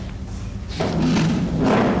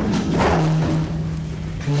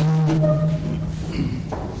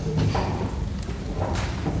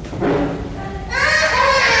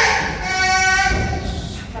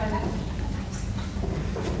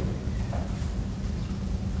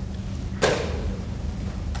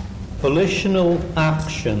Volitional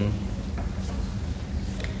action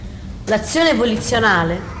L'azione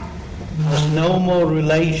volizionale has no more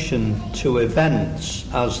relation to events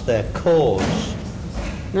as their cause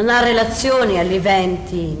non ha relazioni agli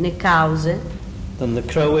eventi né cause than the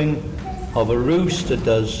crowing of a rooster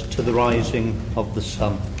does to the rising of the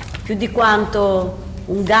sun. più di quanto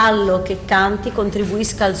un gallo che canti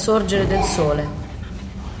contribuisca al sorgere del sole.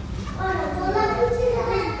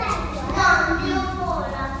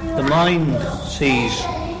 The mind sees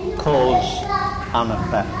cause and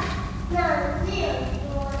effect.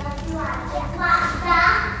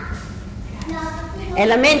 È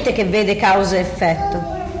la mente che vede causa e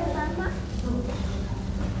effetto.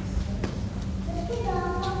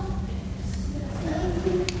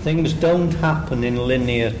 Things don't happen in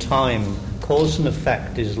linear time. Cause and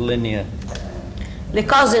effect is linear. Le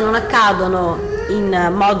cose non accadono in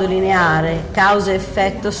modo lineare, causa e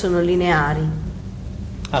effetto sono lineari.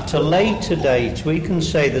 At a later date, we can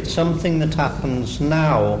say that something that happens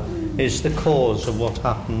now is the cause of what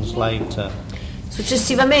happens later.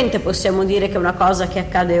 Successivamente possiamo dire che una cosa che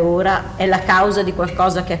accade ora è la causa di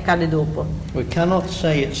qualcosa che accade dopo. We cannot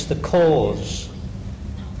say it's the cause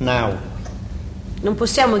now, Non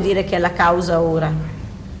possiamo dire che è la causa ora,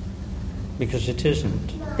 because it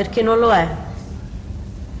isn't. perché non lo è.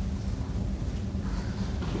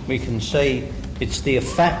 We can say it's the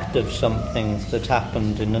effect of something that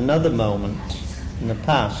happened in another moment in the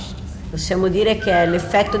past, Possiamo dire che è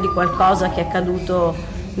l'effetto di qualcosa che è accaduto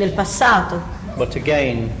nel passato, but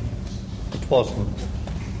again, it wasn't.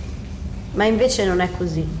 ma invece non è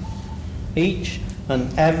così. Each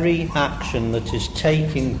and every action that is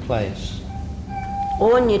taking place,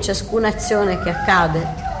 Ogni e ciascuna azione che accade,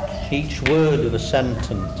 each word of a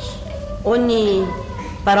sentence, ogni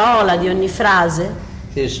parola di ogni frase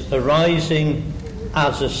is arising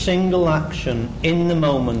as a single action in the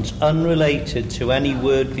moment, unrelated to any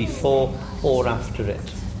word before or after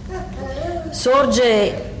it.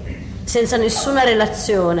 sorge senza nessuna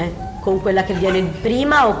relazione con quella che viene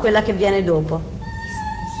prima o quella che viene dopo.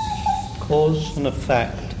 Cause and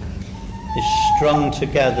effect is strung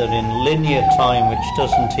together in linear time, which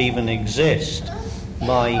doesn't even exist,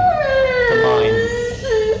 by the mind.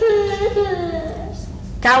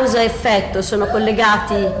 Causa e effetto sono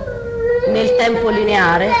collegati nel tempo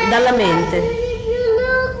lineare dalla mente.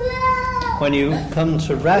 When you come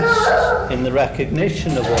to rest in the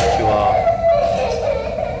recognition of what you are,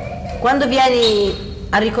 Quando vieni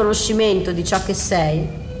al riconoscimento di ciò che sei,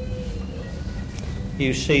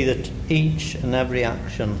 you see that each and every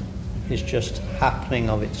action is just happening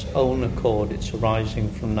of its own accord. It's arising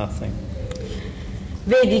from nothing.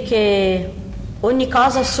 vedi che ogni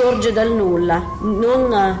cosa sorge dal nulla,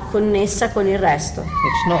 non connessa con il resto.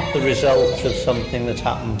 It's not the result of something that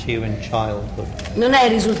happened to you in childhood. Non è il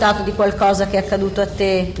risultato di qualcosa che è accaduto a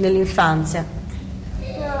te nell'infanzia.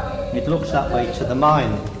 It looks that way to the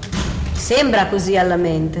mind, Sembra così alla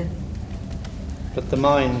mente, but the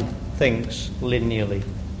mind thinks linearly.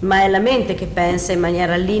 ma è la mente che pensa in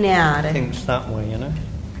maniera lineare, Thinks that way, you know.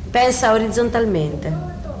 pensa orizzontalmente,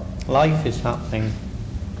 Life is happening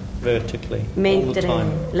vertically all the mentre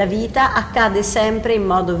time. la vita accade sempre in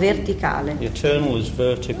modo verticale. The eternal is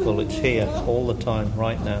vertical. It's here all the time,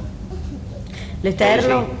 right now.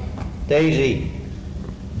 L'Eterno, Daisy,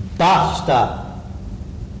 basta.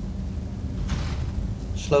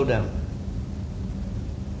 Slow down.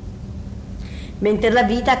 mentre la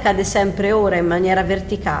vita accade sempre ora in maniera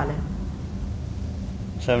verticale.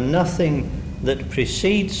 So nothing that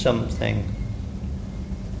precedes something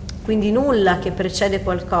Quindi nulla che precede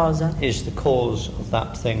qualcosa is the cause of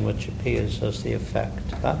that thing which appears as the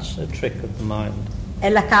effect. That's a trick of the mind. è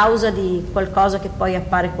la causa di qualcosa che poi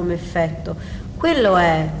appare come effetto. Quello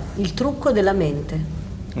è il trucco della mente.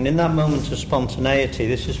 And in that moment of spontaneity,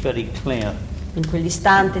 this is very clear. In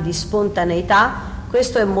quell'istante di spontaneità,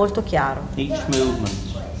 questo è molto chiaro. Each movement,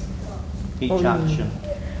 each Ogni action,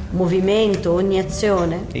 movimento, ogni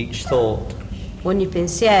azione, each thought, ogni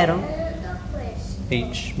pensiero,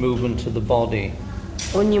 each movement of the body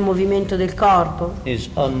ogni movimento del corpo is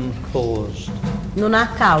uncaused. non ha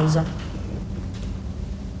causa.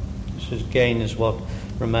 This is, again is what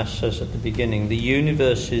Ramesh says at the beginning. The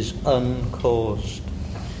universe is uncaused.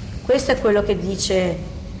 Questo è quello che dice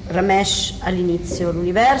Ramesh all'inizio.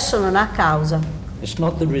 L'universo non ha causa, It's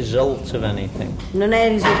not the result of anything. non è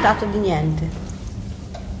il risultato di niente.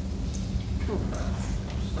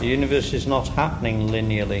 The universe is not happening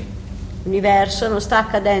linearly. L'universo non sta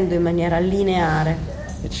accadendo in maniera lineare,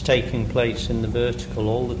 It's taking place in the vertical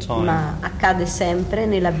all the time. ma accade sempre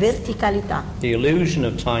nella verticalità. The illusion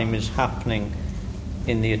of time is happening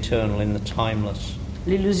in the eternal, in the timeless.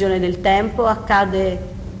 L'illusione del tempo accade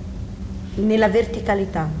nella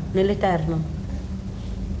verticalità, nell'eterno.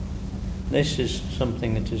 This is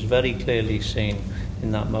something that is very clearly seen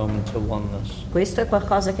in that moment of oneness. Questo è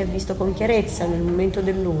qualcosa che è visto con chiarezza nel momento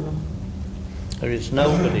dell'uno. There is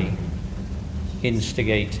nobody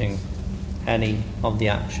instigating any of the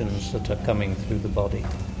actions that are coming through the body.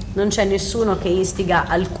 Non c'è nessuno che istiga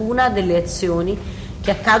alcuna delle azioni che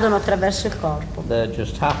accadono attraverso il corpo. They're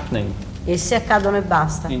just happening Esse accadono e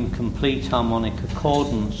basta, in complete harmonic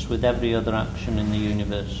accordance with every other action in the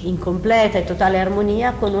universe. in completa e totale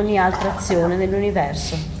armonia con ogni altra azione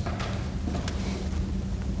nell'universo.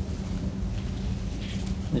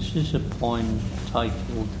 This is a poem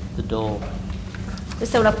titled The Door.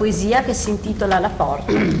 Questa è una poesia che si intitola La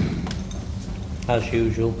porta. As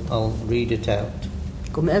usual, I'll read it out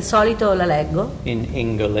Come al solito la leggo in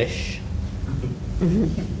English,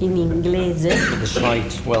 in inglese, with a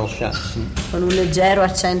slight Welsh accent, con un leggero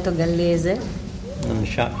accento gallese, and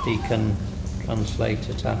Shakti can translate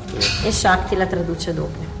it afterwards. e Shakti la traduce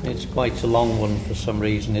dopo. It's quite a long one for some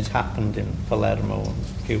reason. It happened in Palermo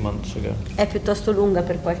a few months ago. È piuttosto lunga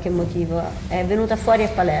per qualche motivo, è venuta fuori a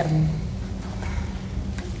Palermo.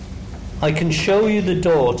 I can show you the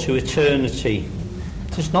door to eternity.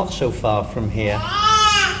 It is not so far from here.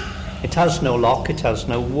 It has no lock, it has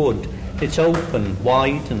no wood. It's open,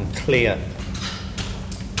 wide and clear.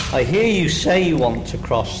 I hear you say you want to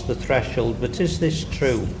cross the threshold, but is this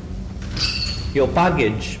true? Your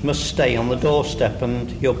baggage must stay on the doorstep,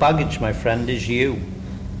 and your baggage, my friend, is you.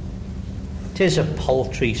 'Tis a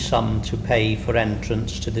paltry sum to pay for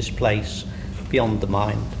entrance to this place beyond the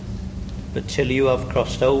mind. But till you have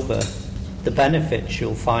crossed over, the benefits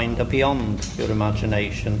you'll find are beyond your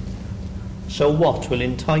imagination. So what will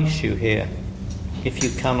entice you here, if you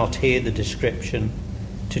cannot hear the description,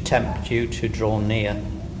 to tempt you to draw near?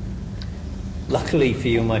 Luckily for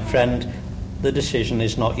you, my friend, the decision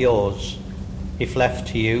is not yours. If left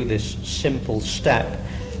to you, this simple step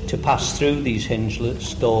to pass through these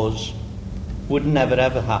hingeless doors would never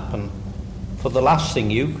ever happen, for the last thing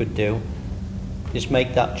you could do is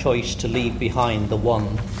make that choice to leave behind the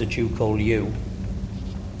one that you call you.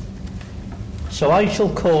 So I shall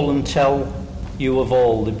call and tell you of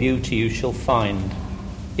all the beauty you shall find,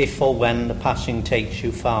 if or when the passing takes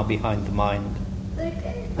you far behind the mind,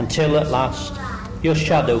 until at last your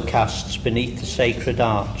shadow casts beneath the sacred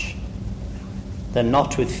arch. Then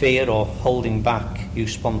not with fear or holding back you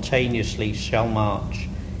spontaneously shall march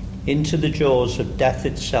into the jaws of death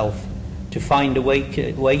itself, to find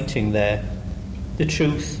awaiting there the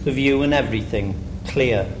truth of you and everything,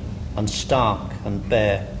 clear and stark and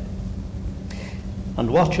bare.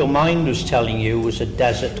 And what your mind was telling you was a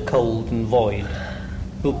desert cold and void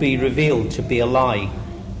will be revealed to be a lie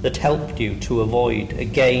that helped you to avoid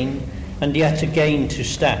again and yet again to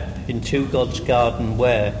step into God's garden,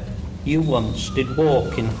 where you once did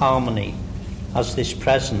walk in harmony as this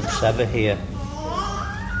presence ever here.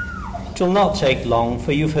 It'll not take long,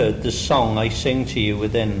 for you've heard the song I sing to you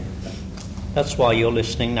within. That's why you're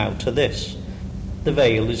listening now to this. The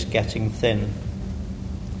veil is getting thin.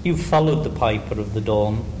 You've followed the piper of the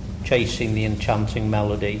dawn, chasing the enchanting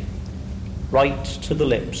melody, right to the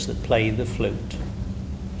lips that play the flute.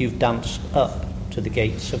 You've danced up to the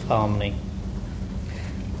gates of harmony.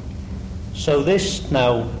 To this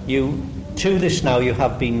now you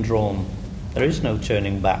have been drawn. There is no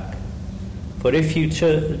turning back. For if you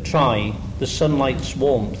try, the sunlight's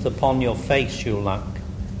warmth upon your face you'll lack.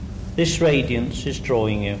 This radiance is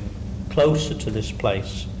drawing you closer to this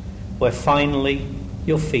place, where finally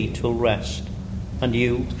your feet will rest, and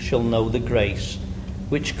you shall know the grace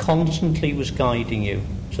which constantly was guiding you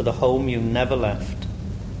to the home you never left,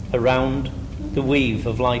 around the weave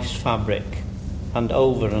of life's fabric, and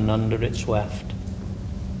over and under its weft.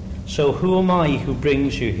 So who am I who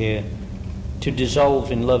brings you here to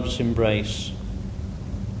dissolve in love's embrace?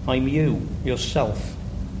 I'm you, yourself,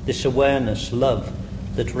 this awareness, love,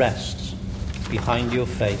 that rests behind your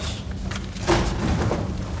face.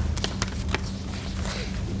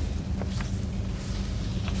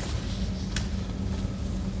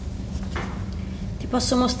 Ti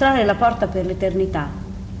posso mostrare la porta per l'eternità.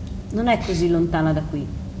 Non è così lontana da qui.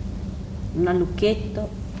 Non ha lucchetto,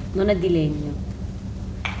 non è di legno.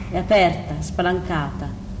 È aperta, spalancata,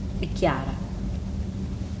 è chiara.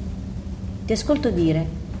 Ti ascolto dire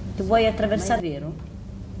che vuoi attraversare, vero?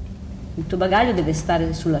 Il tuo bagaglio deve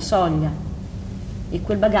stare sulla soglia, e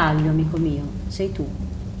quel bagaglio, amico mio, sei tu.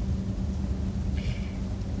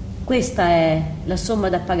 Questa è la somma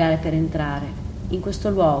da pagare per entrare in questo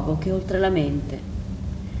luogo che è oltre la mente.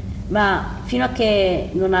 Ma fino a che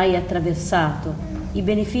non hai attraversato, i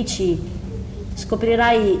benefici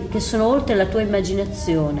scoprirai che sono oltre la tua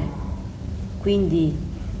immaginazione. Quindi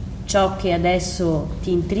ciò che adesso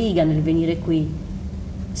ti intriga nel venire qui,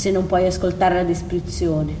 se non puoi ascoltare la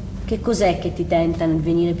descrizione, che cos'è che ti tenta nel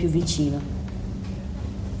venire più vicino?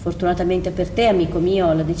 Fortunatamente per te, amico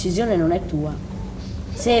mio, la decisione non è tua.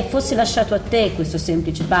 Se fosse lasciato a te questo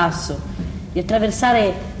semplice passo di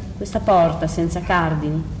attraversare questa porta senza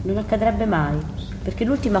cardini, non accadrebbe mai, perché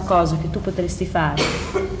l'ultima cosa che tu potresti fare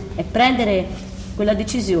è prendere quella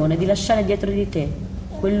decisione di lasciare dietro di te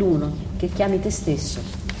quell'uno che chiami te stesso.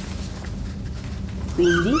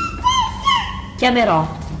 Quindi chiamerò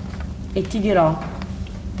e ti dirò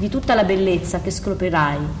di tutta la bellezza che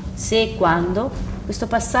scoprirai se e quando questo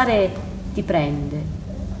passare ti prende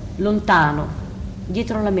lontano,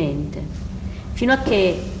 dietro la mente, fino a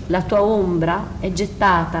che la tua ombra è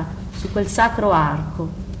gettata su quel sacro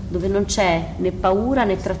arco dove non c'è né paura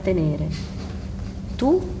né trattenere.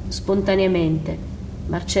 Tu, spontaneamente,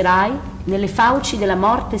 marcerai nelle fauci della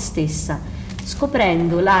morte stessa,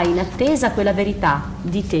 scoprendo là in attesa quella verità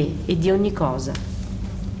di te e di ogni cosa.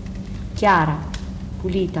 Chiara,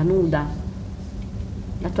 pulita, nuda.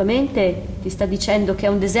 La tua mente ti sta dicendo che è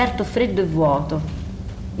un deserto freddo e vuoto,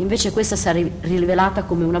 invece questa sarà rivelata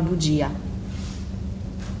come una bugia.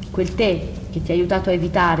 Quel te che ti ha aiutato a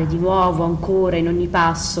evitare di nuovo, ancora, in ogni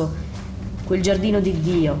passo, quel giardino di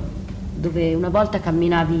Dio, dove una volta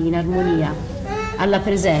camminavi in armonia, alla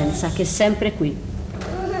presenza che è sempre qui.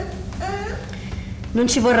 Non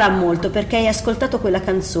ci vorrà molto perché hai ascoltato quella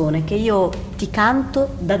canzone che io ti canto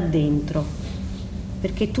da dentro,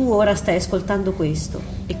 perché tu ora stai ascoltando questo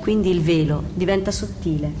e quindi il velo diventa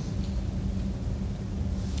sottile.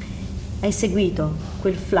 Hai seguito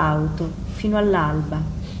quel flauto fino all'alba,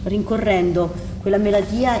 rincorrendo quella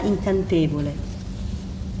melodia incantevole.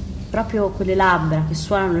 Proprio quelle labbra che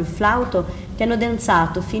suonano il flauto ti hanno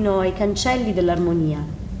danzato fino ai cancelli dell'armonia.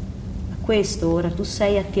 A questo ora tu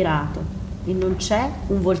sei attirato e non c'è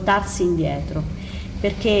un voltarsi indietro,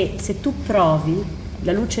 perché se tu provi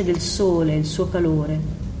la luce del sole e il suo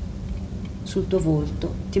calore sul tuo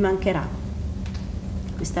volto, ti mancherà.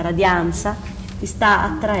 Questa radianza ti sta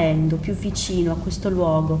attraendo più vicino a questo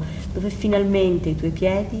luogo dove finalmente i tuoi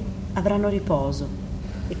piedi avranno riposo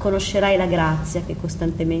e conoscerai la grazia che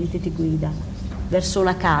costantemente ti guida verso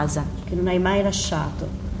una casa che non hai mai lasciato,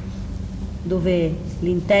 dove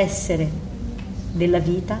l'intessere della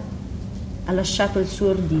vita ha lasciato il suo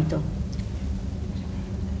ordito.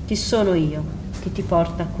 Chi sono io che ti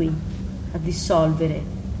porta qui a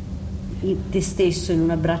dissolvere te stesso in un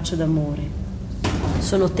abbraccio d'amore?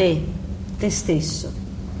 Sono te stesso,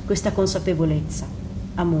 questa consapevolezza,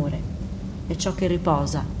 amore, è ciò che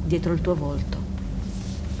riposa dietro il tuo volto.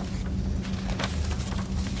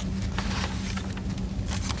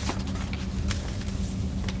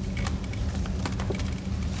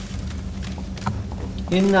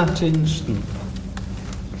 In that instant,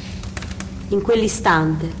 in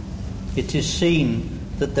quell'istante, it is seen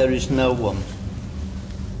that there is no one.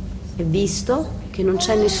 è visto che non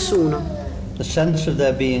c'è nessuno. The sense of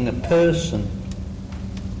there being a person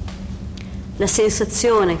La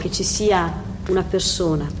sensazione che ci sia una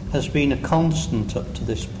persona has been a constant up to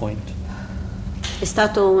this point è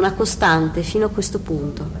stato una costante fino a questo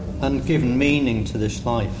punto and given meaning to this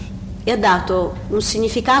life. e ha dato un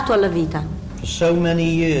significato alla vita. For so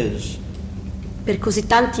many years, Per così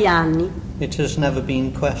tanti anni it has never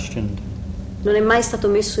been questioned. non è mai stato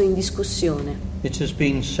messo in discussione. It has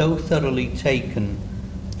been so thoroughly taken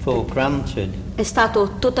for granted È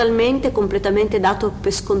stato totalmente, completamente dato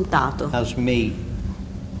per scontato, as me,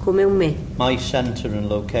 come un me, my center and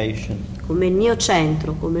location, come il mio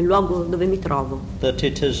centro, come il luogo dove mi trovo, that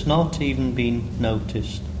it has not even been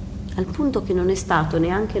noticed. al punto che non è stato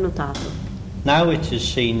neanche notato. Now it is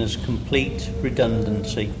seen as complete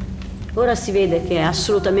redundancy. Ora si vede che è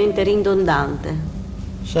assolutamente ridondante.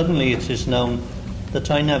 Suddenly it is known that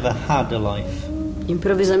I never had a life,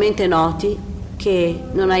 Improvvisamente noti che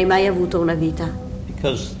non hai mai avuto una vita,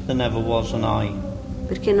 because there never was an I.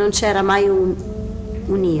 perché non c'era mai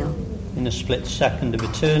un io. In a split second of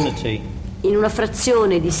eternity, In una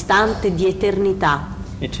frazione distante di eternità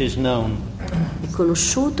it is known è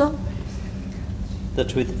conosciuto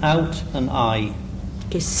that without an I,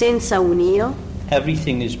 che senza un io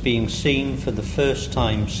everything is being seen for the first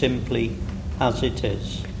time simply as it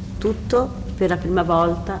is. tutto per la prima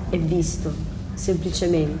volta è visto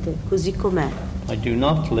semplicemente così com'è. I do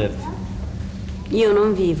not live, Io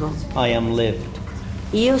non vivo, I am lived.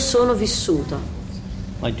 io sono vissuto,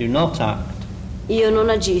 I do not act, io non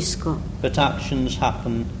agisco, but actions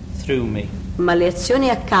happen through me, ma le azioni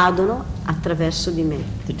accadono attraverso di me.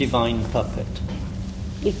 the divine puppet.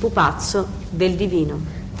 il pupazzo del divino.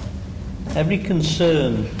 Every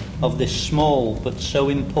concern of this small but so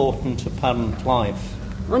important apparent life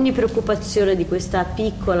Ogni preoccupazione di questa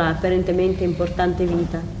piccola, apparentemente importante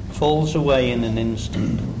vita falls away in an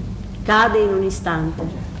instant. cade in un istante,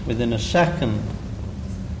 Within a second,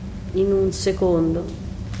 in un secondo.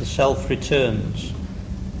 the self returns,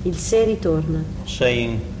 Il sé ritorna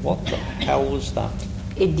saying, "What the hell was that?"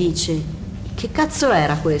 e dice: che cazzo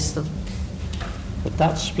era questo? But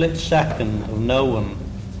that split second of no one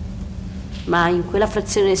Ma in quella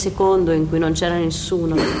frazione di secondo in cui non c'era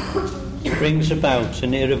nessuno, brings about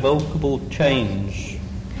an irrevocable change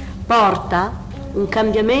porta un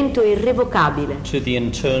cambiamento irrevocabile to the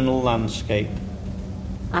internal landscape.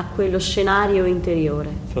 a quello scenario interiore.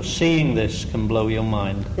 For seeing this can blow your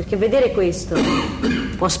mind. Perché vedere questo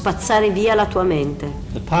può spazzare via la tua mente.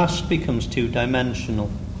 The past becomes two-dimensional.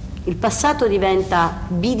 Il passato diventa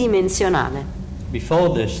bidimensionale.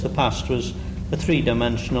 Before this, the past was a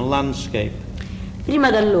three-dimensional landscape. Prima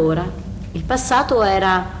d'allora, il passato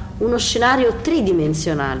era uno scenario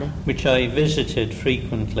tridimensionale Which I visited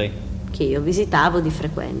frequently. che io visitavo di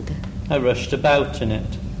frequente. I rushed about in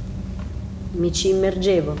it, Mi ci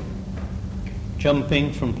immergevo,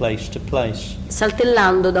 jumping from place to place.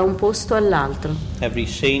 saltellando da un posto all'altro, Every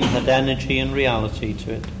scene had energy and reality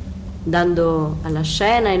to it. dando alla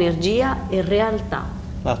scena energia e realtà.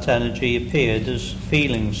 That energy appeared as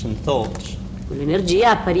feelings and thoughts,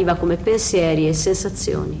 Quell'energia appariva come pensieri e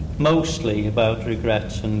sensazioni, mostly about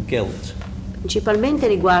regret and guilt, principalmente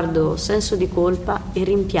riguardo senso di colpa e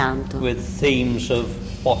rimpianto, with themes of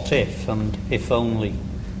what if and if only.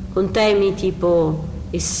 con temi tipo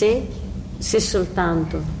e se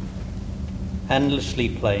soltanto, Endlessly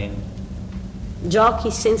playing. giochi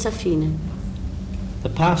senza fine. The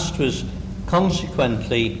past was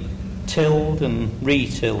consequently tilled and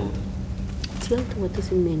retilled, What does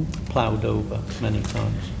it mean? ploughed over many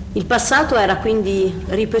times. Il passato era quindi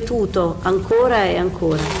ripetuto ancora e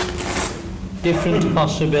ancora, Different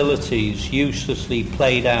possibilities uselessly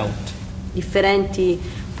played out, differenti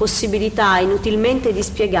possibilità inutilmente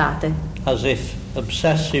dispiegate, as if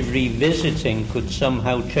obsessive revisiting could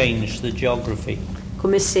somehow change the geography.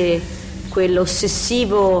 come se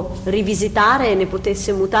quell'ossessivo rivisitare ne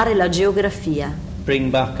potesse mutare la geografia, Bring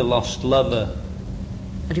back a lost lover,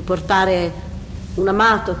 riportare un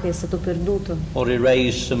amato che è stato perduto or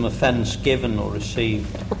erase some offence given or received.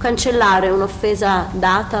 o cancellare un'offesa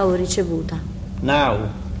data o ricevuta. Now,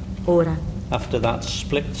 Ora, after that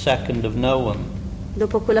split second of no one,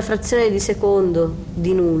 dopo quella frazione di secondo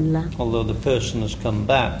di nulla, although the person has come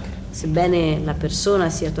back, sebbene la persona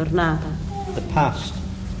sia tornata, the past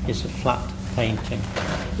is a flat painting.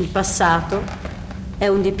 il passato è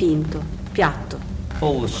un dipinto piatto.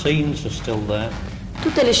 All the scenes are still there.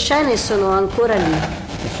 Tutte le scene sono ancora lì.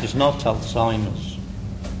 This is not Alzheimer's,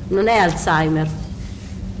 Non è Alzheimer,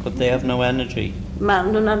 but they have no energy, ma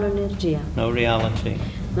non hanno energia, no reality,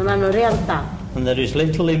 non hanno realtà and there is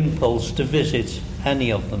little impulse to visit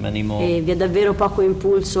any of them anymore. e vi è davvero poco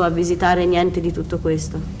impulso a visitare niente di tutto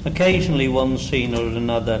questo. Occasionally one scene or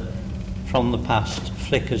another from the past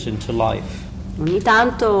flickers into life, Ogni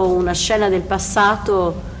tanto una scena del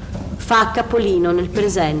passato fa capolino nel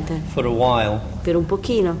presente, for a while, per un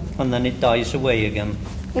pochino, and then it dies away again.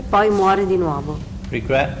 e poi muore di nuovo.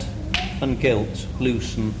 Regret and guilt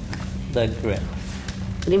loosen their grip.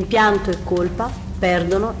 Rimpianto e colpa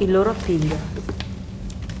perdono il loro appiglio.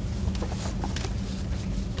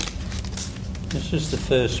 This is the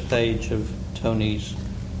first page of Tony's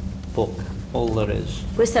book, All There Is.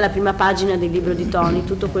 Questa è la prima pagina del libro di Tony,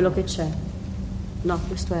 tutto quello che c'è. No,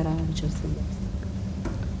 questo era Richardson.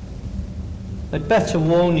 I'd better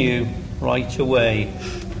warn you right away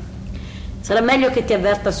Sarà meglio che ti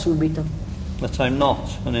avverta subito. that I'm not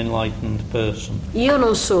an enlightened person, Io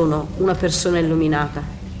non sono una persona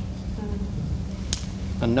illuminata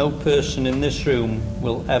and no person in this room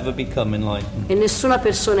will ever become enlightened. e nessuna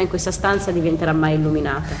persona in questa stanza diventerà mai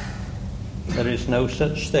illuminata. There is no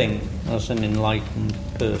such thing as an enlightened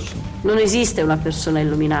person. Non esiste una persona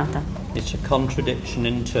illuminata. It's a contradiction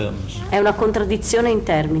in terms. È una contraddizione in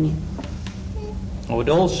termini. I would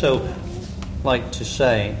also like to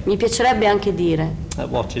say Mi piacerebbe anche dire that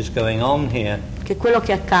what is going on here che quello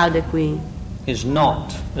che accade qui is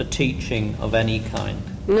not a teaching of any kind.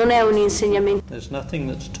 non è un insegnamento, There's nothing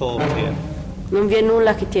that's taught here, non vi è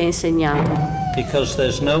nulla che ti è insegnato, because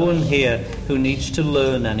there's no one here who needs to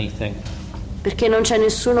learn anything. perché non c'è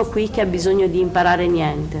nessuno qui che ha bisogno di imparare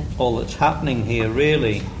niente. All that's happening here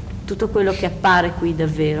really Tutto quello che appare qui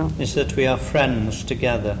davvero is that we are friends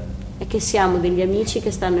together. è che siamo degli amici che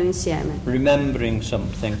stanno insieme remembering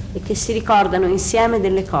something. e che si ricordano insieme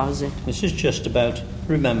delle cose. This is just about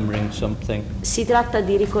remembering something Si tratta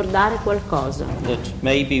di ricordare qualcosa that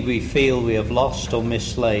maybe we feel we have lost or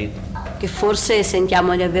mislaid. che forse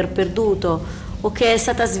sentiamo di aver perduto o che è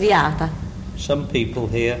stata sviata. Some people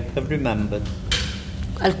here have remembered.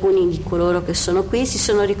 Alcuni di coloro che sono qui si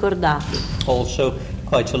sono ricordati. Also,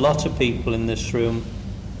 quite a lot of people in this room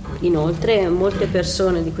Inoltre, molte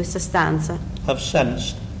persone di questa stanza have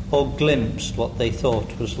sensed or glimpsed what they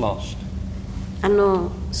thought was lost.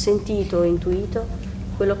 hanno sentito o intuito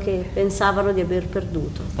quello che pensavano di aver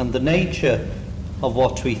perduto. And the nature of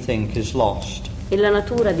what we think is lost E la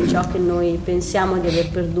natura di ciò che noi pensiamo di aver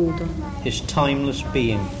perduto is timeless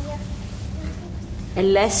being. è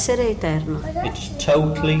l'essere eterno. It's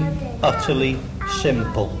totally, utterly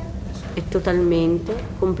simple. È totalmente,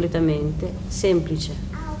 completamente semplice.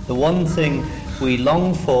 The one thing we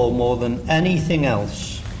long for more than anything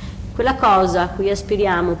else Quella cosa a cui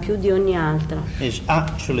aspiriamo più di ogni altra is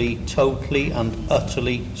actually totally and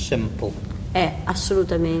utterly simple è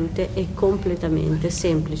assolutamente e completamente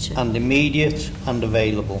semplice and immediate and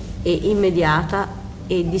available. e immediata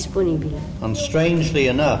e disponibile. And strangely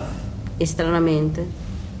enough, E stranamente,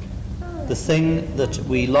 the thing that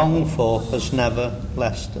we long for has never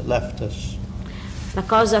left us. la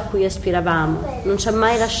cosa a cui aspiravamo non ci ha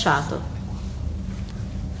mai lasciato.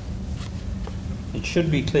 It should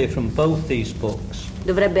be clear from both these books.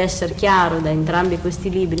 Dovrebbe essere chiaro da entrambi questi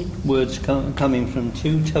libri Words coming from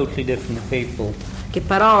two totally different people, che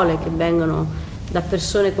parole che vengono da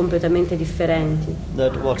persone completamente differenti,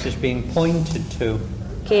 that what is being pointed to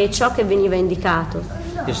che ciò che veniva indicato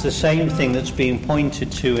is the same thing that's being pointed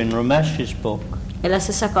to in Ramesh's book è la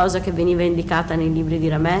stessa cosa che veniva indicata nei libri di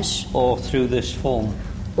Ramesh or through this form.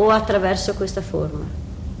 o attraverso questa forma.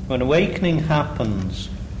 When awakening happens,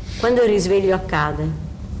 Quando il risveglio accade,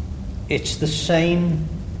 it's the same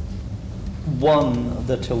one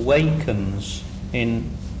that awakens in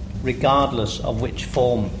regardless of which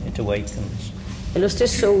form it awakens. è lo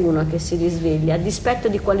stesso uno che si risveglia, a dispetto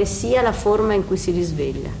di quale sia la forma in cui si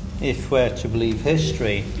risveglia. If we're to believe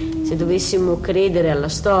history, Se dovessimo credere alla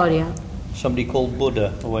storia, somebody called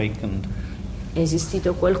Buddha awakened. è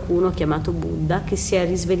esistito qualcuno chiamato Buddha che si è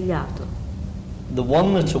risvegliato. The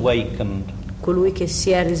one that awakened Colui che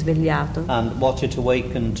si è risvegliato and what it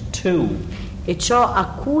awakened to e ciò a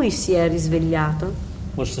cui si è risvegliato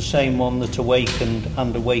was the same one that awakened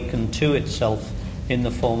and awakened to itself in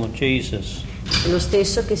the form of Jesus. è lo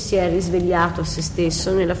stesso che si è risvegliato a se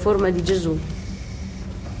stesso nella forma di Gesù.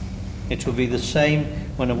 It will be the same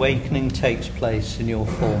when awakening takes place in your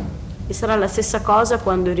form. E sarà la stessa cosa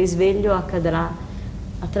quando il risveglio accadrà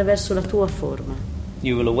attraverso la tua forma.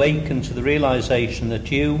 You will awaken to the realization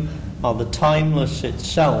that you are the timeless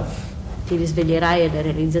itself, Ti risveglierai alla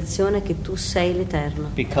realizzazione che tu sei l'Eterno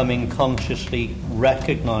becoming consciously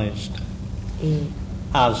recognized e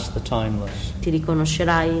as the timeless. ti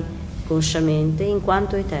riconoscerai consciamente in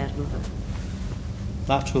quanto Eterno.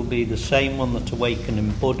 That will be the same one that awakened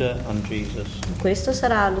in Buddha and Jesus. Questo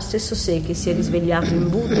sarà lo stesso sé che si è risvegliato in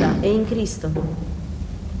Buddha e in Cristo.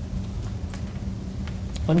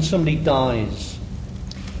 When somebody dies,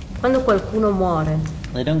 Quando qualcuno muore,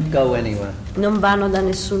 they don't go anywhere. non vanno da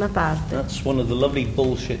nessuna parte. That's one of the lovely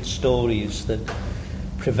bullshit stories that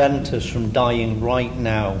prevent us from dying right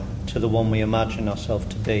now to the one we imagine ourselves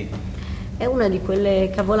to be. È una di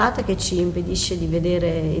quelle cavolate che ci impedisce di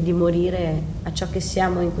vedere e di morire a ciò che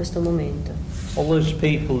siamo in questo momento. All those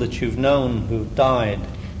people that you've known who've died,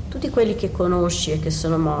 Tutti quelli che conosci e che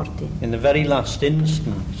sono morti, in the very last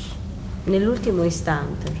instance, nell'ultimo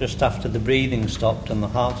istante, just after the breathing stopped and the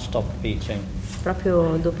heart stopped beating,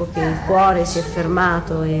 proprio dopo che il cuore si è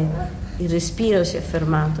fermato e il respiro si è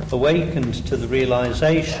fermato, awakened to the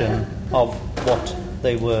realization of what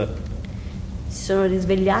they were. si sono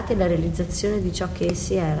risvegliati alla realizzazione di ciò che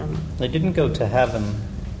essi erano. They didn't go to heaven.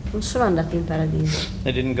 Non sono andati in paradiso,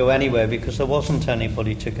 They didn't go anywhere because there wasn't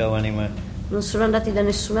anybody to go anywhere. non sono andati da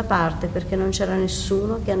nessuna parte perché non c'era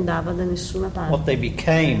nessuno che andava da nessuna What parte. they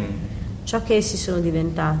became Ciò che essi sono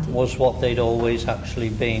diventati was what they'd always actually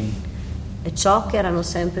been. è ciò che erano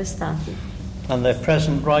sempre stati And they're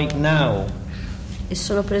present right now e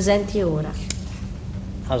sono presenti ora,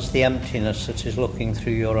 as the emptiness that is looking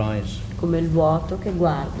through your eyes. come il vuoto che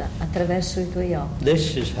guarda attraverso i tuoi occhi.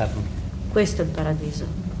 This is heaven. Questo è il paradiso.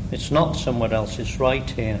 It's not somewhere else, it's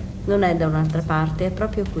right here. Non è da un'altra parte, è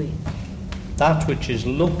proprio qui. That which is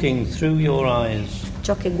looking through your eyes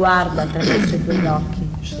Ciò che guarda attraverso i tuoi occhi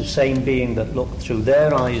is the same being that looked through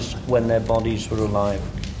their eyes when their bodies were alive.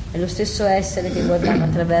 è lo stesso essere che guardava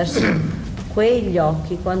attraverso quegli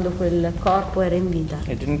occhi quando quel corpo era in vita.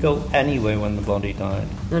 It didn't go anywhere when the body died.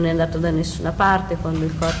 Non è andato da nessuna parte quando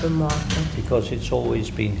il corpo è morto. Because it's always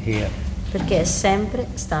been here. Perché è sempre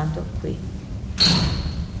stato qui.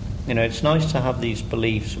 You know, it's nice to have these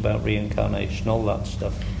beliefs about reincarnation, all that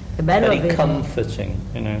stuff. È bello Very avere comforting,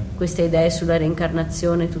 you know. queste idee sulla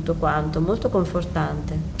reincarnazione e tutto quanto, molto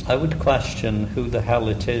confortante. I would question who the hell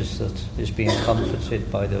it is that is being comforted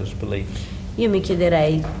by those beliefs. Io mi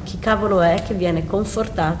chiederei chi cavolo è che viene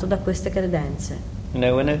confortato da queste credenze. You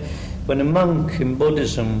know, when a monk in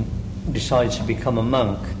Buddhism decides to become a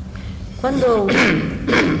monk, Quando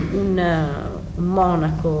un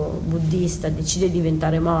monaco buddista decide di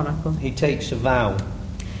diventare monaco, he takes a vow.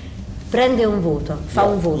 prende un voto, fa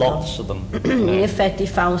un voto. Lots of them. In You know. effetti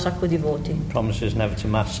fa un sacco di voti. Promises never to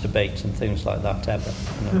masturbate and things like that ever.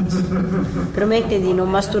 You know. Promette di non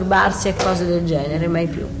masturbarsi e cose del genere, mai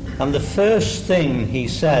più. And the first thing he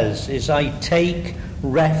says is, I take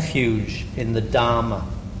refuge in the Dharma.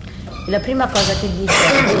 E la prima cosa che dice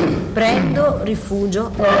è prendo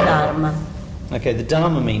rifugio nel Dharma. Okay, the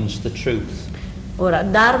Dharma means the truth. Ora,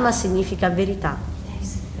 Dharma significa verità.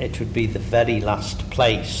 It would be the very last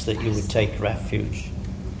place that you would take refuge.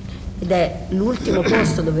 Ed è l'ultimo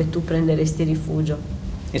posto dove tu prenderesti rifugio.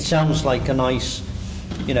 It sounds like a nice,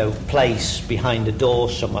 you know, place behind a door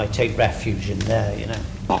somewhere. I take refuge in there, you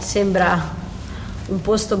know. Sembra un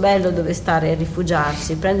posto bello dove stare e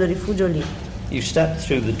rifugiarsi. Prendo rifugio lì. You step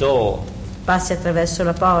through the door Passi attraverso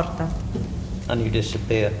la porta and you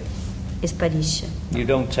disappear. e sparisce. You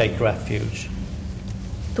don't take refuge.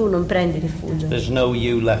 Tu non prendi rifugio. There's no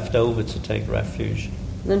you left over to take refuge.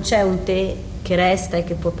 Non c'è un te che resta e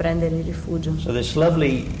che può prendere rifugio. So this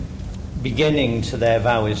lovely beginning to their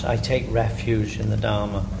vow is, I take refuge in the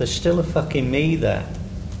Dharma. There's still a fucking me there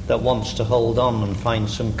that wants to hold on and find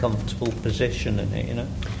some comfortable position in it, you know.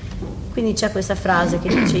 Quindi c'è questa frase che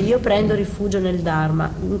dice io prendo rifugio nel Dharma.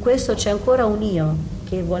 In questo c'è ancora un io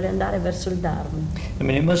che vuole andare verso il Dharma. I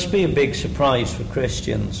mean, it must be a big surprise for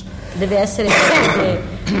Christians Deve essere veramente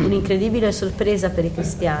un'incredibile sorpresa per i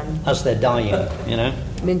cristiani as they're dying, you know.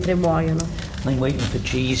 mentre muoiono. I'm waiting for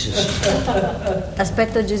Jesus.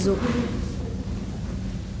 Aspetto Gesù.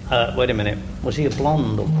 Wait a minute, was he a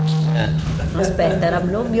blonde? Aspetta, era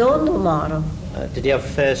biondo o moro? Did he have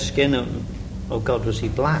fair skin? Oh God, was he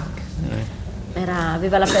black? You know?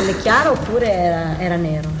 Aveva la pelle chiara oppure era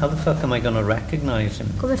nero? How the fuck am I going to recognize him?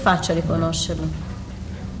 Come faccio a riconoscerlo?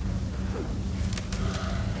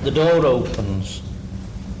 The door opens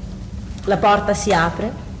La porta si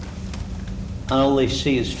apre and all they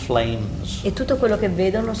see is flames. e tutto quello che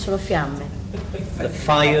vedono sono fiamme. The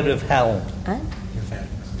fire of hell.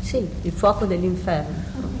 Sì, il fuoco dell'inferno.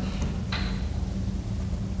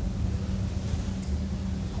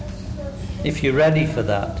 If you're ready for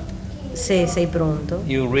that, Se sei pronto,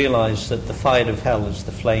 you'll realize that the fire of hell is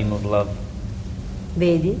the flame of love.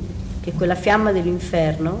 vedi che quella fiamma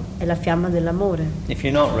dell'inferno è la fiamma dell'amore. If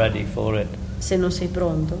you're not ready for it, Se non sei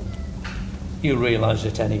pronto, you'll realize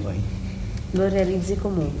it anyway. lo realizzi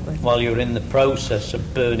comunque. While you're in the process of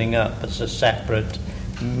burning up as a separate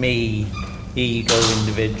me, ego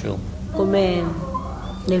individual. Come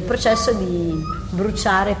nel processo di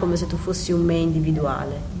bruciare come se tu fossi un me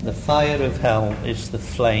individuale. The fire of hell is the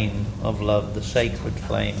flame of love, the sacred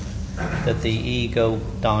flame that the ego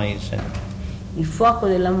dies in. Il fuoco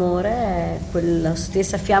dell'amore è quella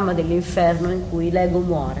stessa fiamma dell'inferno in cui l'ego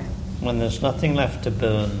muore. When there's nothing left to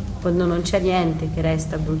burn, Quando non c'è niente che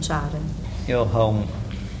resta a bruciare, you're home,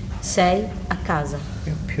 sei a casa,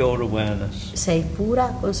 you're pure awareness. sei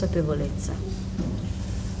pura consapevolezza.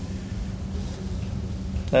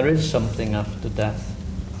 There is something after death.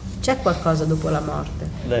 C'è qualcosa dopo la morte.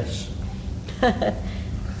 This.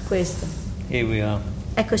 Questo. Here we are.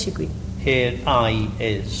 Eccoci qui. Here I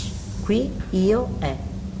is. Qui io è.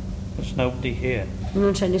 There's nobody here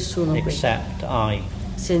Non c'è nessuno qui, except I.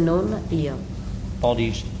 se non io.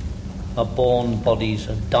 Bodies are born, bodies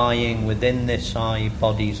are dying within this I,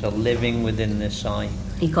 bodies are living within this I.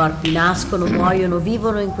 I corpi nascono, muoiono,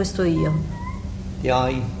 vivono in questo io. The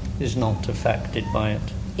I is not affected by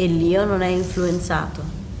it. E l'io non è influenzato,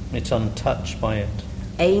 It's untouched by it.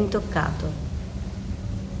 è intoccato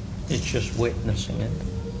It's just witnessing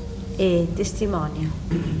it. e testimonia.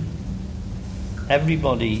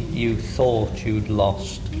 Everybody you thought you'd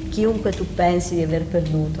lost Chiunque tu pensi di aver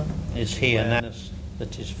perduto is here now,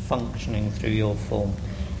 that is functioning through your form.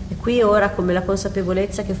 è qui ora come la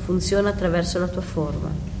consapevolezza che funziona attraverso la tua forma.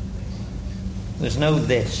 There's no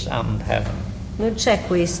this and heaven. Non c'è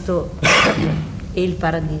questo e il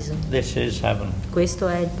paradiso. This is heaven. Questo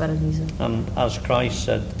è il paradiso. And as Christ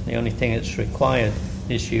said, the only thing that's required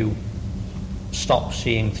is you. stop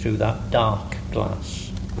seeing through that dark glass.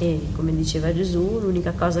 E come diceva Gesù,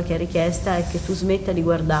 l'unica cosa che è richiesta è che tu smetta di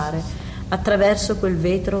guardare attraverso quel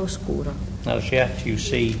vetro oscuro. As yet you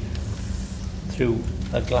see through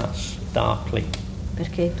a glass darkly.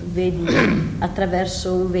 Perché tu vedi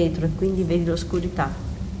attraverso un vetro e quindi vedi l'oscurità.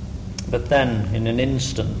 But then, in an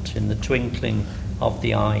instant, in the twinkling of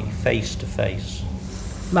the eye, face to face,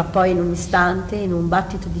 Ma poi in un istante, in un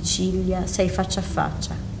battito di ciglia, sei faccia a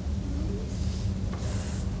faccia.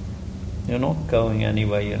 you're not going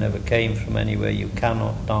anywhere, you never came from anywhere, you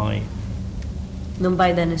cannot die. Non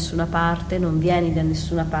vai da nessuna parte, non vieni da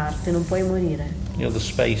nessuna parte, non puoi morire. You're the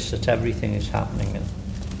space that everything is happening in.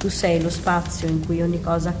 Tu sei lo spazio in cui ogni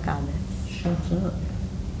cosa accade. Shut up,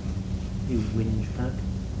 you whinge bag.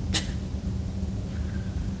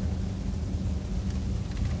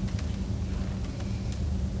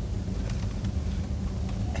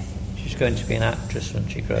 She's going to be an actress when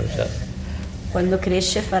she grows up, Quando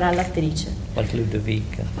cresce farà l'attrice, like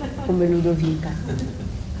Ludovica. come Ludovica.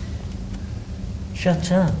 Shut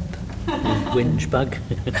up, you whinge bug.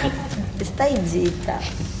 Stai zitta,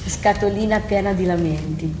 scatolina piena di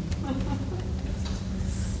lamenti.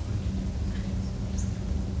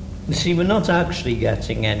 You see, we're not actually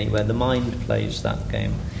getting anywhere. The mind plays that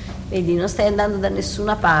game. Vedi, non stai andando da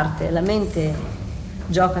nessuna parte, la mente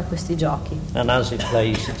gioca a questi giochi. And as it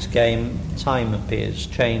plays its game, time appears,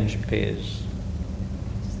 change appears.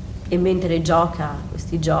 E mentre gioca a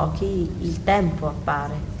questi giochi, il tempo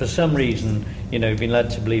appare. For some reason, you've been led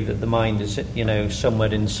to believe that the mind is,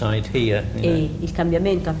 somewhere inside here. E il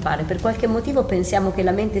cambiamento appare. Per qualche motivo pensiamo che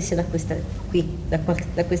la mente sia da queste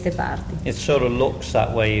parti. It sort of looks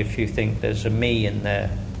that way if you think there's a me in there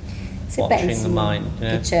Se watching pensi the mind.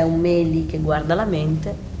 che c'è un me lì che guarda la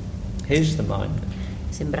mente, Here's the mind.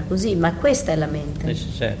 sembra così, ma questa è la mente. This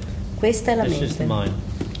is it. Questa è la This is the mente.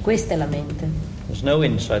 mind. Questa è la mente. There's no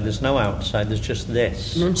inside, there's no outside, there's just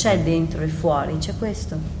this. Non c'è dentro e fuori, c'è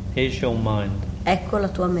questo. Here's your mind. Ecco la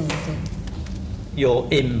tua mente. Your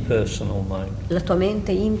impersonal mind. La tua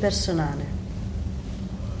mente impersonale.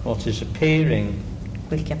 What is appearing,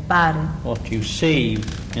 Quel che appare, what you see,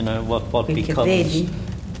 what quel che becomes vedi,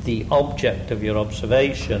 the object of your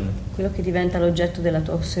observation quello che diventa l'oggetto della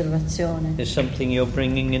tua osservazione. is something you're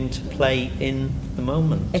bringing into play in the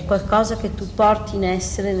moment. È qualcosa che tu porti in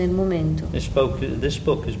essere nel momento. This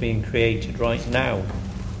book is being created right now.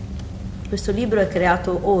 Questo libro è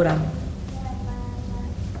creato ora,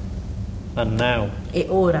 And now, e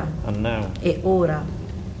ora, and now, e ora,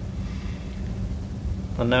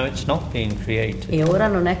 and now it's not being created, e ora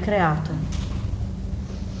non è creato,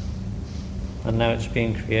 and now it's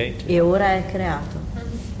being created. e ora è creato.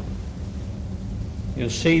 You'll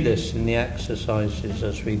see this in the exercises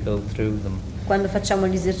as we go through them. Quando facciamo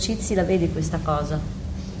gli esercizi la vedi questa cosa.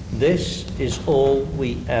 This is all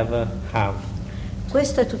we ever have,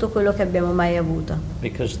 Questo è tutto quello che abbiamo mai avuto.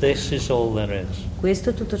 because this is all there is.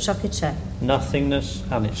 Questo è tutto ciò che c'è. Nothingness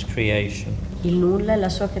and its creation, Il nulla è la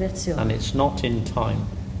sua creazione. and it's not in time.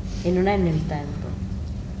 E non è nel tempo.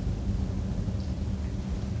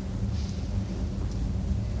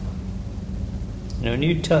 When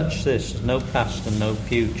you touch this, there's no past and no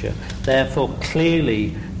future. Therefore,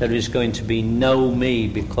 clearly, there is going to be no me,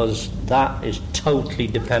 because that is totally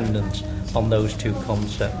dependent on those two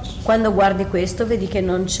concepts. Quando guardi questo vedi che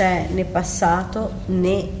non c'è né passato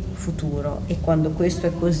né futuro, e quando questo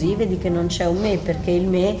è così vedi che non c'è un me, perché il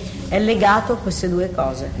me è legato a queste due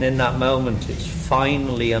cose. And in that moment, it's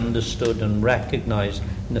finally understood and recognized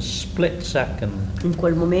in a split second. In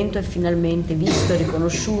quel momento è finalmente visto e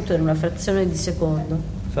riconosciuto in una frazione di secondo.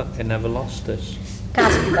 Fuck, I never lost this.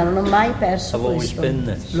 Caspita, non ho mai perso I've always questo. been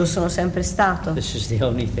this. Lo sono sempre stato. This is the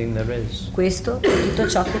only thing there is. Questo è tutto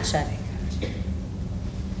ciò che c'è.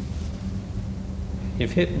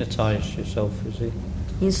 You've hypnotized yourself, you see.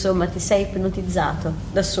 Insomma, ti sei ipnotizzato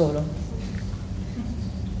da solo.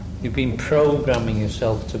 You've been programming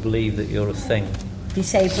yourself to believe that you're a thing. Ti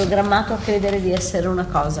sei programmato a credere di essere una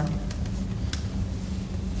cosa.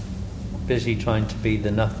 Busy trying to be the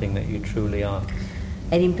nothing that you truly are.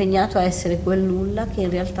 Eri impegnato a essere quel nulla che in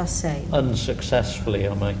realtà sei. Unsuccessfully,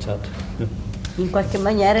 I might add. In qualche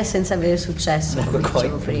maniera e senza avere successo, come Never quite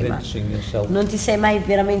dicevo prima. convincing yourself Non ti sei mai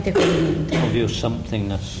veramente convinto of your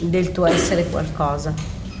somethingness. del tuo essere qualcosa.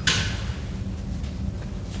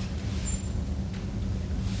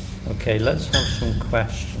 Okay, let's have some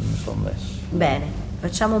questions on this. Bene,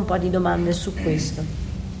 facciamo un po' di domande su questo.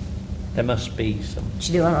 There must be some.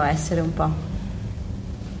 Ci devono essere un po'.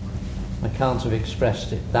 I can't have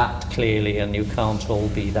expressed it that clearly, and you can't all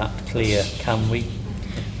be that clear, can we?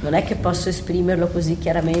 Non è che posso esprimerlo così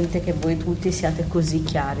chiaramente che voi tutti siate così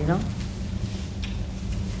chiari, no?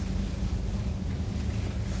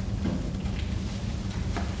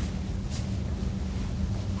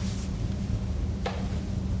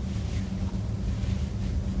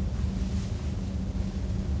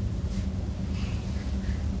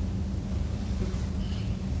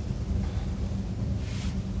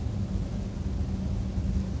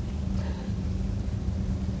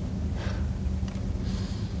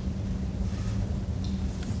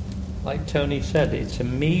 like Tony said, it's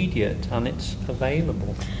immediate and it's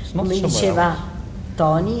available. It's not Come somewhere diceva else.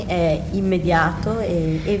 Tony, è immediato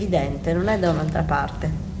e evidente, non è da un'altra parte.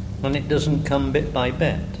 And it doesn't come bit by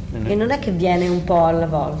bit. E non è che viene un po' alla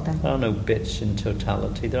volta. There are no bits in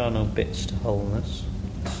totality. There are no bits to wholeness.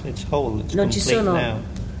 It's whole. It's Non ci complete sono now.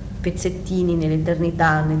 pezzettini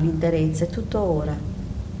nell'eternità, nell'interezza, è tutto ora.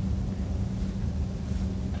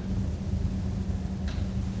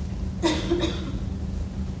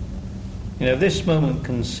 You know, this moment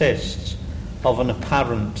consists of an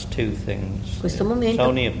apparent two things. Questo It's momento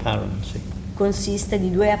only apparency. consiste di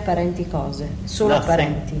due apparenti cose, solo Nothing.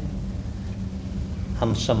 apparenti.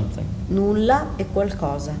 And something. Nulla e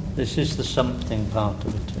qualcosa. This is the something part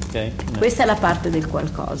of it, okay? No. Questa è la parte del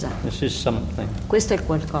qualcosa. This is something. Questo è il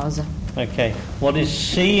qualcosa. Okay. What is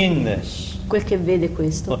seeing this, Quel che vede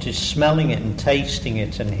questo, what is smelling it and tasting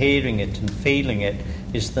it and hearing it and feeling it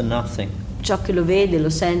is the nothing. ciò che lo vede, lo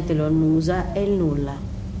sente, lo annusa, è il nulla.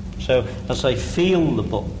 So as I feel the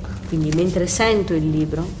book, Quindi mentre sento il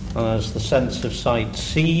libro, and as the sense of sight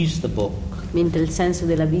sees the book, mentre il senso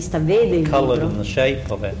della vista vede il colour and libro, the shape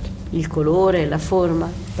of it, il colore, la forma,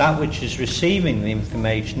 that which is receiving the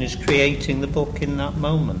information is creating the book in that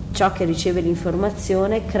moment. ciò che riceve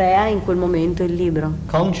l'informazione crea in quel momento il libro.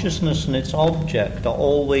 Consciousness and its object are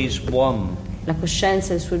always one. La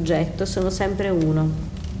coscienza e il suo oggetto sono sempre uno.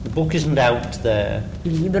 The book isn't out there.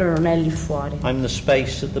 Il libro non è lì fuori. I'm the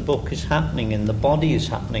space that the book is happening in. The body is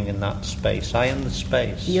happening in that space. I am the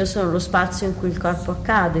space. Io sono lo spazio in cui il corpo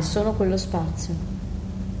accade, sono quello spazio.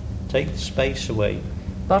 Take the space away.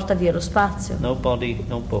 Porta via lo spazio. No body,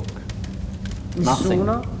 no book.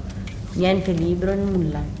 Nessuno, niente libro,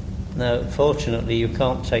 nulla. No, fortunately you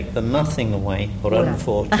can't take the nothing away, or Ora.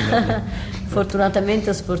 unfortunately. Fortunatamente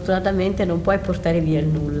o sfortunatamente non puoi portare via il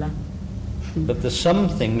nulla. But the some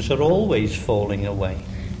things are always falling away.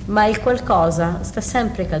 Ma il qualcosa sta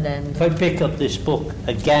sempre cadendo. If I pick up this book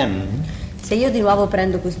again, Se io di nuovo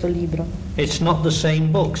prendo questo libro, it's not the same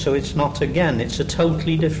book, so it's not again, it's a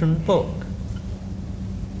totally different book.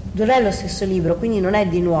 non è lo stesso libro, quindi non è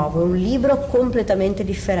di nuovo, è un libro completamente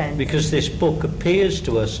differente. Because this book appears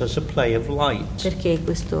to us as a play of light. Perché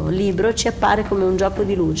questo libro ci appare come un gioco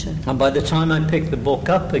di luce. And by the time I pick the book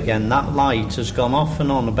up again, that light has gone off and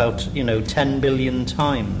on about, 10 billion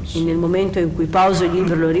times. E nel momento in cui pauso il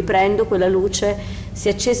libro e lo riprendo, quella luce si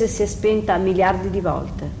è accesa e si è spenta miliardi di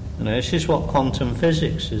volte. This is what quantum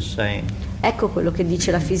physics is saying. Ecco quello che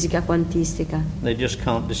dice la fisica quantistica. They just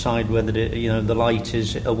can't decide whether the light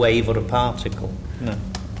is a wave or a particle. No.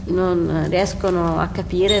 Non riescono a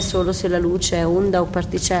capire solo se la luce è onda o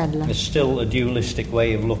particella. It's still a dualistic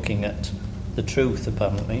way of looking at the truth,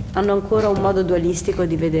 apparently. Hanno ancora un modo dualistico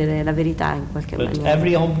di vedere la verità in qualche But maniera.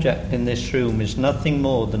 every object in this room is nothing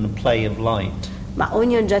more than a play of light. Ma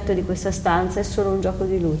ogni oggetto di questa stanza è solo un gioco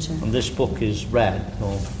di luce. And this book is red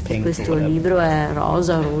or E pink or questo whatever. libro è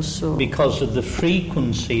rosa, rosso, Because of the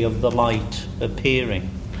frequency of the light appearing.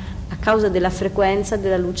 a causa della frequenza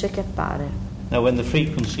della luce che appare. Now when the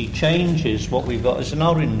frequency changes, what we've got is an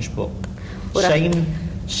orange book. Ora-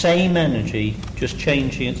 Same energy, just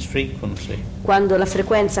changing its frequency. Quando la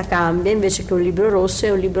frequenza cambia, invece che un libro rosso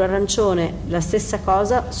è un libro arancione, la stessa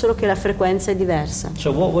cosa, solo che la frequenza è diversa.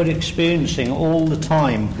 So what we're experiencing all the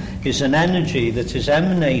time is an energy that is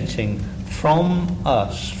emanating from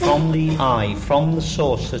us, from the I, from the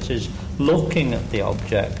source that is looking at the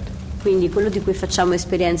object. Quindi quello di cui facciamo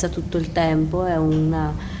esperienza tutto il tempo è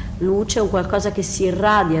una luce, un qualcosa che si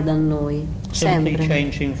irradia da noi, Simply sempre,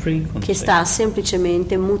 changing frequency. che sta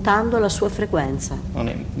semplicemente mutando la sua frequenza. And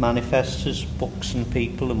it manifests as books and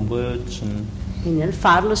people and words and Quindi nel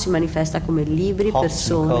farlo si manifesta come libri, hot and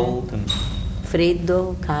persone, cold. And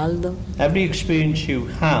freddo, caldo. every experience you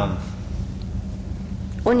have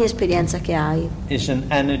Ogni esperienza che hai is an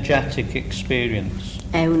energetic experience.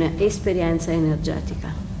 è un'esperienza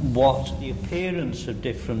energetica. What the appearance of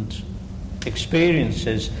different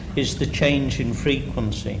experiences is the change in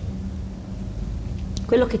frequency.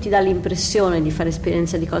 Quello che ti dà l'impressione di fare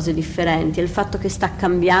esperienza di cose differenti è il fatto che sta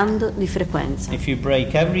cambiando di frequenza. If you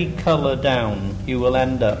break every color down, you will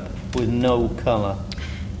end up with no color.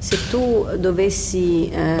 Se tu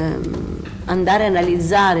dovessi andare a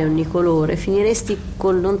analizzare ogni colore, finiresti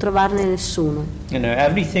col non trovarne nessuno.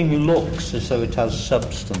 Everything looks as though it has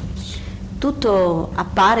substance. Tutto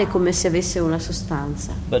appare come se avesse una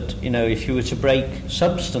sostanza. But, if you were to break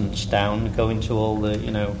substance down, go into all the,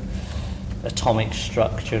 atomic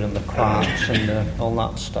structure and the quarks and all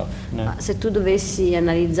that stuff. Ma se tu dovessi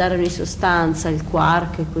analizzare ogni sostanza, il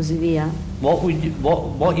quark e così via, What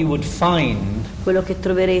you would find quello che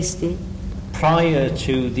troveresti prior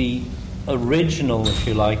to the original, if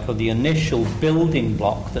you like, or the initial building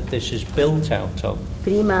block that this is built out of,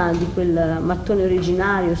 prima di quel mattone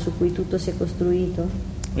originario su cui tutto si è costruito,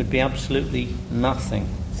 would be absolutely nothing.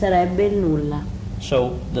 sarebbe il nulla.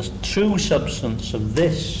 So the true substance of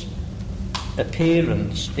this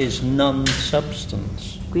appearance is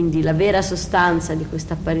non-substance. Quindi la vera sostanza di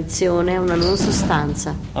questa apparizione è una non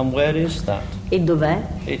sostanza. And where is that? E dov'è?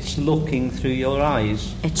 It's looking through your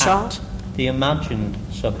eyes E ciò? at the imagined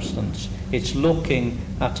substance. It's looking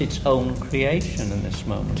at its own creation in this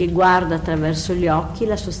moment. Che guarda attraverso gli occhi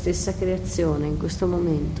la sua stessa creazione in questo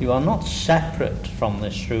momento. You are not separate from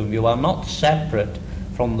this room. You are not separate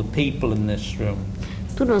from the people in this room.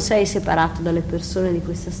 Tu non sei separato dalle persone di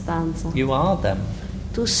questa stanza. You are them.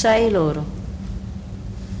 Tu sei loro.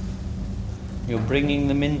 You're bringing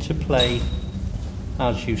them into play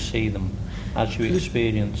as you see them, as you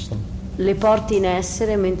experience them. Le porti in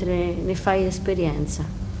essere mentre ne fai esperienza.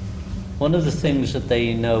 One of the things that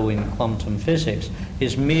they know in quantum physics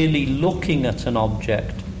is merely looking at an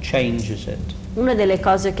object changes it. Una delle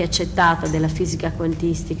cose che è accettata della fisica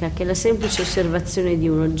quantistica è che la semplice osservazione di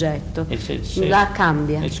un oggetto la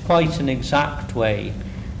cambia. It's quite an exact way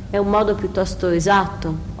È un modo piuttosto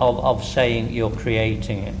esatto of saying you're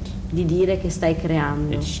creating it. di dire che stai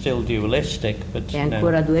creando. It's still dualistic, but È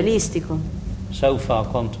ancora dualistico. so far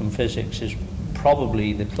quantum physics is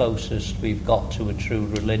probably the closest we've got to a true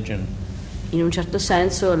religion. In un certo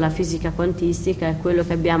senso la fisica quantistica è quello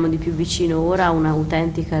che abbiamo di più vicino ora a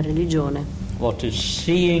un'autentica religione. What is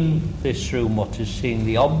seeing this room, what is seeing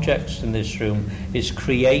the objects in this room, is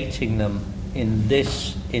creating them in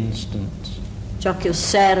this instant. Ciò che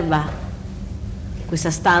osserva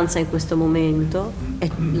questa stanza in questo momento è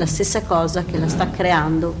la stessa cosa che la sta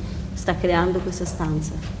creando questa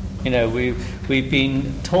stanza. You know, we've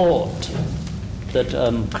been taught that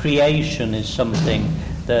creation is something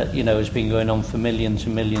that, you know, has been going on for millions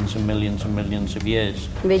and millions and millions and millions of years.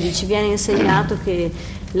 Vedi, ci viene insegnato che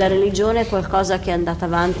la religione è qualcosa che è andata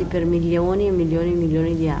avanti per milioni e milioni e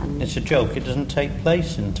milioni di anni. It's a joke, it doesn't take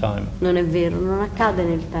place in time. Non è vero, non accade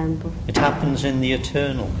nel tempo, It happens in the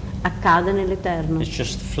eternal. accade nell'eterno. It's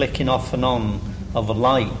just the flicking off and on of a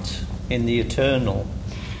light in the eternal,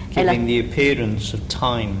 giving the appearance of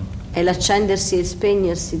time. È l'accendersi e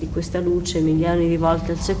spegnersi di questa luce milioni di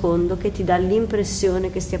volte al secondo che ti dà l'impressione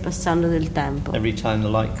che stia passando del tempo. Every time the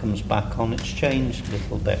light comes back on, it's changed a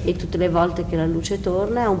little bit. E tutte le volte che la luce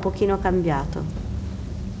torna è un pochino cambiato.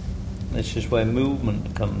 This is where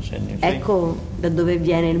movement comes in, you see. Ecco da dove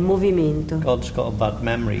viene il movimento. God's got a bad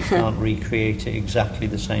memory, he can't recreate it exactly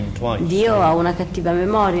the same twice. Dio ha una cattiva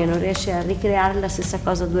memoria, non riesce a ricreare la stessa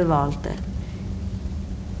cosa due volte.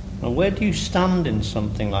 Now, where do you stand in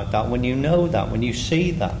something like that when you know that, when you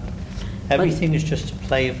see that? Everything is just a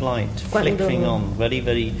play of light, flickering on, very,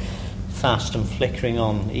 very fast and flickering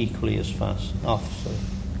on equally as fast.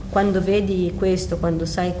 Quando vedi questo, quando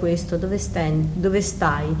sai questo, dove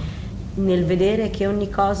stai? Nel vedere che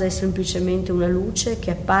ogni cosa è semplicemente una luce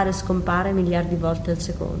che appare e scompare miliardi di volte al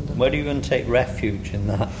secondo. Where are you going to take refuge in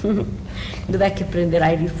that? Dov'è che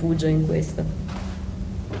prenderai rifugio in questo?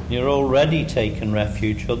 You're already taken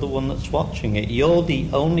refuge, you're the one that's watching it. You're the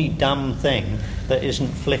only damn thing that isn't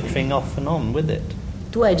flickering off and on with it.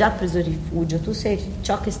 Tu hai già preso rifugio, tu sei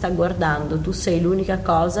ciò che sta guardando, tu sei l'unica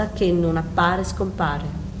cosa che non appare e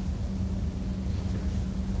scompare.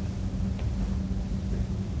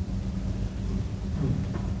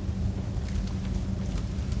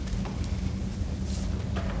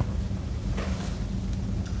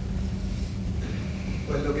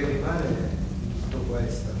 Quello che rimane di tutto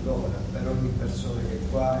questo allora per ogni persona che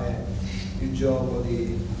qua è il gioco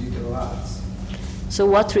di trovarsi. So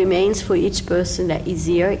what remains for each person that is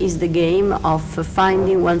here is the game of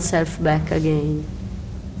finding oneself back again.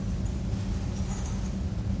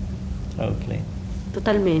 Totally.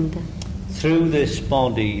 Totalmente. Through this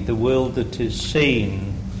body, the world that is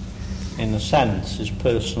seen, in a sense, is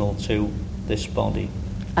personal to this body.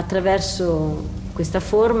 Attraverso questa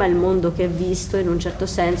forma il mondo che è visto in un certo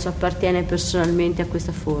senso appartiene personalmente a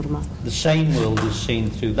questa forma. The same world is seen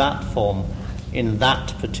through that form, in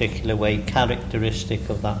that particular way, characteristic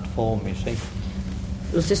of that form, you see.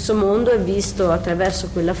 Lo stesso mondo è visto attraverso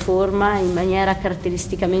quella forma in maniera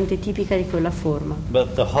caratteristicamente tipica di quella forma.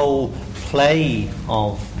 But the whole play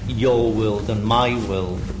of your world and my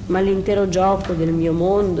world Ma l'intero gioco del mio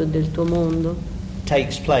mondo e del tuo mondo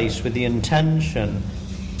takes place with the intention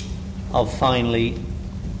of finally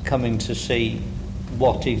coming to see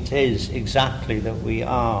what it is exactly that we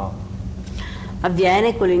are.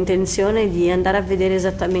 avviene con l'intenzione di andare a vedere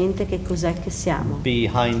esattamente che cos'è che siamo.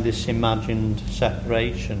 Behind this imagined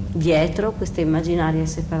separation. Dietro questa immaginaria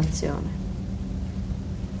separazione.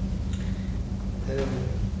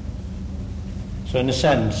 So in a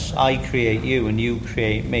sense, I create you and you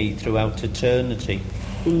create me throughout eternity.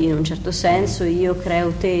 Quindi in un certo senso io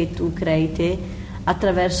creo te e tu crei te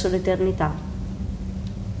attraverso l'eternità.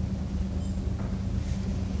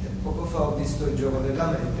 Poco fa ho visto il gioco della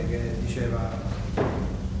mente che diceva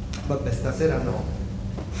vabbè stasera no.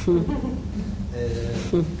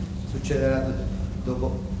 Succederà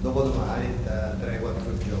dopodomani, da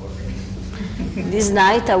 3-4 giorni. This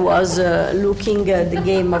night I was looking at the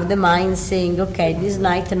game of the mind saying, okay, this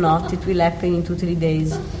night not, it will happen in 2-3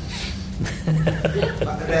 days.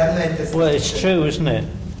 Ma realmente Well, it's true, isn't it?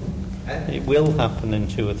 It will happen in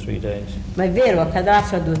 2 or 3 days. Ma è vero, accadrà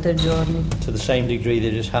fra 2 o 3 giorni, To the same degree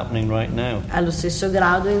that it's happening right now. allo stesso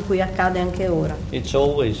grado in cui accade anche ora. It's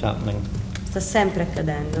always happening. Sta sempre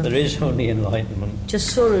accadendo. There is only enlightenment. C'è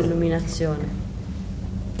solo illuminazione.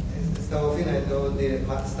 stavo finendo di dire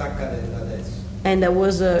ma sta accadendo adesso. And I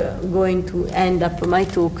was going to end up my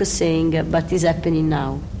talk saying, but it's happening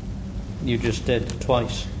now. You just did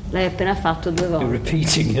twice. L'hai appena fatto 2 You're volte.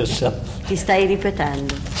 repeating yourself. Ti stai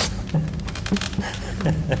ripetendo.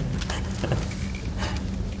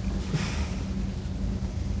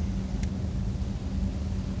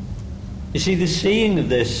 You see, the seeing of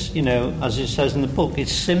this, as it says in the book,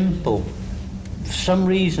 it's simple. For some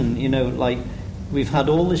reason, like, we've had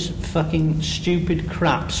all this fucking stupid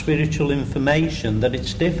crap spiritual information that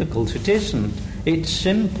it's difficult. It isn't. It's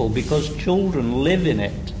simple because children live in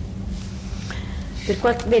it.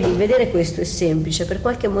 Vedi, vedere questo è semplice, per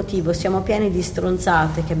qualche motivo siamo pieni di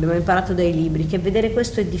stronzate che abbiamo imparato dai libri, che vedere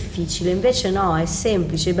questo è difficile, invece no, è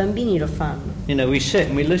semplice, i bambini lo fanno. We sit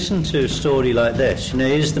and we listen to a story like this,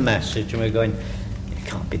 here's the message, and we're going, it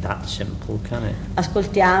can't be that simple, can it?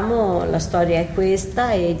 Ascoltiamo, la storia è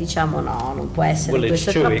questa e diciamo no, non può essere Well, it's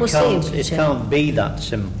questo, true, è troppo it semplice. can't be that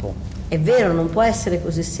simple. È vero, non può essere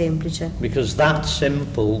così semplice. Because that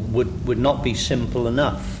simple would not be simple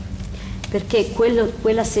enough. Perché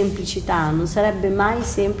quella semplicità non sarebbe mai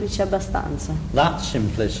semplice abbastanza. That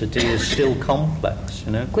simplicity is still complex,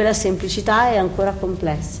 Quella semplicità è ancora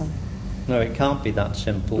complessa. No, it can't be that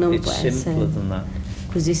simple. Non It's può simpler essere than that.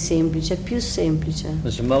 così semplice, è più semplice.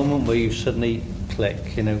 There's a moment where you suddenly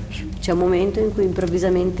click, C'è un momento in cui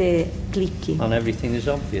improvvisamente clicchi and everything is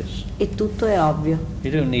obvious. e tutto è ovvio.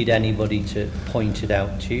 You don't need anybody to point it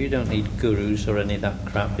out to you. You don't need gurus or any of that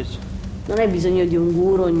crap. Non hai bisogno di un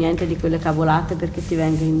guru o niente di quelle cavolate perché ti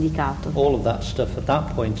venga indicato. All of that stuff at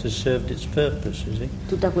that point has served its purpose, you see.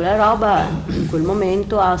 Tutta quella roba in quel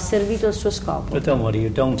momento ha servito il suo scopo. But don't worry,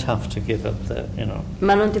 you don't have to give up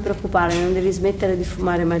Ma non ti preoccupare, non devi smettere di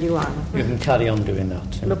fumare marijuana. You can carry on doing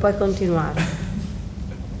that. Lo puoi continuare.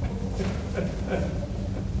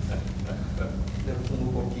 Ne fumo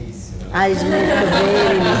pochissimo. I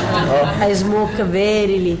smoke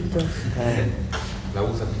very little. La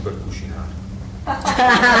usa più per cucinare.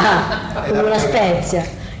 Come una spezia.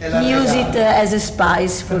 Use it as a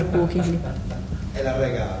spice for cooking. E la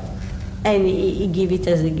regalo. And he give it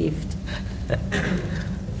as a gift.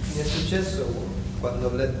 Mi è successo quando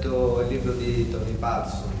ho letto il libro di Tony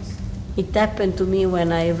Parsons, It happened to me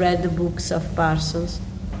when I read the books of Parsons.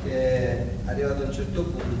 che arrivato a un certo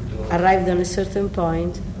punto Arrived on a certain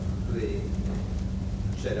point, lui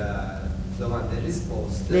c'era domande e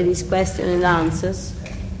risposte there is question and answers,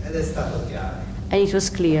 ed è stato chiaro. and it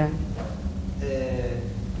was clear.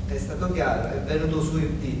 È stato chiaro, è venuto su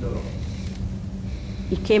il titolo.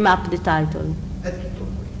 It came up the title. È tutto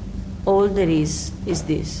qui. All there is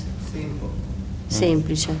this. Simple.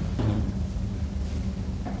 Semplice.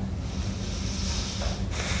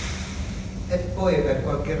 E poi per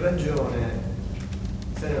qualche ragione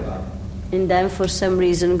se ne va. And then for some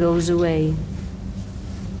reason goes away.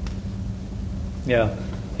 Yeah,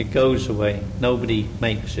 it goes away. Nobody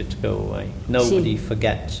makes it go away. Nobody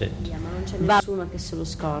forgets it. Ma non c'è nessuno che se lo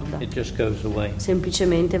scorda. It just goes away.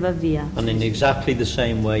 Semplicemente va via. And in exactly the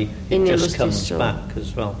same way, E it nello just comes stesso back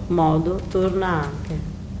as well. modo torna anche.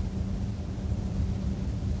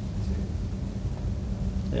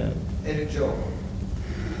 Yeah. È il gioco.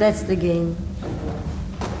 That's the game.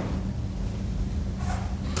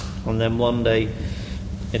 And then one day,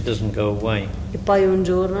 it doesn't go away. E poi un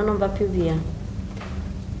giorno non va più via.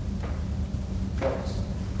 Forse.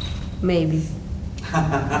 Maybe.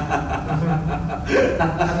 A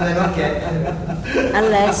meno che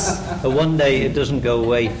Unless But one day, it doesn't go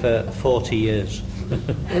away for 40 years.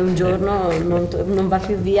 e un giorno non va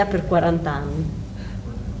più via per 40 anni.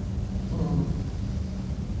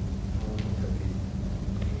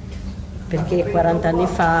 perché 40 anni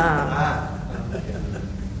fa...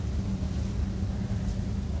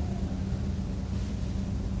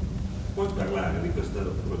 Puoi parlare di questo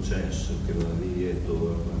processo che va lì e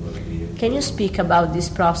torna, lì e Can you speak about this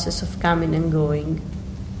process of coming and going?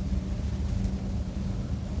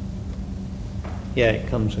 Yeah, it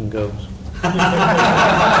comes and goes.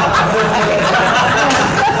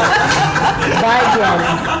 Vai e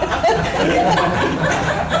vieni.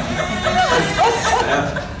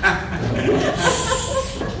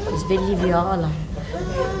 Svegli Viola.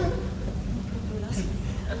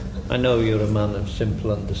 I know you're a man of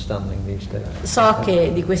simple understanding these days. So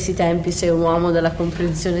che di questi tempi sei un uomo della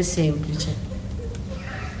comprensione semplice.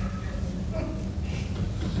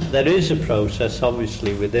 There is a process,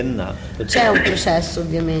 obviously, within that. But C'è un processo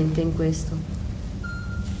ovviamente in questo.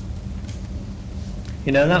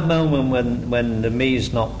 you know, that moment when the me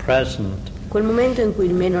is not present, Quel momento in cui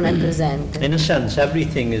il me non è presente. in a sense,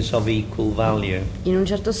 everything is of equal value. In un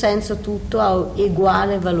certo senso tutto ha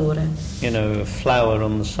uguale valore. You know, a flower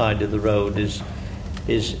on the side of the road is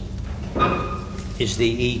the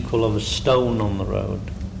equal of a stone on the road.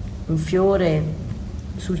 Un fiore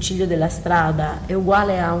sul ciglio della strada è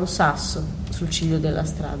uguale a un sasso sul ciglio della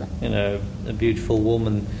strada. You know, a beautiful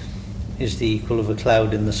woman is the equal of a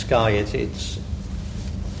cloud in the sky.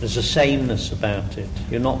 There's a sameness about it.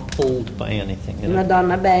 You're not pulled by anything. You Una know?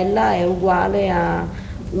 donna bella è uguale a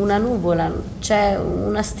una nuvola, c'è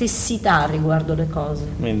una stessità riguardo le cose. I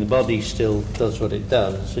mean, the body still does what it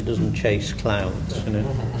does. It doesn't chase clouds, you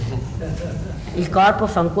know. Il corpo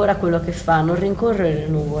fa ancora quello che fa, non rincorre le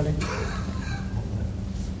nuvole.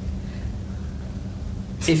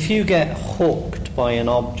 If you get hooked by an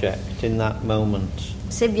object in that moment,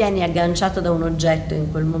 Se vieni agganciato da un oggetto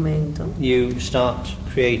in quel momento, you start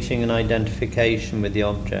creating an identification with the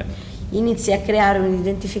object. inizi a creare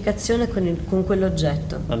un'identificazione con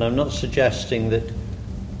quell'oggetto. And I'm not suggesting that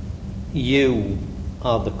you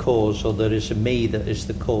are the cause or there is a me that is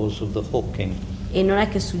the cause of the hooking. E non è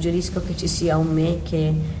che suggerisco che ci sia un me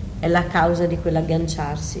che è la causa di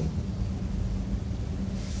quell'agganciarsi.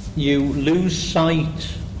 You lose sight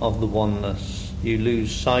of the oneness. You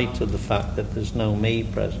lose sight of the fact that there's no me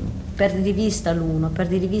present. Perdi di vista l'uno,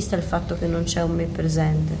 perdi di vista il fatto che non c'è un me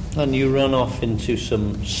presente. And you run off into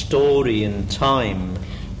some story in time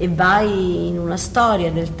E vai in una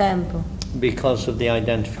storia del tempo because of the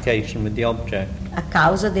identification with the object. a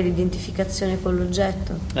causa dell'identificazione con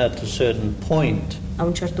l'oggetto. At a certain point, A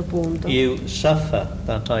un certo punto you suffer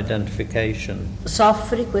that identification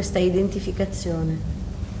soffri questa identificazione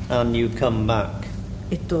and you come back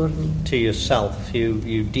e torni to yourself. You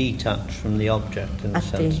detach from the object in a a te,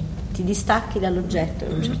 sense. ti distacchi dall'oggetto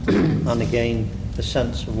in un certo senso. And again, the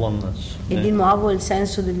sense of oneness. E di nuovo il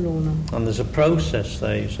senso dell'uno. And there's a process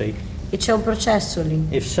there, you see. E c'è un processo lì.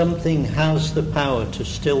 If something has the power to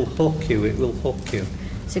still hook you, it will hook you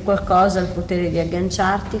Se qualcosa ha il potere di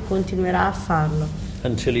agganciarti, continuerà a farlo,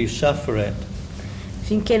 until you suffer it.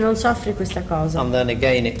 finché non soffri questa cosa. And then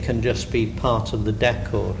again, it can just be part of the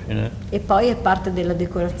decor, you know. E poi è parte della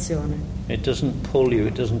decorazione. It doesn't pull you,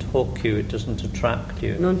 it doesn't hook you, it doesn't attract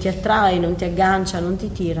you. Non ti attrae, non ti aggancia, non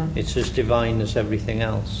ti tira. It's as divine as everything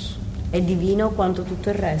else. È divino quanto tutto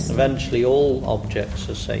il resto. Eventually, all objects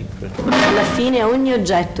are sacred. Alla fine ogni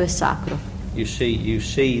oggetto è sacro. You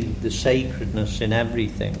see the sacredness in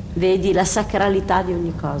everything, Vedi la sacralità di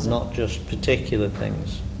ogni cosa, not just particular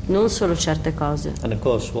things. non solo certe cose. And of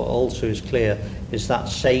course, what also is clear is that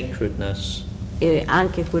sacredness E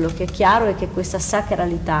anche quello che è chiaro è che questa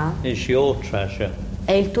sacralità is your treasure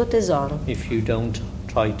è il tuo tesoro, if you don't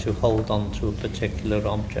try to hold on to a particular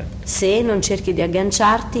object. se non cerchi di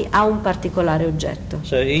agganciarti a un particolare oggetto.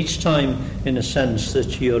 So each time, in a sense,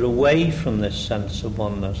 that you're away from this sense of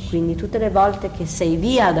oneness, Quindi tutte le volte che sei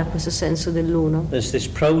via da questo senso dell'uno, there's this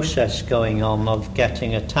process going on of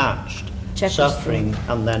getting attached, C'è suffering,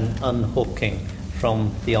 and then unhooking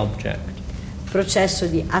from the object. processo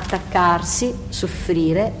di attaccarsi,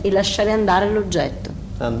 soffrire e lasciare andare l'oggetto.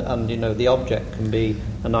 And you know, the object can be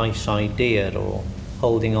a nice idea or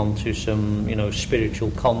holding on to some, you know,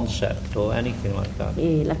 spiritual concept or anything like that.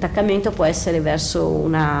 E l'attaccamento può essere verso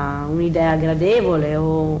un'idea gradevole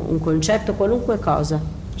o un concetto, qualunque cosa.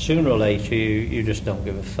 Sooner or later, you just don't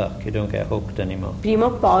give a fuck. You don't get hooked anymore. Prima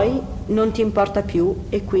o poi non ti importa più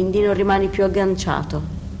e quindi non rimani più agganciato.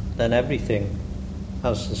 Then everything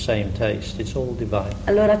has the same taste. It's all divine.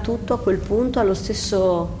 Allora tutto a quel punto ha lo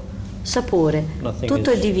stesso sapore, tutto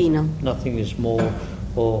è divino. Nothing is more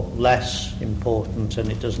or less important, and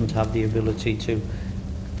it doesn't have the ability to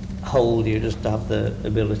hold you. It doesn't have the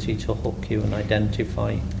ability to hook you and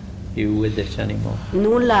identify you with it anymore.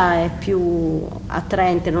 Nulla è più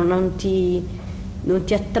attraente, non ti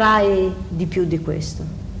attrae di più di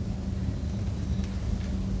questo.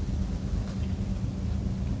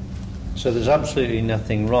 So there's absolutely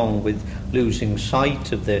nothing wrong with losing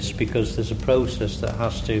sight of this, because there's a process that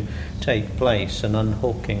has to take place, an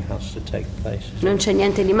unhooking has to take place. Non c'è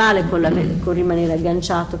niente di male con rimanere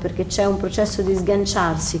agganciato, perché c'è un processo di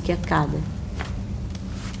sganciarsi che accade.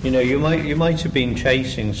 You know, you might have been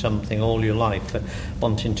chasing something all your life,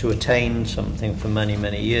 wanting to attain something for many,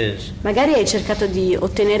 many years. Magari hai cercato di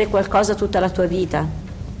ottenere qualcosa tutta la tua vita.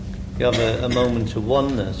 You have a moment of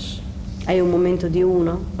oneness. Hai un momento di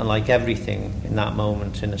uno. And like everything in that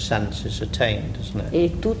moment, in a sense, is attained, isn't it?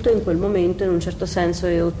 E tutto in quel momento, in un certo senso,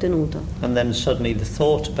 è ottenuto. And then suddenly the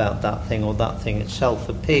thought about that thing or that thing itself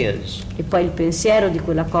appears. E poi il pensiero di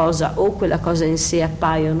quella cosa o quella cosa in sé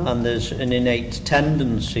appaiono. And there's an innate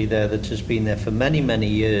tendency there that has been there for many, many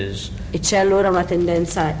years. E c'è allora una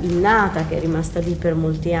tendenza innata che è rimasta lì per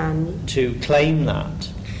molti anni. To claim that.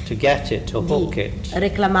 To get it, to hook it,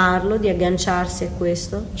 reclamarlo, di agganciarsi a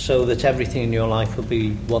questo, so that everything in your life will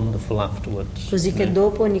be wonderful afterwards. Così che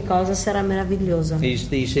dopo ogni cosa sarà meravigliosa.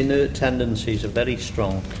 These inner tendencies are very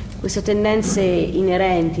strong. Queste tendenze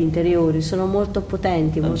inerenti, interiori, sono molto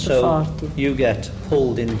potenti, molto forti. You get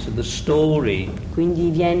pulled into the story. Quindi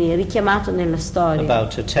vieni richiamato nella storia.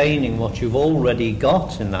 About attaining what you've already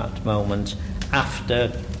got in that moment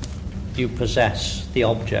after you possess the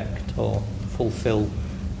object or fulfill,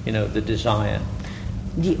 the desire.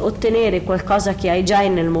 Di ottenere qualcosa che hai già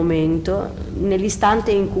nel momento, nell'istante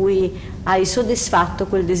in cui hai soddisfatto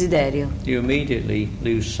quel desiderio. You immediately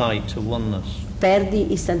lose sight of oneness.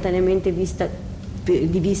 Perdi istantaneamente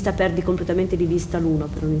perdi completamente di vista l'uno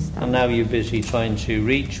per un istante. And now you're busy trying to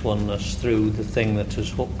reach oneness through the thing that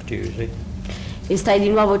has hooked you, see? E stai di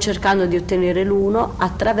nuovo cercando di ottenere l'uno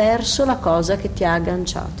attraverso la cosa che ti ha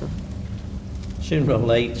agganciato. Sooner or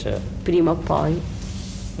later, prima o poi,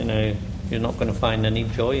 you're not going to find any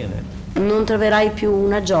joy in it. Non troverai più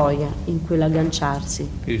una gioia in quell'agganciarsi.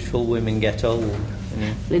 Beautiful women get old.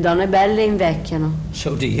 Le donne belle invecchiano.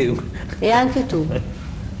 So do you. E anche tu.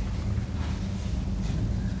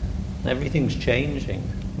 Everything's changing.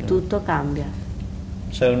 Tutto cambia.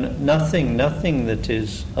 So nothing that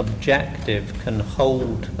is objective can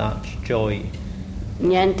hold that joy.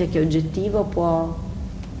 Niente che oggettivo può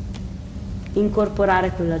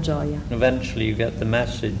incorporare quella gioia. Eventually you get the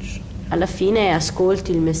message. Alla fine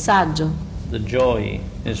ascolti il messaggio. The joy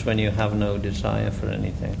is when you have no desire for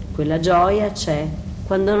anything. Quella gioia c'è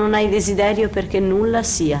quando non hai desiderio perché nulla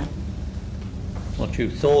sia. What you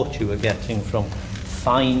thought you were getting from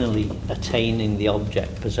finally attaining the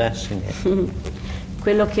object, possessing it.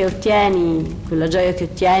 Quello che ottieni, quella gioia che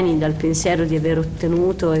ottieni dal pensiero di aver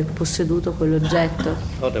ottenuto e posseduto quell'oggetto.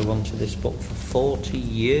 God, I wanted this book for 40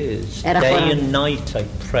 years. Day and night I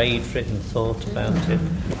prayed for it and thought about it.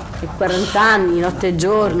 E 40 anni, notte e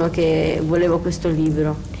giorno, che volevo questo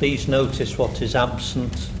libro. Please notice what is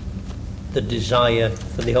absent, the desire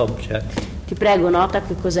for the object. Ti prego, nota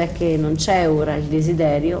che cos'è che non c'è ora, il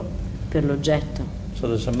desiderio per l'oggetto. So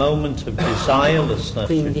there's a moment of desirelessness.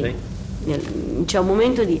 Quindi c'è un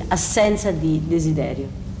momento di assenza di desiderio.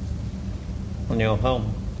 When you're home.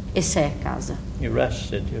 E sei a casa. You're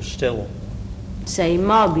rested, you're still. Sei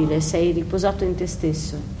immobile, sei riposato in te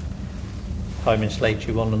stesso. 5 minutes later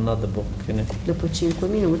you want another book, Dopo 5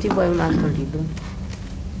 minuti vuoi un altro libro.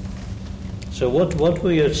 So what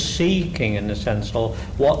we are seeking, in a sense, or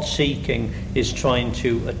what seeking is trying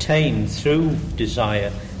to attain through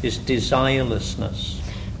desire, is desirelessness.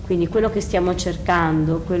 Quindi quello che stiamo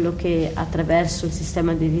cercando, quello che attraverso il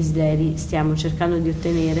sistema dei desideri stiamo cercando di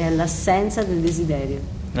ottenere è l'assenza del desiderio.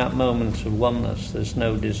 That moment of oneness, there's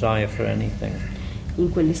no desire for anything.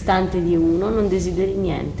 In quell'istante di uno non desideri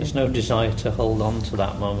niente. There's no desire to hold on to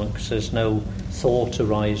that moment, because there's no thought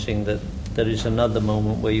arising that there is another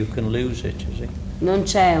moment where you can lose it, you see. Non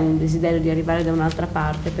c'è un desiderio di arrivare da un'altra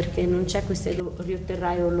parte, perché non c'è questo lo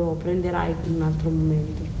riotterrai o lo prenderai in un altro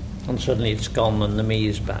momento. And suddenly it's gone and the me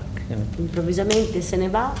is back. Improvvisamente se ne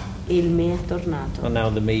va e il me è tornato. And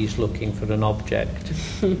now the me is looking for an object.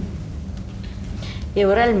 E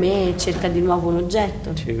ora il me cerca di nuovo un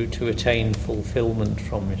oggetto. To attain fulfillment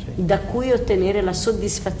from it. Da cui ottenere la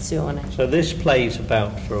soddisfazione. So this plays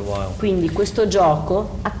about for a while. Quindi questo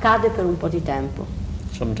gioco accade per un po' di tempo.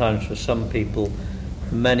 Sometimes for some people,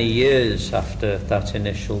 many years after that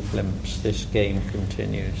initial glimpse, this game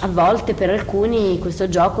continues. A volte per alcuni questo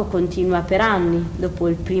gioco continua per anni dopo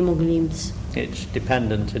il primo glimpse. It's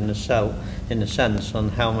dependent in a sense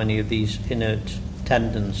on how many of these inert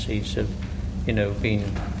tendencies have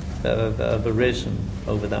arisen.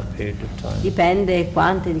 over that period of time. Dipende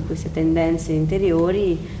quante di queste tendenze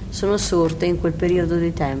interiori sono sorte in quel periodo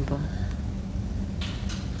di tempo.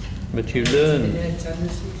 But you learn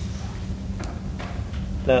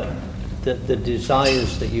that the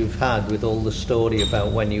desires that you've had with all the story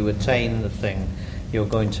about when you attain the thing, you're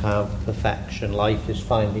going to have perfection. Life is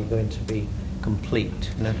finally going to be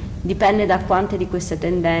complete. No? Dipende da quante di queste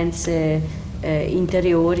tendenze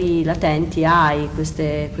interiori latenti hai,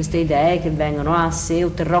 queste idee che vengono, se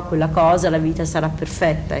otterrò quella cosa la vita sarà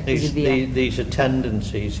perfetta e così via. These are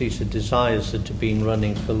tendencies, these are desires that have been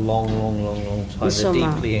running for long time. Insomma,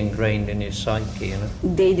 they're deeply ingrained in your psyche, you know?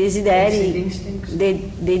 dei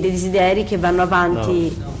desideri che vanno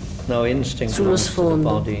avanti no, instinct sullo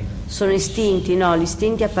sfondo. Sono istinti, no, gli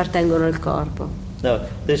istinti appartengono al corpo. No,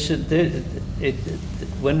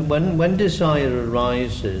 when desire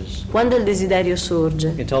arises, quando il desiderio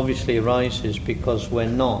sorge, it obviously arises because we're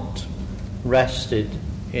not rested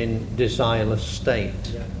in desireless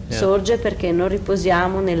state. Yeah. Sorge perché non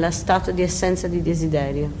riposiamo nella stato di essenza di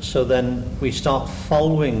desiderio. So then we start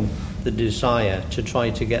following the desire to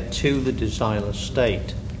try to get to the desireless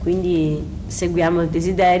state. Quindi seguiamo il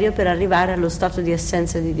desiderio per arrivare allo stato di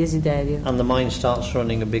essenza di desiderio. And the mind starts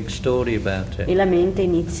running a big story about it. E la mente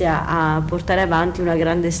inizia a portare avanti una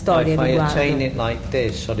grande storia If I riguardo. attain it like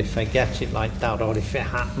this, or if I get it like that, or if it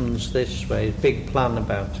happens this way, a big plan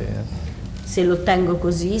about it. Yeah? Se lo ottengo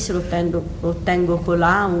così, se lo ottengo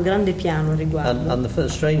colà, un grande piano riguardo. And the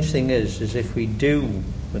strange thing is if we do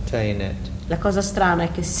attain it, la cosa strana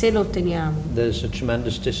è che se lo otteniamo, there's a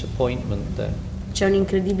tremendous disappointment there. C'è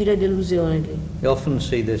un'incredibile delusione lì. You often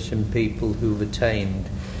see this in people who've attained,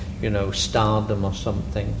 stardom or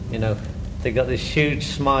something. They got this huge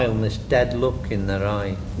smile and this dead look in their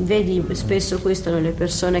eye. Vedi spesso questo nelle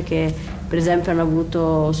persone che per esempio hanno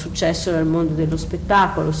avuto successo nel mondo dello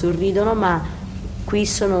spettacolo, sorridono ma qui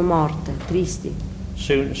sono morte, tristi.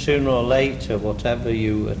 Sooner or later, whatever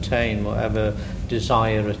you attain, whatever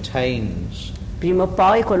desire attains, prima o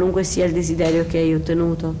poi, qualunque sia il desiderio che hai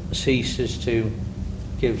ottenuto, ceases to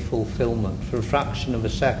give fulfillment. For a fraction of a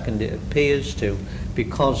second it appears to,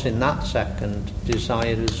 because in that second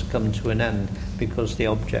desire has come to an end, because the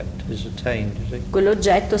object is attained.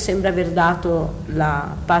 Quell'oggetto sembra aver dato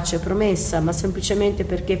la pace promessa, ma semplicemente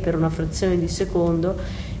perché per una frazione di secondo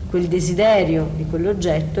quel desiderio di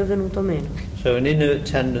quell'oggetto è venuto meno. So an inner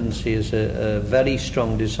tendency is a very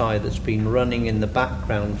strong desire that's been running in the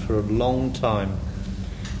background for a long time.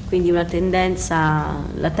 Quindi una tendenza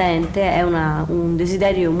latente è un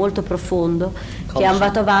desiderio molto profondo che è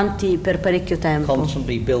andato avanti per parecchio tempo.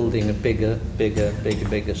 Constantly building a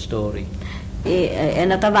bigger story. E è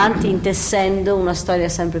andata avanti intessendo una storia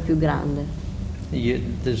sempre più grande.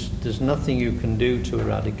 There's nothing you can do to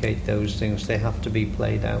eradicate those things. They have to be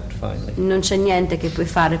played out finally. Non c'è niente che puoi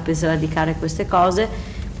fare per sradicare queste cose.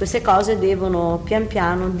 Queste cose devono pian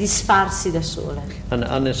piano disfarsi da sole. And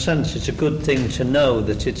in a sense it's a good thing to know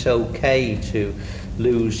that it's okay to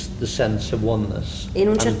lose the sense of oneness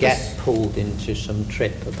and get pulled into some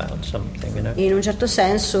trip about something, In un certo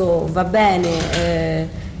senso va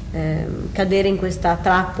bene cadere in questa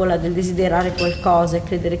trappola del desiderare qualcosa e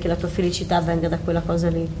credere che la tua felicità venga da quella cosa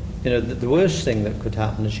lì. The worst thing that could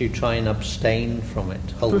happen is you try and abstain from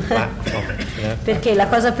it, hold back from it. Perché la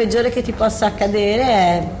cosa peggiore che ti possa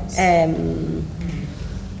accadere è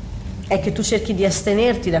che tu cerchi di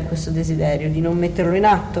astenerti da questo desiderio, di non metterlo in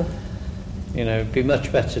atto. It'd be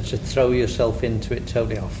much better to throw yourself into it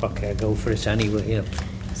totally. Oh fuck it, I go for it anyway.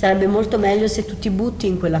 Sarebbe molto meglio se tu ti butti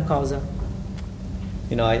in quella cosa.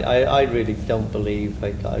 I really don't believe,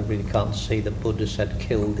 I really can't see that Buddha said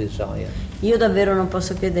kill desire. Io davvero non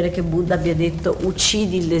posso credere che Buddha abbia detto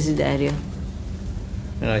uccidi il desiderio.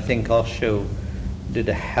 And I think Osho did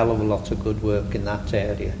a hell of a lot of good work in that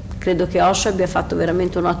area. Credo che Osho abbia fatto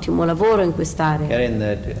veramente un ottimo lavoro in quest'area. Get in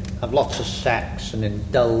there, have lots of sex and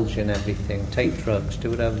indulge in everything, take drugs, do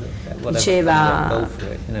whatever Diceva, go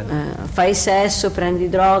for it, fai sesso, prendi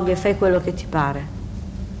droghe, fai quello che ti pare.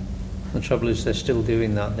 The trouble is they're still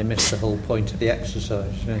doing that. They miss the whole point of the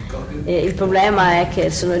exercise. E il problema è che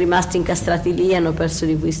sono rimasti incastrati lì e hanno perso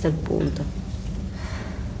di vista il punto.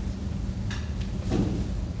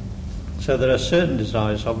 So there are certain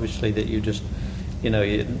desires, obviously, that you just,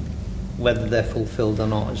 whether they're fulfilled or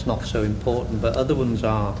not is not so important, but other ones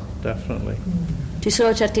are, definitely. Ci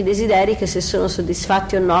sono certi desideri che se sono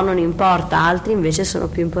soddisfatti o no non importa, altri invece sono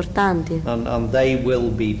più importanti. And they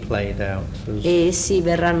will be played out. E essi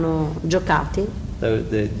verranno giocati.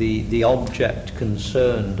 The object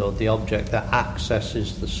concerned or the object that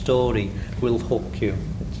accesses the story will hook you.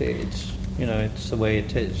 You know, it's the way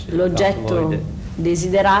it is. L'oggetto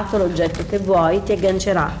desiderato, l'oggetto che vuoi, ti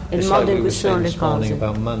aggancerà. È il modo in cui sono le cose.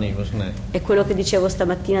 Money, wasn't it? È quello che dicevo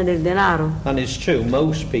stamattina del denaro. And it's true,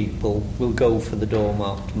 most people will go for the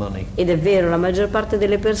door-marked money. Ed è vero, la maggior parte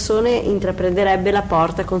delle persone intraprenderebbe la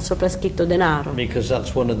porta con sopra scritto denaro. Because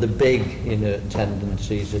that's one of the big inner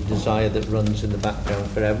tendencies, a desire that runs in the background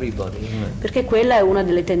for everybody, isn't it? Perché quella è una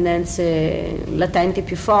delle tendenze latenti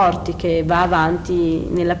più forti che va avanti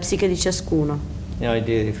nella psiche di ciascuno. The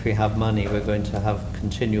idea that if we have money we're going to have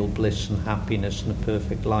continual bliss and happiness and a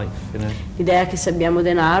perfect life, you know. L'idea che se abbiamo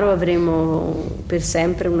denaro avremo per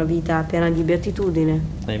sempre una vita piena di beatitudine.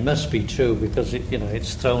 And it must be true because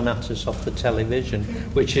it's thrown at us off the television,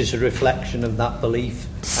 which is a reflection of that belief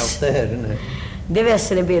out there, isn't it? Deve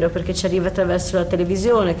essere vero perché ci arriva attraverso la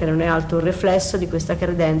televisione, che non è altro un riflesso di questa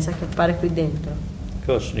credenza che appare qui dentro. Of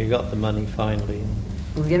course, when you got the money finally,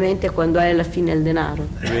 Ovviamente quando hai alla fine il denaro,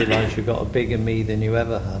 you realise you've got a bigger me than you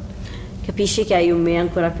ever had, capisci che hai un me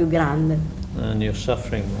ancora più grande and you're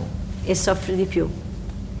suffering more. e soffri di più.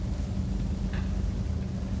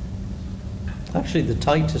 Actually, the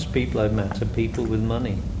tightest people I've met are people with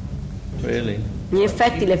money. Really. In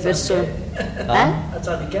effetti le persone That's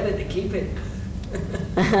how they get it, they keep it.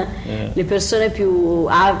 le persone più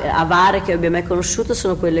avare che abbia mai conosciuto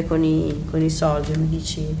sono quelle con i soldi. Mi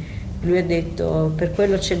dici, lui ha detto per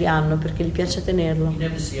quello ce li hanno, perché gli piace tenerlo. You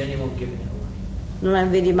never see anyone giving it away. Non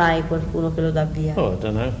vedi mai qualcuno che lo dà via. Oh, I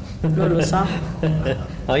don't know. Non lo so.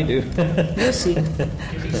 I do. Io sì. Give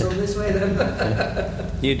me some this way then.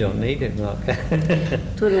 You don't need it, Mark.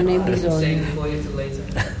 Tu non hai Save bisogno. it for you till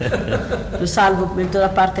later. Lo salvo, metto da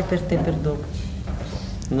parte per te per dopo.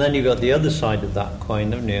 And then you've got the other side of that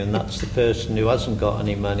coin, haven't you? And that's the person who hasn't got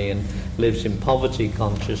any money and lives in poverty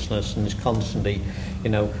consciousness and is constantly,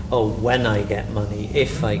 oh, when I get money,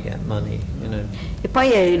 if I get money, E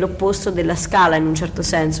poi è l'opposto della scala in un certo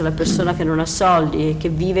senso, la persona che non ha soldi e che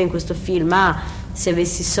vive in questo film, se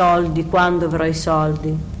avessi soldi, quando avrò i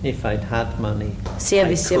soldi? If I'd had money, Se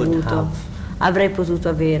avessi avuto, avrei potuto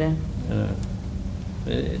avere.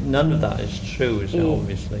 None of that is true, is it,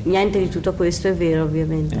 obviously? Niente di tutto questo è vero,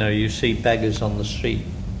 ovviamente. You see beggars on the street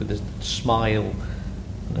with a smile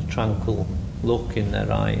and a tranquil look in their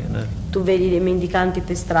eye, Tu vedi dei mendicanti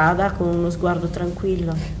per strada con uno sguardo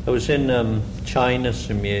tranquillo. I was in China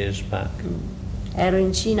some years back. Ero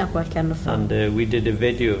in Cina qualche anno fa. And we did a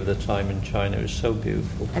video of the time in China. It was so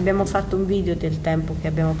beautiful. Abbiamo fatto un video del tempo che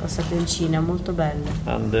abbiamo passato in Cina, molto bello.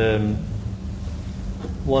 And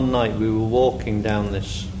one night we were walking down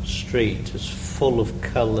this street. It's full of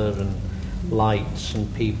colour and lights and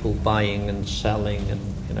people buying and selling and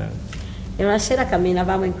E una sera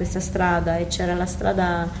camminavamo in questa strada e c'era la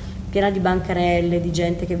strada piena di bancarelle, di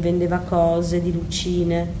gente che vendeva cose, di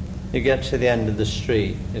lucine. You get to the end of the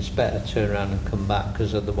street, it's better to turn around and come back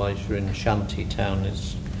because otherwise you're in shanty town.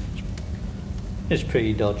 It's a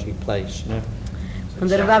pretty dodgy place,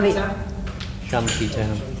 Quando arrivavi Shanty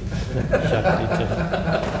town.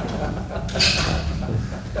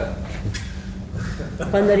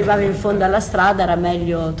 Quando arrivavi in fondo alla strada era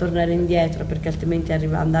meglio tornare indietro perché altrimenti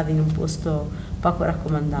andavi in un posto poco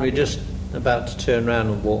raccomandato. We're just about to turn around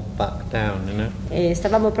and walk back down, E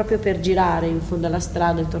stavamo proprio per girare in fondo alla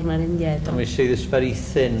strada e tornare indietro. And we see this very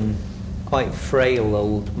thin, quite frail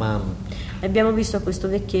old man. E abbiamo visto questo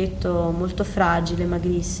vecchietto molto fragile,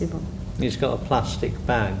 magrissimo, He's got a plastic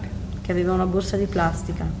bag. che aveva una borsa di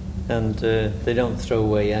plastica. And they don't throw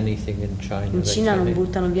away anything in China. In Cina non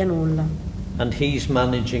buttano via nulla. And he's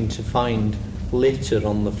managing to find litter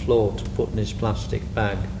on the floor to put in his plastic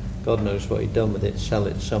bag. God knows what he'd done with it, sell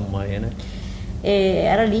it somewhere, E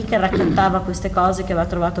era lì che raccontava queste cose che aveva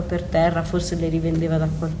trovato per terra, forse le rivendeva da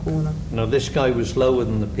qualcuno. No, this guy was lower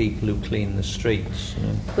than the people who clean the streets.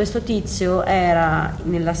 Questo tizio era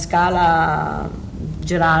nella scala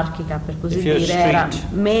gerarchica, per così dire, era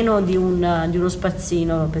meno di uno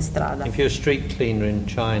spazzino per strada. If you're a street cleaner in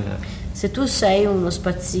China, se tu sei uno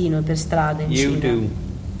spazzino per strada in you Cina, do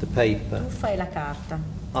the paper, tu fai la carta,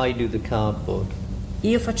 I do the cardboard,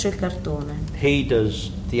 io faccio il cartone, he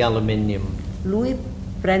does the aluminium. lui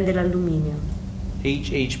prende l'alluminio.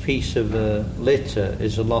 Each piece of litter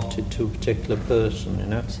is allotted to a particular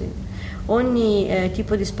person, Sì. Ogni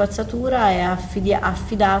tipo di spazzatura è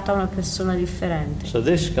affidata a una persona differente. So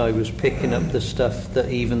this guy was picking up the stuff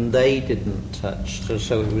that even they didn't touch.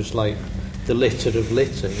 So it was like the litter of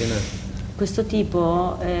litter, Questo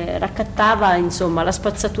tipo raccattava, insomma, la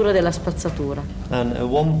spazzatura della spazzatura. And at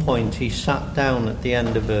one point he sat down at the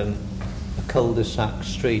end of a cul-de-sac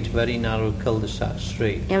street, a very narrow cul-de-sac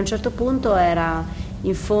street. E a un certo punto era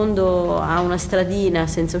in fondo a una stradina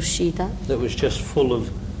senza uscita. That was just full of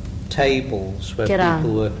tables where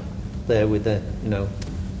people were there with their,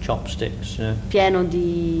 chopsticks, pieno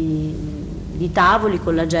di tavoli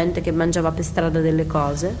con la gente che mangiava per strada delle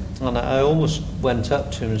cose. And I almost went up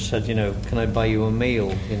to him and said, can I buy you a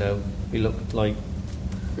meal? He looked like...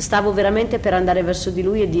 Stavo veramente per andare verso di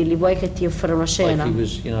lui e dirgli: vuoi che ti offra una cena? Like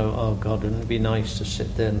he was, oh God, wouldn't it be nice to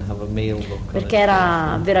sit there and have a meal? Perché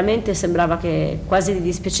era veramente, sembrava che quasi gli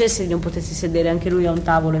dispiacesse di non potersi sedere anche lui a un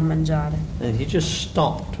tavolo e mangiare. And he just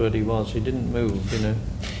stopped where he was. He didn't move,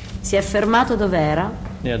 Si è fermato dove era.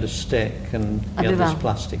 He had a stick and he had this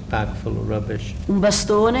plastic bag full of rubbish. Un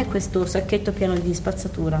bastone, questo sacchetto pieno di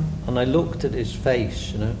spazzatura. And I looked at his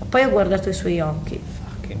face, Poi ho guardato i suoi occhi.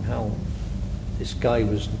 Fucking hell. This guy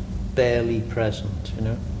was barely present,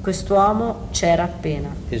 Quest'uomo c'era appena.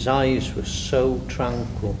 His eyes were so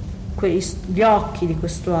tranquil. Gli occhi di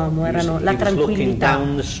quest'uomo erano la tranquillità. He was looking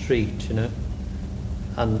down the street,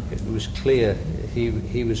 and it was clear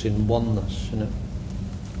he was in oneness,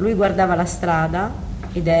 Lui guardava la strada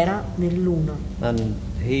ed era nell'uno. And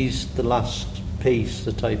he's the last piece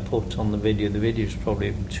that I put on the video. The video is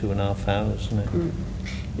probably 2.5 hours, isn't it?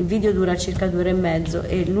 Il video dura circa 2 ore e mezzo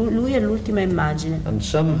e lui è l'ultima immagine. And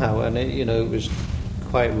somehow, it was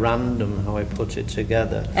quite random how I put it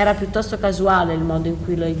together. Era piuttosto casuale il modo in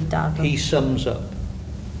cui l'ho editato. He sums up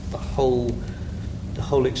the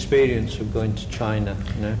whole experience of going to China,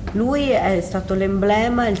 Lui è stato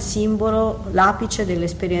l'emblema, il simbolo, l'apice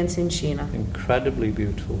dell'esperienza in Cina. Incredibly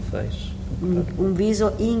beautiful face. Un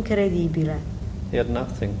viso incredibile. He had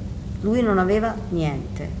nothing. Lui non aveva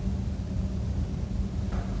niente.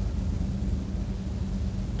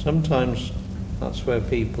 Sometimes that's where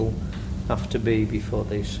people have to be before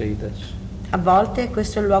they see this. A volte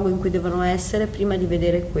questo è il luogo in cui devono essere prima di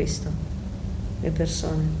vedere questo, le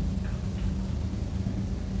persone.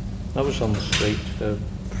 I was on the street for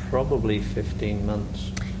probably 15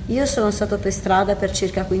 months. Io sono stato per strada per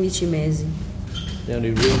circa 15 mesi. The only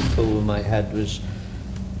roof over my head was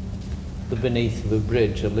the beneath of a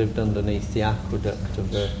bridge. I lived underneath the aqueduct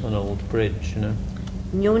of an old bridge,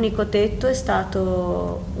 Il mio unico tetto è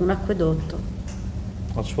stato un acquedotto.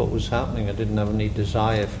 That's what was happening. I didn't have any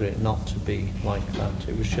desire for it not to be like that.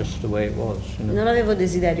 It was just the way it was, Non avevo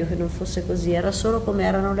desiderio che non fosse così, era solo come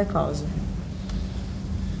erano le cose.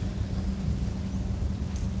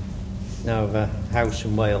 Now I have a house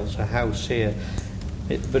in Wales, a house here,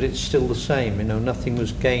 but it's still the same. Nothing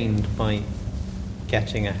was gained by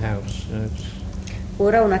getting a house.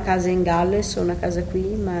 Ora ho una casa in Galles, ho una casa qui,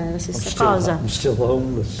 ma è la stessa cosa. I'm still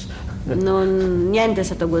homeless. Niente è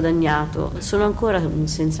stato guadagnato, sono ancora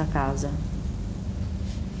senza casa.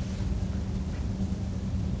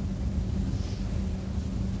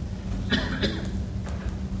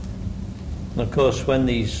 Of course, when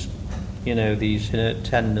these innate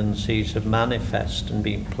tendencies have manifest and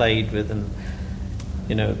been played with, and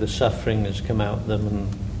the suffering has come out of them and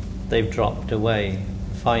they've dropped away,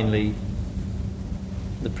 finally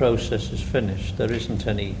the process is finished. There isn't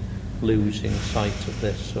any losing sight of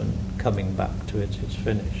this and coming back to it. It's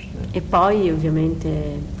finished. E poi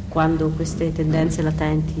ovviamente quando queste tendenze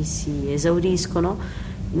latenti si esauriscono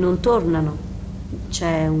non tornano,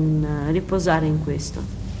 c'è un riposare in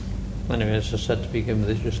questo. Anyway, as I said to begin with,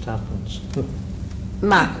 it just happens.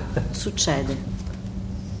 Ma succede.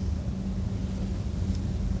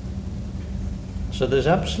 So there's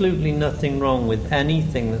absolutely nothing wrong with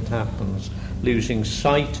anything that happens. Losing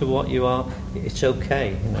sight of what you are, it's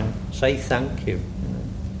okay, Say thank you.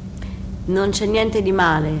 Non c'è niente di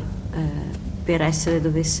male per essere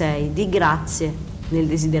dove sei. Di grazie nel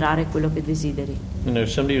desiderare quello che desideri.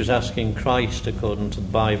 Somebody was asking Christ, according to the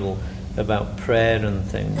Bible, about prayer and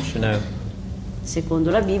things,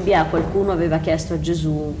 Secondo la Bibbia, qualcuno aveva chiesto a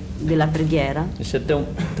Gesù della preghiera. He said,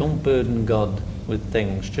 don't burden God with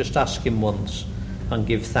things. Just ask him once and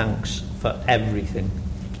give thanks for everything.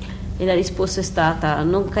 E la risposta è stata: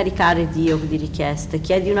 non caricare Dio di richieste,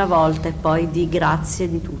 chiedi una volta e poi di grazie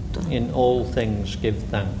di tutto. In all things give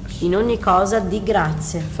thanks. In ogni cosa di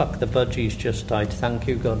grazie. Fuck, the budgie's just died. Thank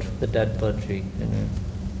you God for the dead budgie.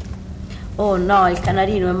 Oh no, il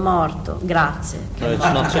canarino è morto, grazie. No,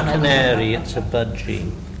 it's not a canary, it's a budgie.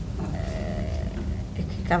 E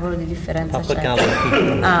che cavolo di differenza Pappagallo.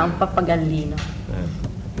 c'è? Ah, un pappagallino.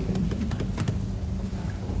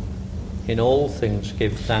 In all things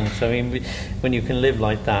give thanks. I mean, when you can live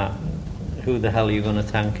like that, who the hell are you going to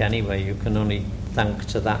thank anyway? You can only thank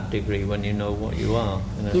to that degree when you know what you are.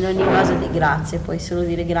 In ogni cosa di grazie, puoi solo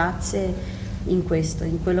dire grazie in questo,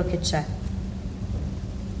 in quello che c'è.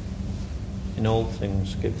 In all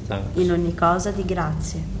things give thanks. In ogni cosa di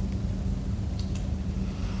grazie.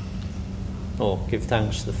 Or give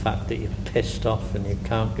thanks to the fact that you're pissed off and you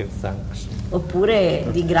can't give thanks. Oppure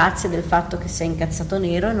di grazie del fatto che sei incazzato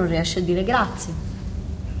nero e non riesci a dire grazie.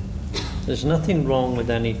 There's nothing wrong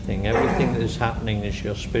with anything. Everything that is happening is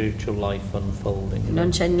your spiritual life unfolding.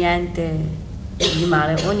 Non c'è niente di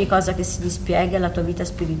male, ogni cosa che si dispiega è la tua vita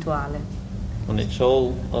spirituale. And it's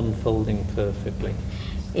all unfolding perfectly.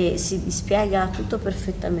 E si dispiega tutto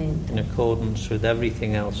perfettamente. In accordance with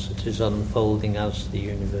everything else that is unfolding as the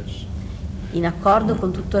universe. In accordo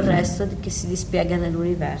con tutto il resto che si dispiega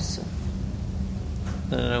nell'universo.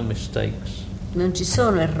 There are no mistakes. Non ci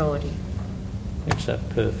sono errori,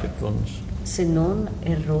 Except perfect ones. se non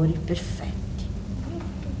errori perfetti.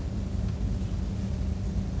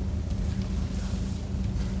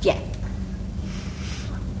 Chi è?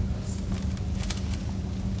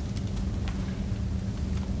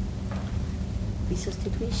 Mi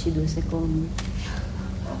sostituisci 2 secondi?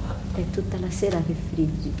 È tutta la sera che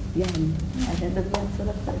friggi. Vieni, dobbiamo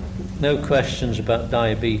solo fare qui. No questions about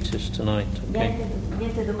diabetes tonight, okay?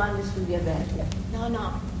 Niente domande sul diabete. No,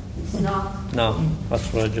 no. No. No, that's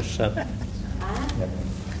what I just said.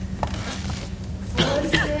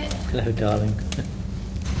 Forse Hello, darling.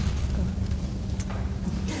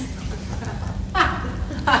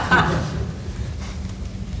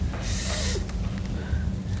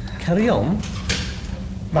 Carry on.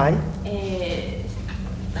 Vai.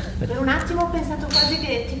 per un attimo ho pensato quasi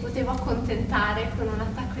che ti potevo accontentare con un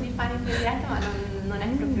attacco di panico in diretta, ma non è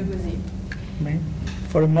proprio così.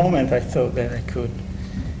 For a moment I thought that I could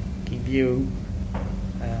give you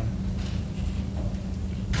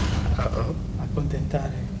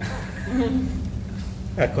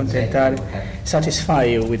accontentare, satisfy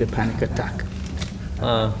you with a panic attack.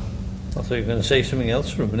 I thought you were going to say something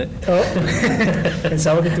else for a minute. Oh,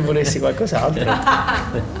 pensavo che tu volessi qualcos'altro.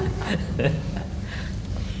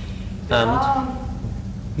 Però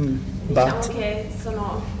diciamo But, che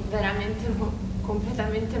sono veramente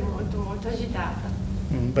completamente molto agitata.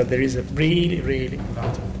 but there is a really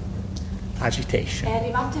lot of agitation. È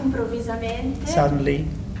arrivato improvvisamente. Suddenly,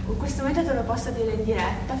 In questo momento te lo posso dire in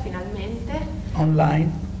diretta, finalmente.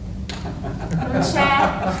 online, Non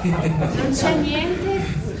c'è niente,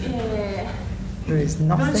 there is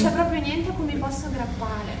non c'è nothing, proprio niente a cui mi posso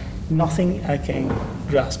aggrappare. nothing I can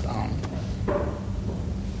grasp on.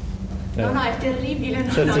 No, è terribile.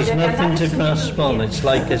 So no, there's devi nothing andare to subito grasp on. via. It's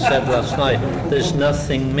like I said last night. There's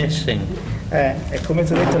nothing missing. È come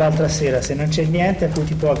ti ho detto l'altra sera, se non c'è niente a cui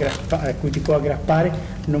ti può aggrappare,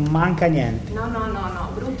 non manca niente. No,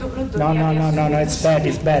 brutto. No, via, via no, subito.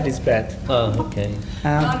 it's bad. Oh, okay.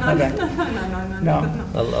 Vabbè. No.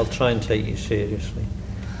 I'll try and take you seriously.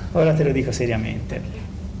 Ora te lo dico seriamente.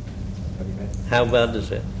 How bad is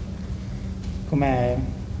it? Com'è?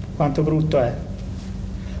 Quanto brutto è?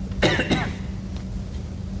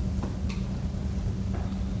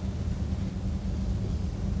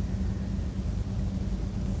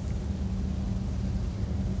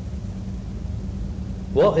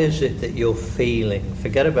 What is it that you're feeling?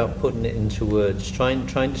 Forget about putting it into words. Try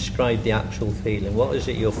and describe the actual feeling. What is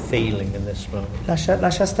it you're feeling in this moment?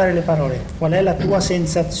 Lascia stare le parole. Qual è la tua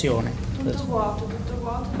sensazione? Tutto vuoto.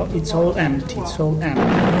 Oh, it's all empty, it's all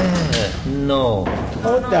empty. No.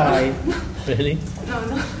 Oh dai. Really? No.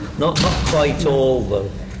 Not quite all though.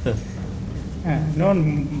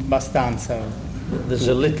 Non abbastanza. There's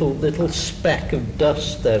a little speck of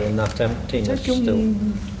dust there in that emptiness C'è still.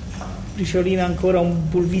 un briciolino ancora, un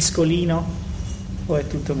pulviscolino, o è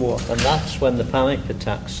tutto vuoto? And that's when the panic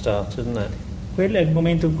attack starts, isn't it? Quello è il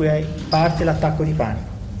momento in cui parte l'attacco di panico.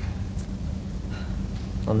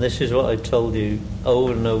 And this is what I told you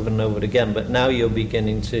over and over again, but now you're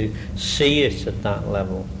beginning to see it at that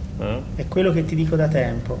level. È quello che ti dico da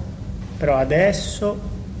tempo, però adesso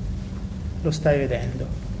lo stai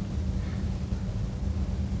vedendo.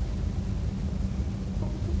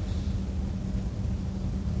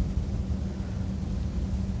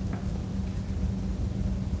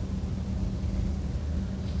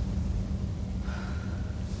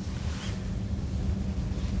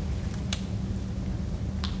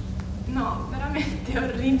 No, veramente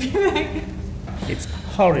orribile. It's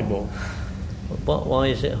horrible. Why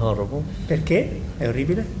is it horrible? Perché? È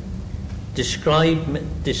orribile?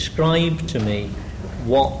 Describe to me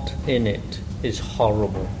what in it is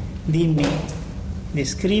horrible. Dimmi,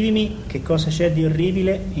 descrivimi che cosa c'è di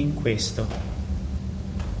orribile in questo.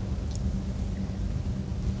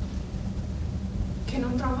 Che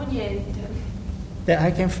non trovo niente. That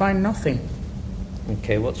I can find nothing.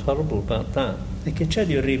 Okay, what's horrible about that? E che c'è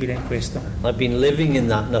di orribile in questo? I've been living in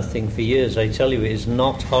that nothing for years. I tell you, it is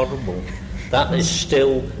not horrible. That is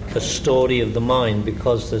still a story of the mind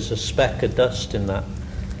because there's a speck of dust in that.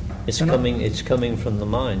 It's coming from the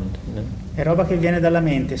mind, you know? È roba che viene dalla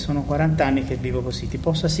mente, sono 40 anni che vivo così, ti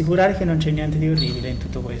posso assicurare che non c'è niente di orribile in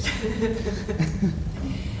tutto questo.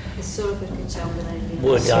 È solo perché c'è un granellino.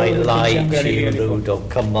 Would I lie to you, Ludo?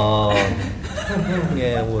 Come on.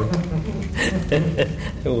 Yeah, I would.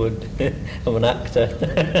 I would. I'm an actor.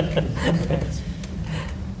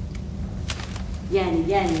 Vieni,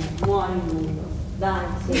 muori Ludo. Dai,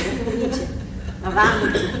 dice,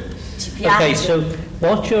 avanti, ci piace. Okay, so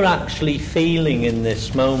what you're actually feeling in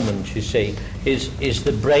this moment, you see, is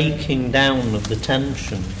the breaking down of the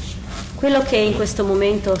tensions. Quello che in questo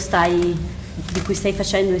momento di cui stai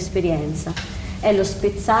facendo esperienza è lo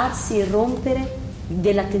spezzarsi, il rompere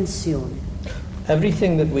della tensione.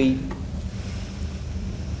 Everything that we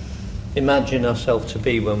imagine ourselves to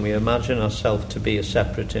be when we imagine ourselves to be a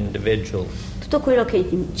separate individual. Tutto quello che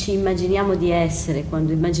ci immaginiamo di essere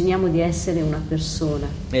quando immaginiamo di essere una persona.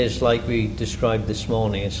 It's like we described this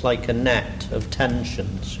morning, it's like a net of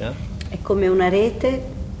tensions, yeah? È come una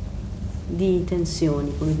rete di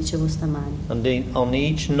tensioni, come dicevo stamani. And on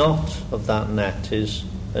each knot of that net is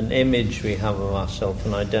an image we have of ourselves,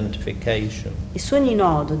 an identification. E su ogni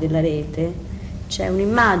nodo della rete c'è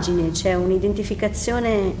un'immagine, c'è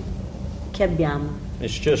un'identificazione che abbiamo.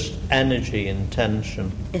 It's just energy and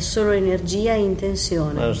tension. È solo energia e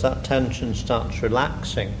intenzione. As that tension starts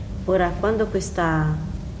relaxing, Ora, quando questa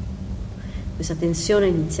tensione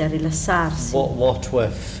inizia a rilassarsi, what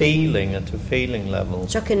we're feeling at a feeling level,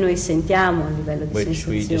 ciò che noi sentiamo a livello di which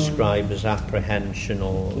we sensazioni, describe as apprehension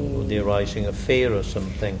or the arising of fear or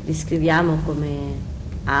something, descriviamo come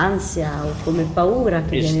ansia o come paura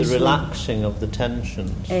che is viene the su, relaxing of the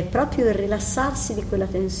tensions. è proprio il rilassarsi di quella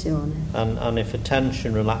tensione. And if a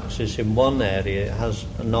tension relaxes in one area, it has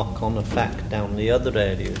a knock-on effect down the other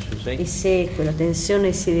areas, you see. E se quella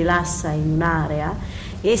tensione si rilassa in un'area,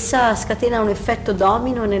 essa scatena un effetto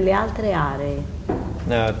domino nelle altre aree.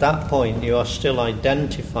 Now at that point you are still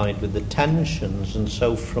identified with the tensions, and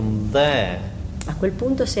so from there A quel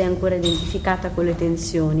punto sei ancora identificata con le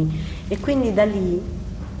tensioni e quindi da lì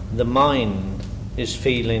the mind is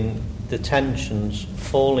feeling the tensions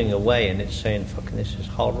falling away and it's saying, fucking, this is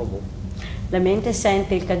horrible. la mente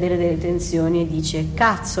sente il cadere delle tensioni e dice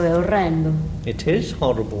cazzo, è orrendo. It is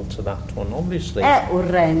horrible to that one, obviously. È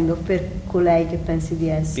orrendo per colei che pensi di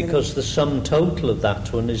essere. Because the sum total of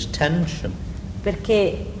that one is tension.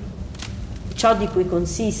 Perché ciò di cui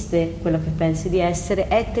consiste quello che pensi di essere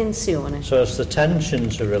è tensione. So as the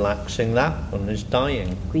tensions are relaxing, that one is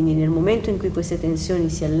dying. Quindi nel momento in cui queste tensioni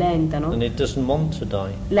si allentano, And it doesn't want to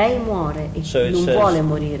die. lei muore e So it non says, vuole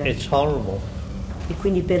morire. it's horrible. E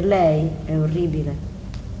quindi per lei è orribile.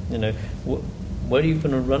 You know, where are you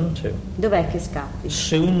going to run to? Dov'è che scappi?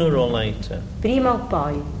 Sooner or later. Prima o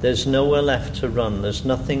poi? There's nowhere left to run. There's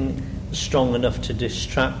nothing strong enough to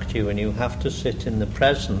distract you, and you have to sit in the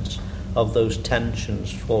presence of those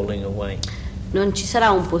tensions falling away. Non ci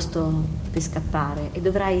sarà un posto per scappare e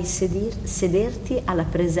dovrai sederti alla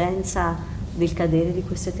presenza del cadere di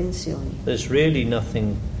queste tensioni. There's really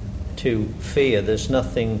nothing to fear. There's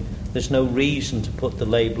no reason to put the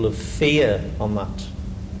label of fear on that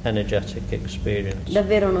energetic experience.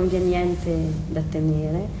 Davvero non vi è niente da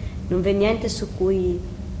temere, non vi è niente su cui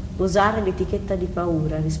usare l'etichetta di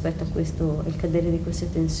paura rispetto a questo, il cadere di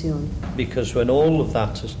queste tensioni. Because when all of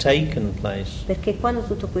that has taken place, Perché quando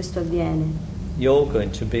tutto questo avviene, you're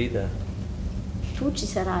going to be there. tu ci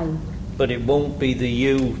sarai, But it won't be the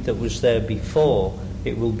you that was there before.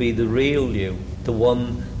 It will be the real you, the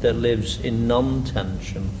one that lives in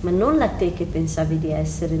non-tension. ma non la te che pensavi di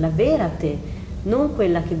essere, la vera te, non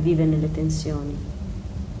quella che vive nelle tensioni.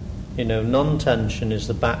 You know, non-tension is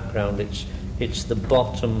the background. It's the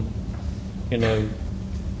bottom. You know,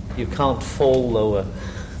 you can't fall lower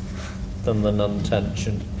than the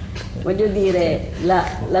non-tension. Voglio dire, la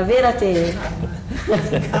vera te...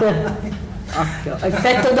 Occhio,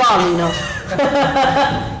 effetto domino.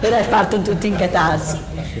 Ora partono tutti in catarsi.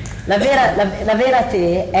 La vera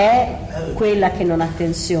te è quella che non ha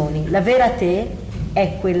tensioni. La vera te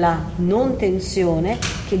è quella non tensione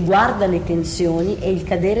che guarda le tensioni e il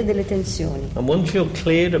cadere delle tensioni. And once you're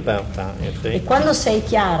clear about that, you see, E quando sei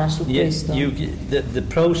chiara su questo, the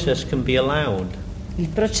process can be allowed. il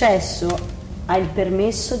processo ha il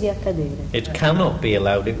permesso di accadere. It cannot be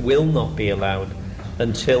allowed. It will not be allowed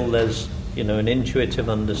until there's, you know, an intuitive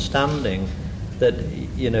understanding that,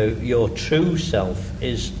 you know, your true self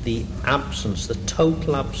is the absence, the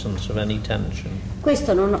total absence of any tension.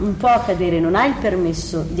 Questo non può accadere, non ha il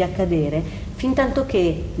permesso di accadere fin tanto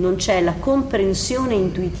che non c'è la comprensione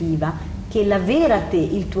intuitiva che la vera te,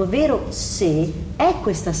 il tuo vero sé, è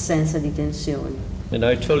questa assenza di tensioni. You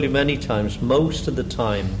know, I told you many times, most of the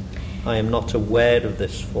time I am not aware of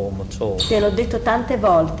this form at all. Te l'ho detto tante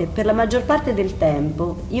volte, per la maggior parte del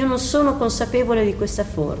tempo io non sono consapevole di questa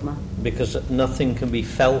forma. Because nothing can be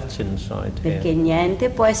felt inside Perché here. niente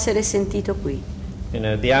può essere sentito qui. You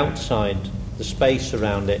know, the outside, the space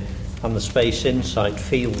around it, and the space inside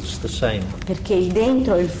feels the same. Perché il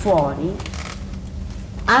dentro e il fuori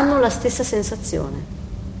hanno la stessa sensazione.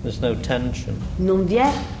 There's no tension. Non vi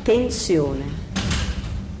è tensione.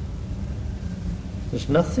 There's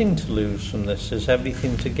nothing to lose from this. There's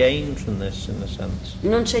everything to gain from this, in a sense.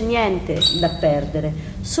 Non c'è niente da perdere,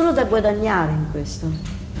 solo da guadagnare in questo.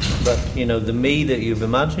 But, you know, the me that you've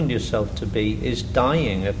imagined yourself to be is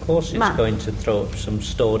dying. Of course it's going to throw up some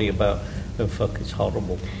story about, oh fuck, it's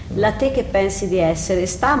horrible. La te che pensi di essere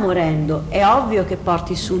sta morendo. È ovvio che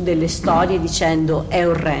porti su delle storie dicendo è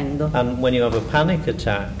orrendo. And when you have a panic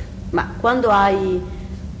attack, Ma quando hai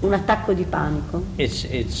un attacco di panico,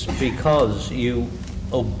 it's because you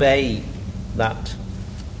obey that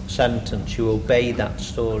sentence, you obey that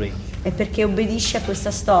story. è perché obbedisci a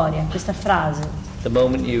questa storia, a questa frase. The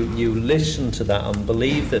moment you listen to that and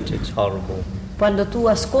believe that it's horrible, Quando tu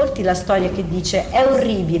ascolti la storia che dice è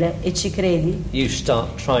orribile e ci credi, you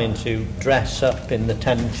start trying to dress up in the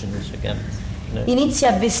tensions again. You know? inizi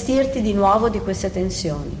a vestirti di nuovo di queste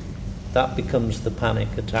tensioni. That becomes the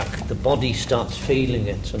panic attack. The body starts feeling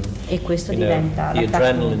it, and E questo you know, diventa the l'attacco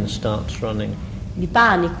adrenaline starts running. di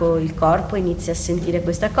panico, il corpo inizia a sentire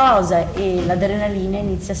questa cosa e l'adrenalina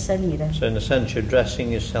inizia a salire. So in a sense you're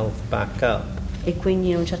dressing yourself back up E quindi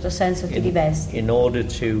in un certo senso ti rivesti in order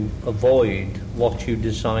to avoid what you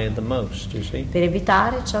desire the most, you see? per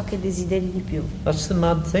evitare ciò che desideri di più. That's the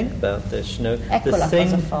mad thing about this, you know. Ecco The la thing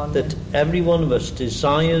cosa folle. that every one of us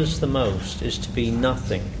desires the most is to be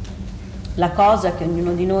nothing. La cosa che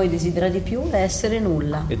ognuno di noi desidera di più è essere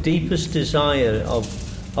nulla. The deepest desire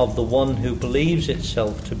of the one who believes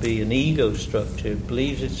itself to be an ego structure,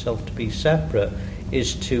 believes itself to be separate,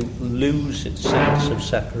 is to lose its sense of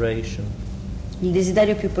separation. Il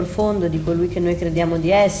desiderio più profondo di colui che noi crediamo di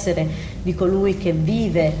essere, di colui che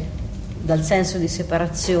vive dal senso di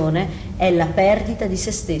separazione, è la perdita di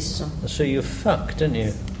se stesso. So you're fucked, aren't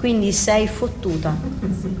you? Quindi sei fottuta.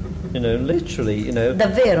 You know, literally, you know.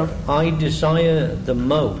 Davvero. I desire the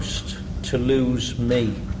most to lose me.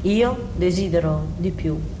 Io desidero di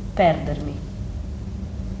più perdermi.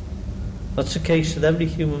 That's the case with every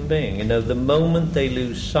human being. You know, the moment they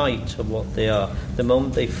lose sight of what they are, the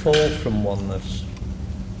moment they fall from oneness.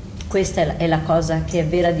 Questa è la cosa che è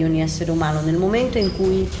vera di ogni essere umano. Nel momento in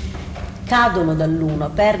cui cadono dall'uno,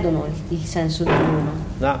 perdono il senso dell'uno,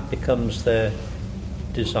 That becomes their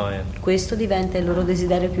desire. questo diventa il loro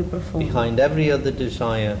desiderio più profondo. Behind every other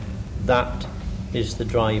desire, that is the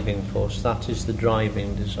driving force, that is the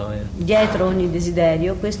driving desire. Dietro ogni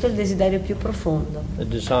desiderio, questo è il desiderio più profondo, The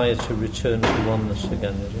desire to return to oneness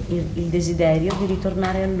again, is it? il desiderio di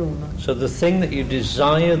ritornare all'uno. So the thing that you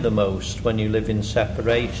desire the most when you live in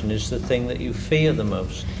separation is the thing that you fear the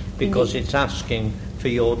most, because it's asking for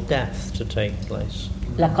your death to take place.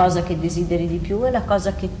 La cosa che desideri di più è la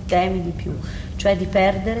cosa che temi di più, cioè di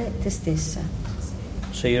perdere te stessa.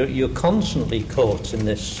 So you're constantly caught in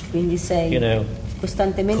this, Quindi sei you know,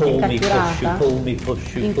 costantemente pull me, catturata pull me,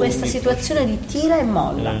 push you, in pull questa me, situazione di tira e you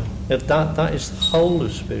molla. know. That is the whole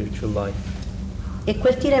of spiritual life. E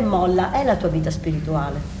quel tira e molla è la tua vita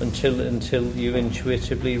spirituale, Until you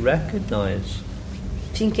intuitively recognize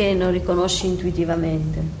finché non riconosci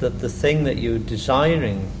intuitivamente that the thing that you're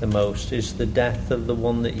desiring the most is the death of the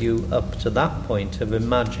one that you up to that point have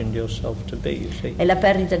imagined yourself to be, you see. è la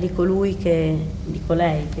perdita di colei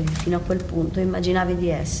che fino a quel punto immaginavi di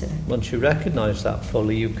essere. Once you recognize that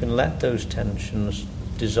fully, you can let those tensions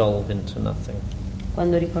dissolve into nothing.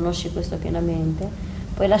 Quando riconosci questo pienamente,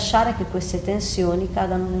 puoi lasciare che queste tensioni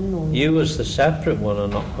cadano nel nulla. You as the separate one are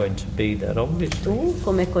not going to be there, obviously. Tu,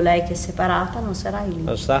 come colei che è separata, non sarai lì.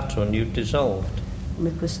 As that one, you've dissolved.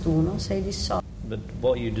 Come quest'uno sei dissolto. But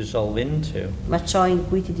what you dissolve into, Ma ciò in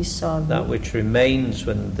cui ti dissolvi, that which remains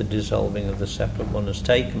when the dissolving of the separate one has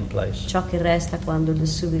taken place, ciò che resta quando il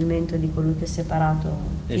dissolvimento di colui che è separato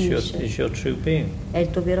is finisce, your true being. è il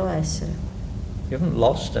tuo vero essere. You haven't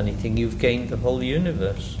lost anything, you've gained the whole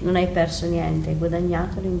universe. Non hai perso niente, hai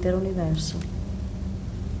guadagnato l'intero universo.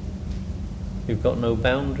 You've got no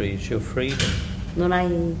boundaries, you're freedom. Non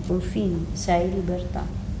hai confini, sei libertà.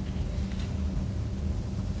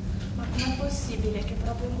 Ma com'è possibile che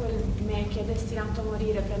proprio quel me che è destinato a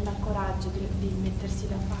morire prenda il coraggio di mettersi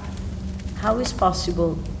da parte? How is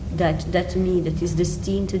possible that me that is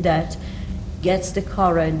destined to death gets the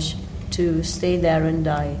courage to stay there and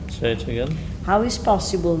die? Say it again. How is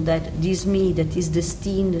possible that this me that is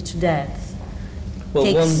destined to death Well,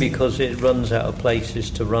 one, because it runs out of places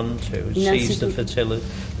to run to. It sees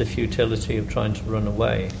the futility of trying to run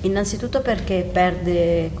away. Innanzitutto perché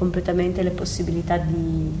perde completamente le possibilità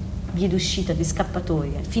di vie d'uscita, di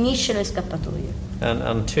scappatoie, finisce le scappatoie.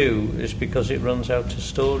 And two, is because it runs out of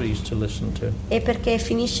stories to listen to. E perché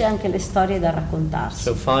finisce anche le storie da raccontarsi.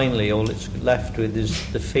 So finally all it's left with is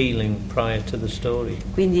the feeling prior to the story.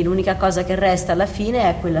 Quindi l'unica cosa che resta alla fine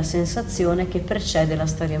è quella sensazione che precede la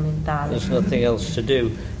storia mentale. There's nothing else to do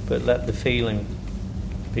but let the feeling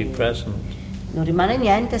be present. Non rimane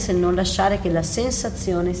niente se non lasciare che la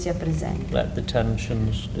sensazione sia presente. Let the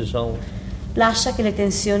tensions dissolve. Lascia che le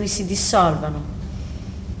tensioni si dissolvano.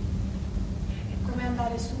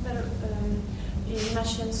 In un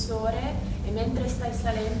ascensore e mentre stai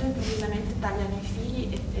salendo improvvisamente tagliano i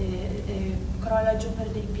fili e crolla giù per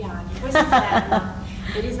dei piani, poi si ferma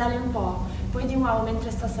e risale un po', poi di nuovo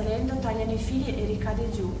mentre sta salendo tagliano i fili e ricade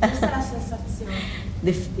giù. Questa è la sensazione.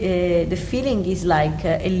 The feeling is like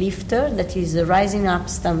a lifter that is rising up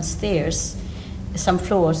some floors,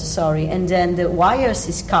 and then the wires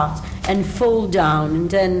is cut and fall down, and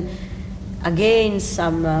then again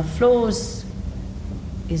some floors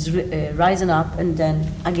is rising up, and then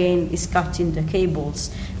again is cutting the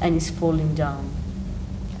cables and is falling down.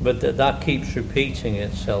 But that keeps repeating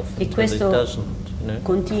itself E until it questo doesn't.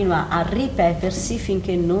 continua a ripetersi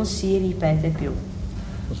finché non si ripete più.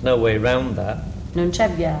 There's no way around that. Non c'è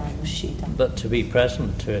via d'uscita, But to be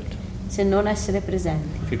present to it. se non essere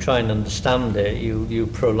presenti. If you try and understand it, you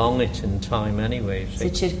prolong it in time anyway.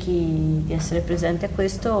 Se cerchi di essere presente a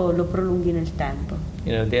questo, lo prolunghi nel tempo.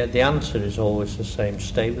 You know, the answer is always the same.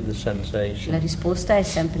 Stay with the La sensation. risposta è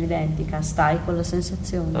sempre identica, stai con la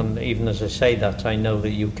sensazione. And even as I say that, I know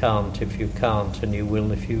that you can't if you can't, and you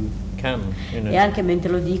will if you can. You know, E anche mentre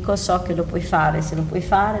lo dico, so che lo puoi fare se lo puoi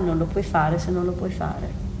fare, non lo puoi fare se non lo puoi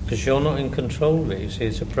fare. because you're not in control of it. You see,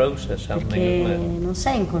 it's a process happening. Perché Isn't it? non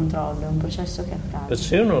sei in controllo, è un processo che But accade.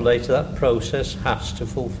 sooner or later, that process has to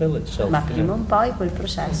fulfill itself. Ma you prima o know. poi quel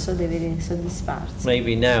processo deve soddisfarsi.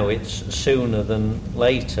 Maybe now it's sooner than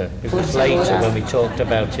later. It was Forse later ora- when we talked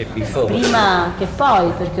about it before. Prima che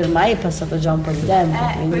poi, perché ormai è passato già un po' di tempo,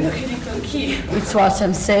 Quello quindi che dico anch'io. it's what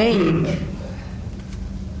I'm saying.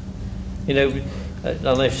 You know,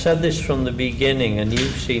 and I've said this from the beginning, and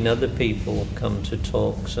you've seen other people come to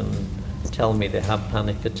talks and tell me they have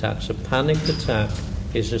panic attacks. A panic attack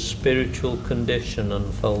is a spiritual condition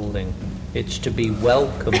unfolding. It's to be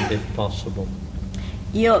welcomed if possible.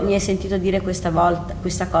 Io mi hai sentito dire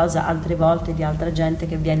questa cosa altre volte di altra gente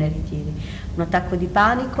che viene ai ritiri. Un attacco di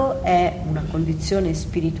panico è una condizione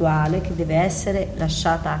spirituale che deve essere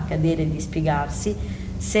lasciata accadere e dispiegarsi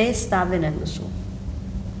se sta avvenendo su.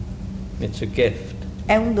 It's a gift.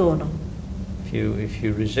 È un dono. If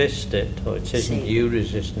you resist it, or it isn't Sì. you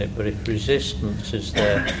resisting it, but if resistance is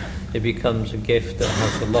there, it becomes a gift that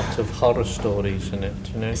has a lot of horror stories in it,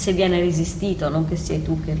 you know. Se viene resistito, non che sei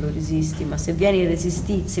tu che lo resisti, ma se viene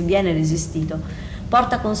resistito,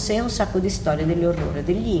 porta con sé un sacco di storie degli orrori,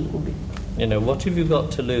 degli incubi. You know, what have you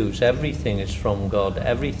got to lose? Everything is from God.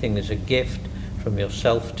 Everything is a gift from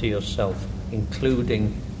yourself to yourself,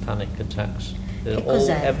 including panic attacks.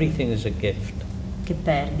 cos'è? Everything is a gift. Che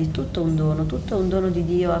perdi, tutto un dono di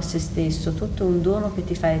Dio a se stesso, tutto un dono che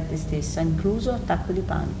ti fai a te stessa, incluso attacco di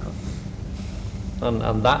panico.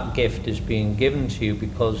 And that gift is being given to you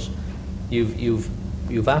because you've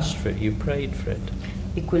asked for it, you've prayed for it.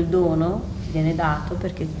 E quel dono viene dato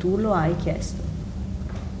perché tu lo hai chiesto.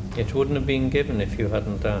 It wouldn't have been given if you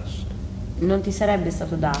hadn't asked. Non ti sarebbe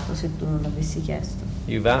stato dato se tu non l'avessi chiesto.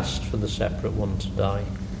 You've asked for the separate one to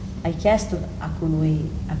die. Hai chiesto a colei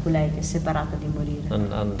che è separata di morire.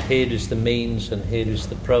 And here is the means, and here is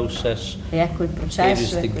the process. E ecco il Here is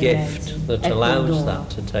processo, the ecco i gift mezzi, that ecco il allows dono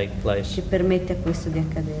that to take place. che permette a questo di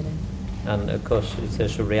accadere. And of course, if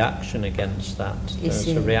there's a reaction against that, there's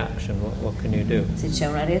sì. a reaction. What can you do? Se c'è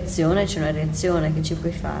una reazione che ci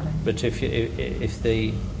puoi fare. But if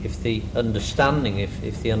the understanding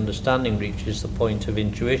reaches the point of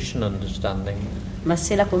intuition understanding, Ma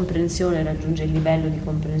se la comprensione raggiunge il livello di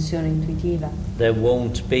comprensione intuitiva, there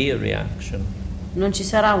won't be a reaction. non ci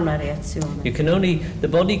sarà una reazione. The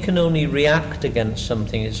body can only react against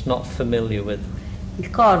something it's not familiar with. Il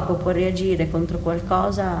corpo può reagire contro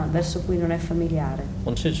qualcosa verso cui non è familiare.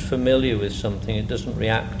 Once it's familiar with something, it doesn't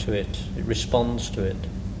react to it, it responds to it.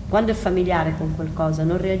 Quando è familiare con qualcosa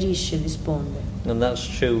non reagisce, risponde. And that's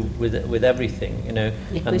true with everything, you know.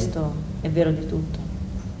 E And questo è vero di tutto.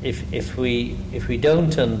 if we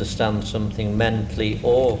don't understand something mentally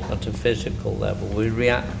or at a physical level, we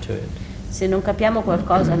react to it. Se non capiamo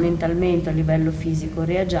qualcosa mentalmente a livello fisico,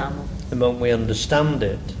 reagiamo. The moment we understand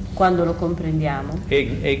it, quando lo comprendiamo,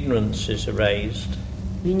 ignorance is erased.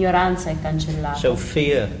 l'ignoranza è cancellata. So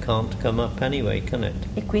fear can't come up anyway, can it?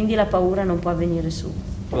 E quindi la paura non può venire su.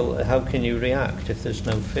 Well, how can you react if there's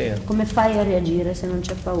no fear? Come fai a reagire se non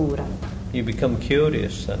c'è paura? You become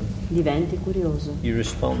curious then. Diventi curioso, You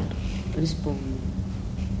respond. rispondi.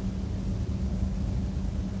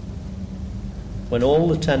 When all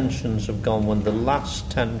the tensions have gone, when the last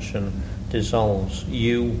tension dissolves,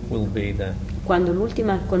 you will be there.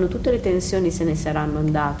 Quando tutte le tensioni se ne saranno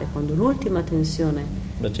andate, quando l'ultima tensione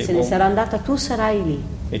se ne sarà andata, tu sarai lì.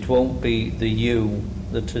 It won't be the you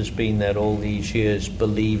that has been there all these years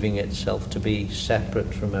believing itself to be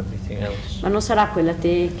separate from everything else. Ma non sarà quella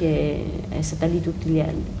te che è stata lì tutti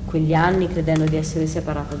quegli anni credendo di essere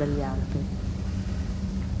separata dagli altri.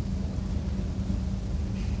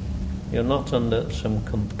 You're not under some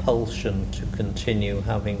compulsion to continue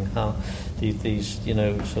having these,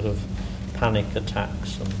 sort of panic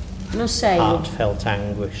attacks and non sei heartfelt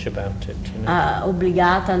anguish about it.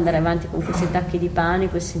 obbligata ad andare avanti con questi attacchi di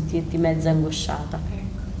panico e sentirti mezza angosciata.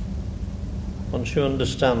 Once you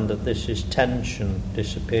understand that this is tension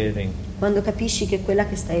disappearing, Quando capisci che quella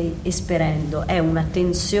che stai esperendo è una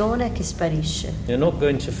tensione che sparisce, you're not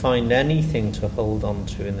going to find anything to hold on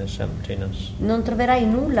to in this emptiness, non troverai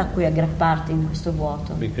nulla a cui aggrapparti in questo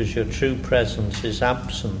vuoto, because your true presence is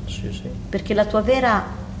absence, you see. perché la tua vera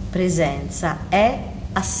presenza è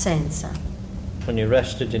assenza. When you're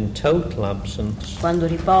rested in total absence, Quando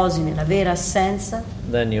riposi nella vera assenza,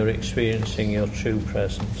 then you're experiencing your true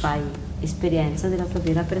presence. fai esperienza della tua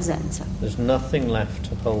vera presenza. There's nothing left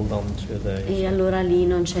to hold on to there. E allora lì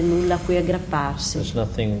non c'è nulla a cui aggrapparsi.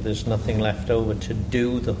 There's nothing left over to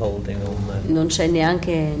do the holding on there. Non c'è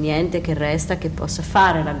neanche niente che resta che possa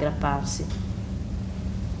fare l'aggrapparsi.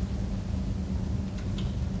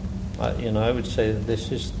 I would say that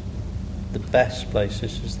this is the best place,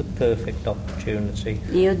 this is the perfect opportunity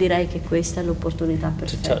Io direi che questa è l'opportunità to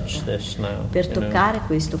touch perfetta this now. per toccare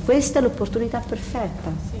questo. Questa è l'opportunità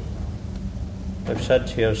perfetta. I've said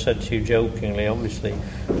to you jokingly, obviously,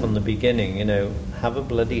 from the beginning, have a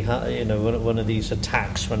bloody, one of these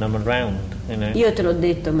attacks when I'm around, Io te l'ho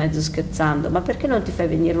detto mezzo scherzando, ma perché non ti fai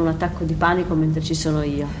venire un attacco di panico mentre ci sono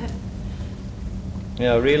io? I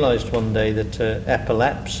realized one day that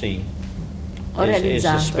epilepsy Ho is a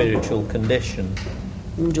realizzato spiritual condition.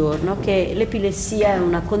 un giorno che l'epilessia è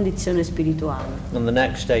una condizione spirituale. And the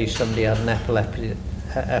next day somebody had an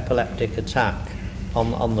epileptic attack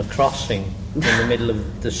on the crossing in the middle of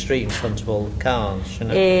the street in front of all the cars.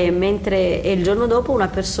 E il giorno dopo una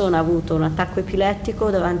persona ha avuto un attacco epilettico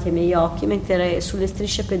davanti ai miei occhi mentre sulle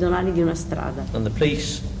strisce pedonali di una strada. And the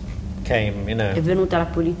police came, È venuta la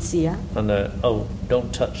polizia and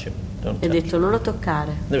don't touch him. e ha detto non lo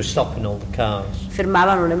toccare. They were stopping all the cars.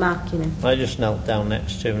 Fermavano le macchine. I just knelt down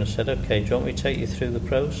next to him and said, "Okay, do you want me to take you through the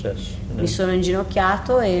process?" Mi sono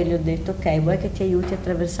inginocchiato e gli ho detto ok, vuoi che ti aiuti a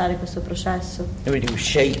attraversare questo processo? I mean, he was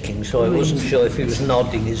shaking, so I wasn't sure if he was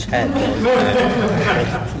nodding his head.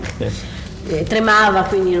 Tremava,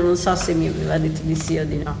 quindi non so se mi aveva detto di sì o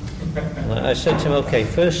di no. I said to him, "Okay,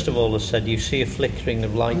 first of all," I said, "you see a flickering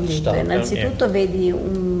of light star, don't you?" Innanzitutto vedi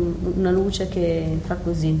una luce che fa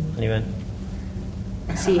così. And he went,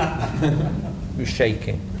 Sì, he was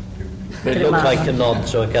shaking. But it looked like a nod,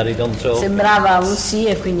 so I carried on talking. sembrava un sì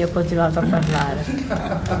e quindi ho continuato a parlare.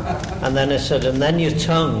 And then I said, "And then your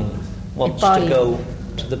tongue wants to go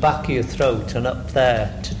to the back of your throat and up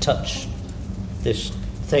there to touch this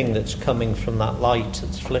thing that's coming from that light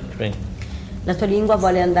that's flickering." La tua lingua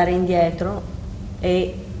vuole andare indietro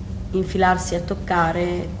e infilarsi a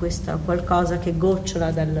toccare questa qualcosa che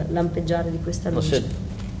gocciola dal lampeggiare di questa I luce. said,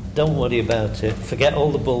 "Don't worry about it. Forget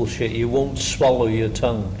all the bullshit. You won't swallow your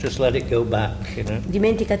tongue. Just let it go back,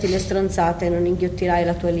 Dimenticati le stronzate, non inghiottirai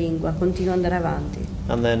la tua lingua, continua ad andare avanti.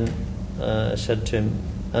 And then I said to him,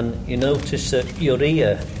 "And you notice that your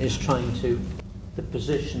ear is trying to, the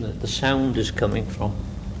position that the sound is coming from."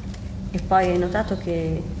 E poi hai notato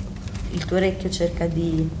che il tuo orecchio cerca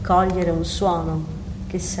di cogliere un suono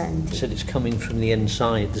che I senti. said, "It's coming from the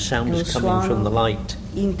inside. The sound È un is coming from the suono light.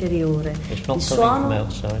 interiore. It's not Il coming from suono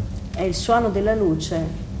outside." è il suono della luce,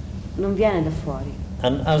 non viene da fuori.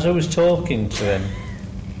 And as I was talking to him,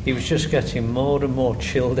 he was just getting more and more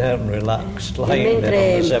chilled out and relaxed, lying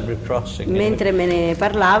there on the zebra crossing. Mentre me ne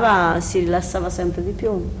parlava si rilassava sempre di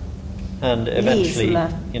più. And eventually, sulla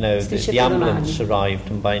the strisce ambulance pedonali.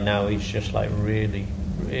 arrived, and by now he's just like really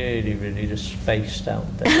just spaced out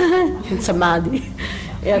there. Senza madri.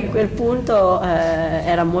 E a quel punto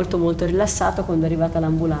era molto molto rilassato quando è arrivata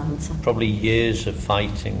l'ambulanza. Probably years of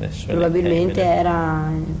fighting this. Probabilmente era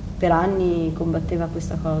per anni combatteva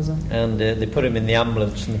questa cosa. And they put him in the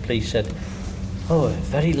ambulance, and the police said, "Oh,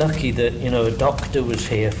 very lucky that a doctor was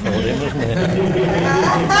here for him, wasn't it?"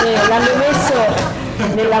 L'hanno messo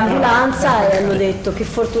nell'ambulanza e hanno detto che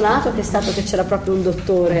fortunato che è stato che c'era proprio un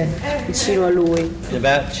dottore vicino a lui.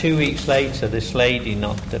 About 2 weeks later, this lady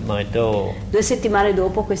knocked at my door. 2 settimane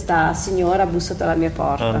dopo questa signora ha bussato alla mia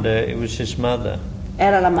porta. And it was his mother.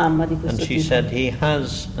 Era la mamma di questo And she tipo. said he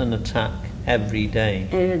has an attack every day.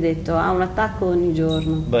 E gli ha detto ha un attacco ogni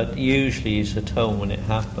giorno. But usually he's at home when it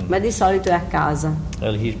happens. Ma di solito è a casa.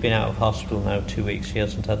 Well, he's been out of hospital now 2 weeks. He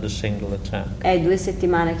hasn't had a single attack. È 2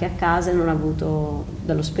 settimane che è a casa e non ha avuto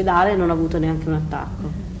dall'ospedale e non ha avuto neanche un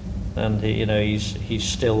attacco. And he's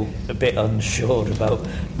still a bit unsure about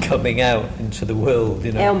coming out into the world,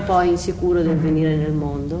 È un po' insicuro del venire nel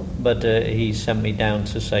mondo. But he sent me down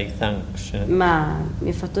to say thanks. Ma mi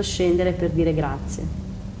ha fatto scendere per dire grazie.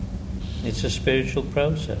 It's a spiritual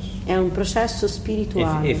process. È un processo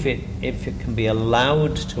spirituale. If it can be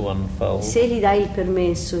allowed to unfold. Se gli dai il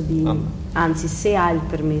permesso di, anzi, se hai il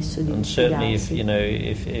permesso di and certainly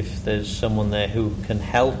spiegarsi. if there's someone there who can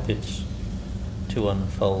help it to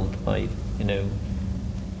unfold by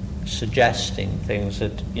suggesting things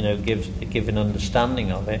that give an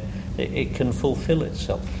understanding of it can fulfill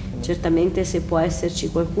itself. Certamente se può esserci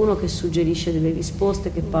qualcuno che suggerisce delle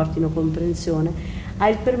risposte che portino comprensione, ha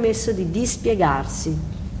il permesso di dispiegarsi.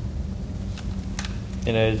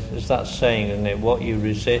 As that saying, isn't it? What you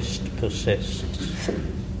resist persists.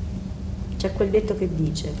 C'è quel detto che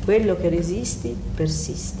dice: quello che resisti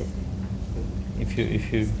persiste. If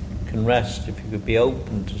you can rest, if you could be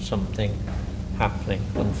open to something happening,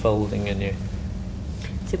 unfolding in you,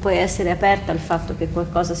 se puoi essere aperta al fatto che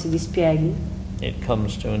qualcosa si dispieghi, it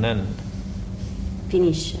comes to an end.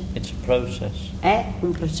 Finisce. It's a process. È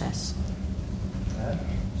un processo.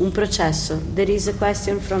 Un processo. There is a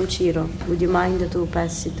question from Ciro. Would you mind to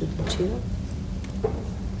pass it to Ciro?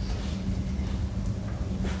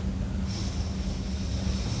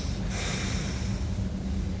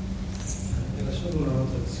 Era solo una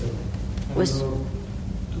notazione. Quando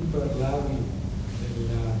tu parlavi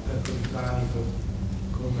dell'attacco di panico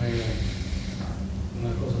come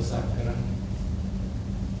una cosa sacra,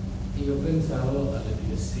 io pensavo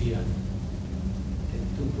all'epilessia.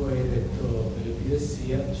 Tu poi hai detto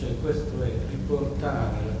dell'epilessia, cioè questo è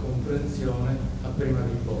riportare la comprensione a prima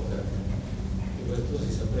di Ippocrate, che questo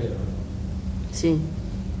si sapeva. Sì.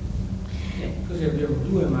 E così abbiamo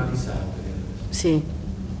 2 mali sacri. Sì.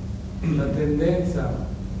 La tendenza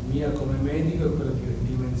mia come medico è quella di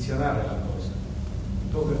ridimensionare la cosa.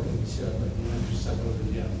 Ippocrate diceva che non è più sacro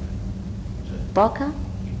degli altri. Cioè,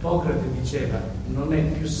 Ippocrate diceva non è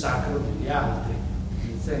più sacro degli altri,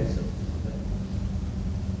 nel senso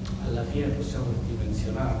alla fine possiamo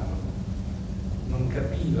ridimensionarlo. Non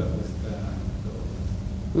capiva questa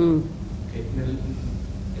cosa. E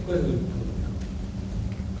questo è il punto.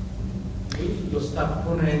 Lui lo sta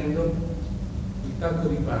ponendo il tacco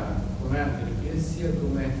di panico, come anche l'epilessia,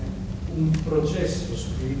 come un processo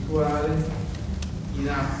spirituale in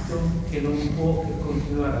atto che non può che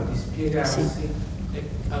continuare a dispiegarsi, sì, e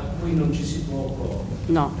a cui non ci si può opporre.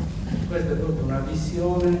 No. Questa è proprio una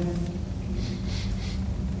visione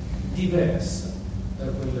diversa da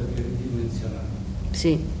quella di ridimensionare.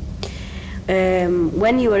 Sì.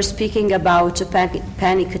 When you were speaking about a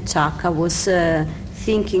panic attack, I was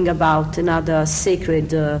thinking about another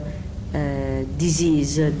sacred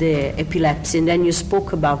disease, the epilepsy, and then you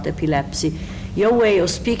spoke about epilepsy. Your way of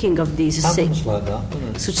speaking of this happens like that,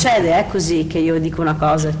 doesn't it? Succede, è così che io dico una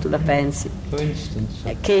cosa e tu la pensi.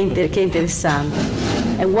 Coincidence. Che interessante.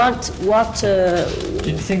 And what do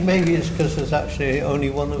you think maybe it's because there's actually only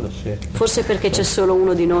one of us here? Forse perché c'è solo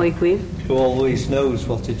uno di noi qui? Who always knows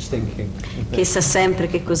what it's thinking. Che sa sempre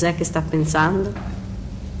che cos'è che sta pensando.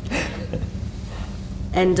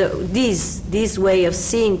 And this way of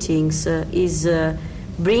seeing things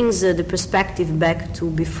brings the perspective back to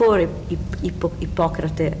before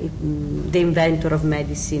Hippocrates, the inventor of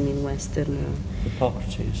medicine in Western.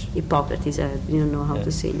 Hippocrates, I don't know how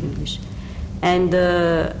to say in English. And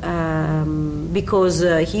because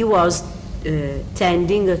he was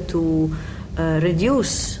tending to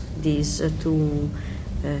reduce this, to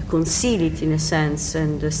conceal it in a sense,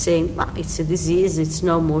 and saying, it's a disease, it's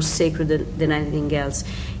no more sacred than anything else.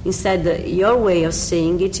 Instead, your way of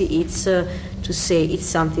saying it, it's to say it's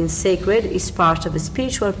something sacred, it's part of a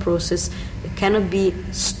spiritual process that cannot be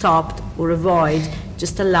stopped or avoided,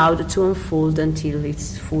 just allowed to unfold until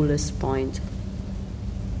its fullest point.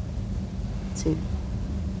 Sì.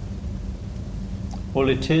 Well,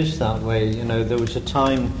 it is that way. You know, there was a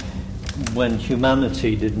time when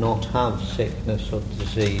humanity did not have sickness or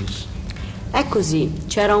disease. È così,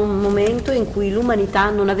 c'era un momento in cui l'umanità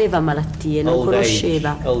non aveva malattie, non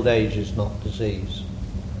conosceva. Old age is not disease.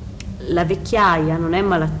 La vecchiaia non è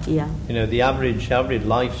malattia. You know, the average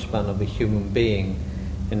lifespan of a human being,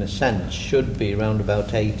 in a sense, should be around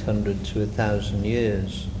about 800 to 1,000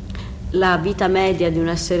 years. La vita media di un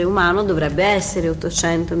essere umano dovrebbe essere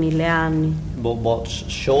 800-1000 anni. But what's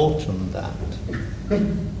shortened that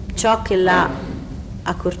Ciò che l'ha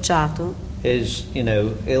accorciato is, you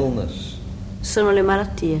know, illness. sono le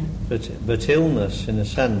malattie. But illness, in a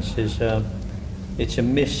sense, it's a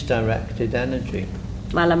misdirected energy.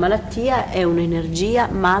 Ma la malattia è un'energia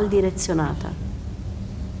mal direzionata.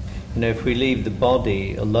 You know, if we leave the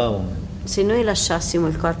body alone, Se noi lasciassimo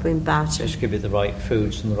il corpo in pace, just give it the right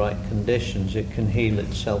foods and the right conditions, it can heal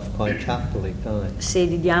itself quite happily, can't it? se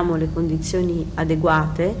gli diamo le condizioni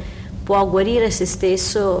adeguate, può guarire se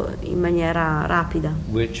stesso in maniera rapida.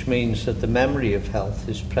 Which means that the memory of health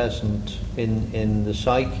is present in the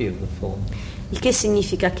psyche of the form. Il che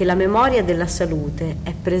significa che la memoria della salute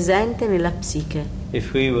è presente nella psiche.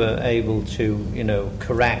 If we were able to, you know,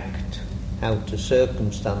 correct outer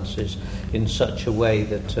circumstances in such a way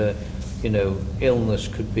that, you know, illness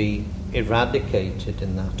could be eradicated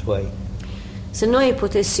in that way. Se noi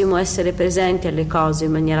potessimo essere presenti alle cose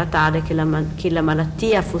in maniera tale che la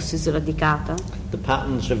malattia fosse sradicata, the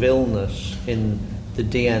patterns of illness in the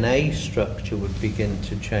DNA structure would begin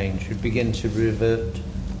to change, would begin to revert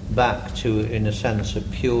back to, in a sense, a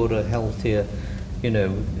purer, healthier, you know,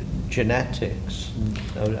 genetics.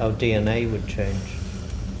 Our DNA would change.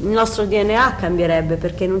 il nostro DNA cambierebbe,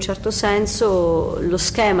 perché in un certo senso lo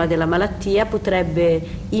schema della malattia potrebbe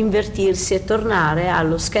invertirsi e tornare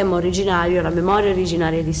allo schema originario, alla memoria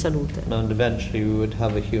originaria di salute. And eventually we would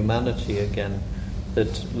have a humanity again that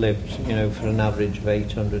lived, you know, for an average of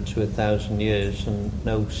 800 to 1,000 years and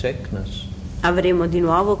no sickness. Avremo di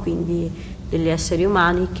nuovo quindi degli esseri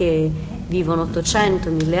umani che vivono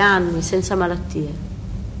 800-1000 anni senza malattie.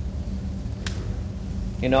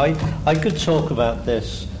 You know, I could talk about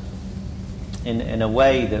this in a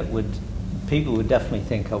way that people would definitely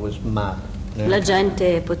think I was mad. You know? La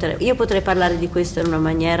gente io potrei parlare di questo in una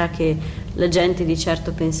maniera che la gente di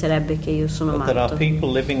certo penserebbe che io sono But there are matto.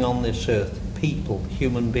 people living on this earth,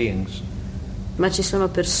 human beings, Ma ci sono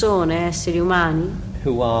persone, esseri umani,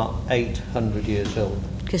 who are 800 years old.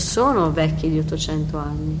 che sono vecchi di 800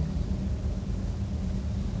 anni.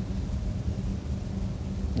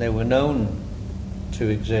 They were known to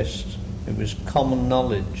exist. It was common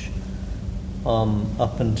knowledge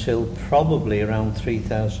up until probably around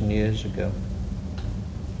 3,000 years ago.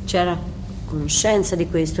 C'era conoscenza di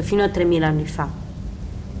questo fino a 3000 anni fa.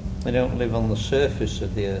 They don't live on the surface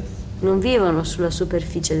of the earth. Non vivono sulla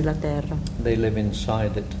superficie della terra, They live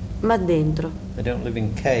inside it. ma dentro. They don't live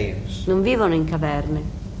in caves. Non vivono in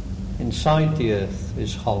caverne. Inside the earth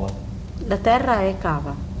is hollow. La terra è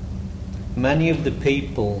cava. Many of the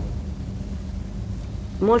people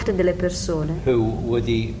Molte delle persone who were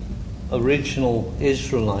the original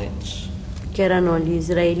Israelites che erano gli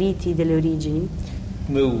israeliti delle origini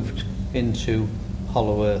moved into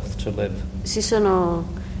hollow earth to live. si sono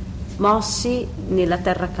mossi nella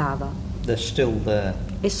terra cava They're still there.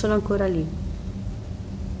 e sono ancora lì.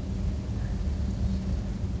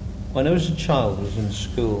 When I was a child, I was in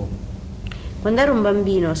school. Quando ero un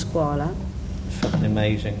bambino a scuola, It felt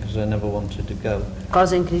amazing because I never wanted to go.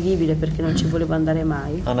 cosa incredibile perché non ci volevo andare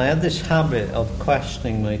mai, And I had this habit of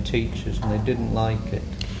questioning my teachers and they didn't like it.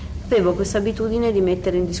 avevo questa abitudine di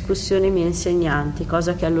mettere in discussione i miei insegnanti,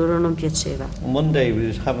 cosa che a loro non piaceva. And one day we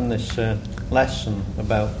was having this lesson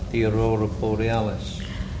about the aurora borealis.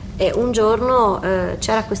 E un giorno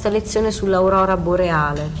c'era questa lezione sull'aurora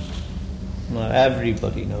boreale. Now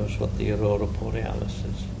everybody knows what the aurora borealis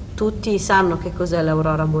is. Tutti sanno che cos'è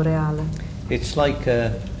l'aurora boreale. It's like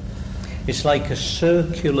a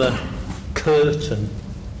circular curtain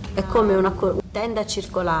È come una tenda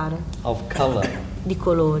circolare of color di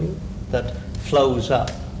colori that flows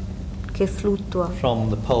up che fluttua from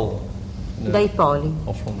the pole, you know, dai poli,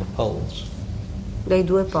 or from the poles. dai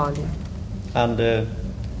due poli. And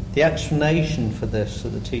the explanation for this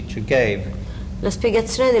that the teacher gave La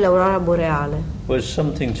spiegazione dell'aurora boreale was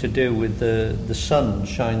something to do with the sun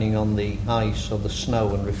shining on the ice or the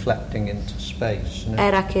snow and reflecting into space. You know?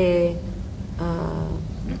 era che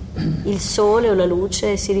il sole o la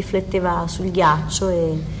luce si rifletteva sul ghiaccio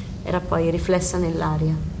e era poi riflessa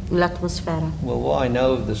nell'aria, nell'atmosfera. Well, what I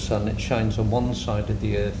know of the sun, it shines on one side of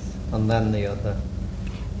the earth and then the other.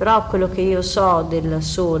 Però quello che io so del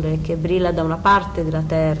sole è che brilla da una parte della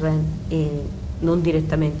terra e non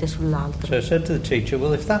direttamente sull'altro. So I said to the teacher,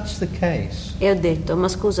 well, if that's the case, E ho detto, ma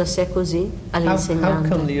scusa, se è così, how come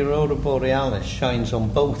all'insegnante, the aurora borealis shines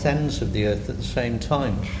on both ends of the earth at the same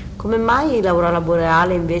time? come mai l'aurora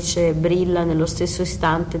boreale invece brilla nello stesso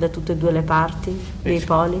istante da tutte e due le parti dei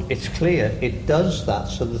poli? It's clear it does that,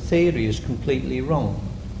 so the theory is completely wrong.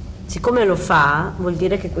 Siccome lo fa, vuol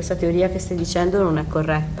dire che questa teoria che stai dicendo non è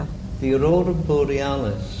corretta. The aurora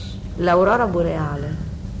borealis L'aurora boreale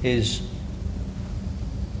is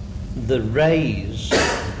the rays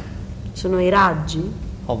sono i raggi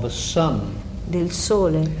of a sun del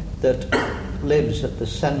sole that lives at the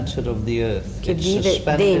center of the earth. Che It's vive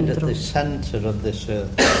suspended dentro. at the center of this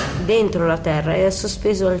earth. dentro la Terra, è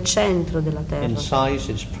sospeso al centro della In Terra.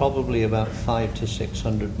 size, it's probably about 500 to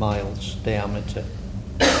 600 miles diameter.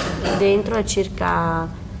 Dentro è circa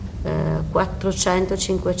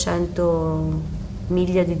 400-500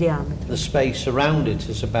 miglia di diametro. The space around it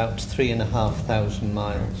is about 3,500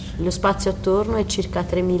 miles. Lo spazio attorno è circa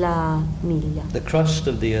 3.000 miglia. The crust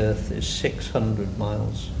of the earth is 600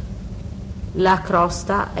 miles. La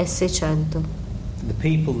crosta è 600 The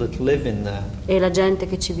people that live in there e la gente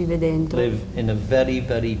che ci vive dentro live in a very,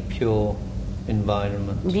 very pure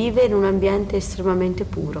environment. vive in un ambiente estremamente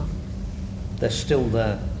puro. They're still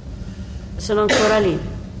there. Sono ancora lì.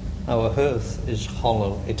 Our earth is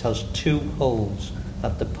hollow. It has 2 holes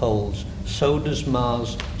at the poles. So does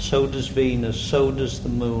Mars, so does Venus, so does the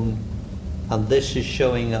moon. And this is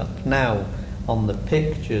showing up now on the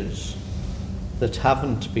pictures that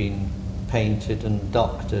haven't been painted and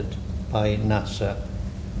doctored by NASA,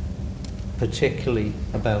 particularly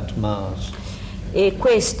about Mars. E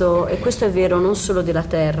questo è vero non solo della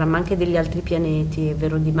Terra, ma anche degli altri pianeti, è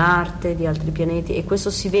vero di Marte, di altri pianeti, e questo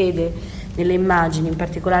si vede nelle immagini, in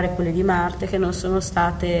particolare quelle di Marte, che non sono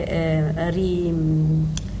state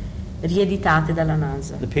rieditate dalla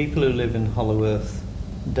NASA. The people who live in Hollow Earth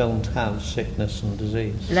don't have sickness and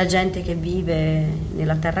disease. La gente che vive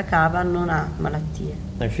nella terra cava non ha malattie.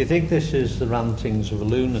 Now, if you think this is the rantings of a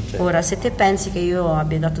lunatic, Ora, se te pensi che io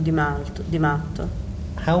abbia dato di matto,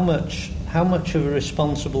 how much of a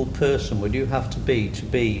responsible person would you have to be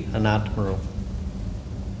an admiral?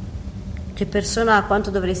 che persona, quanto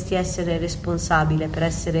dovresti essere responsabile per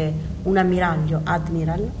essere un ammiraglio?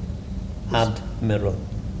 Admiral.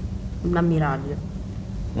 Un ammiraglio.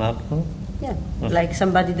 An admiral? Yeah, like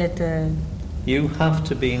somebody that... You have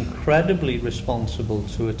to be incredibly responsible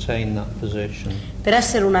to attain that position. Per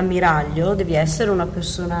essere un ammiraglio devi essere una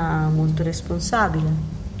persona molto responsabile.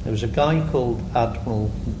 There was a guy called Admiral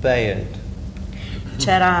Bayard.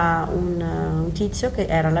 C'era un tizio che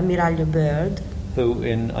era l'ammiraglio Byrd, who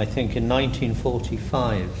I think in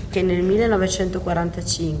 1945 che nel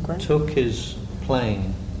 1945 took his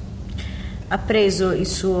plane ha preso il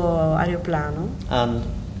suo aeroplano and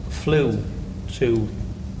flew to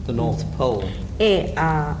the North Pole. E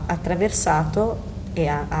ha attraversato e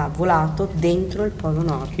ha volato dentro il Polo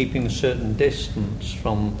Nord, Keeping a certain distance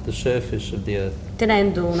from the surface of the earth.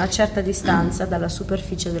 tenendo una certa distanza dalla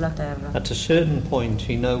superficie della Terra. At a certain point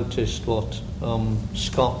he noticed what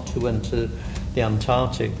Scott, who went to the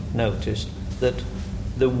Antarctic, noticed, that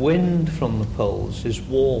the wind from the poles is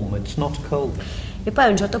warm, it's not cold. E poi a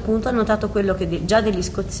un certo punto ha notato quello che già degli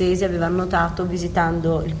scozzesi avevano notato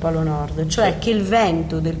visitando il Polo Nord, cioè che il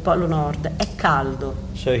vento del Polo Nord è caldo.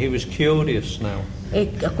 So he was curious now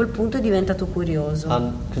E a quel punto è diventato curioso.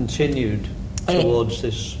 and continued towards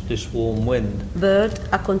this warm wind. Byrd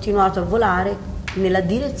ha continuato a volare nella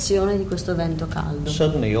direzione di questo vento caldo.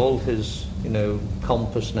 Suddenly all his,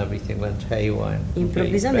 compass and everything went haywire.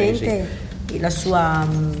 Improvvisamente la sua,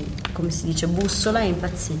 come si dice, bussola è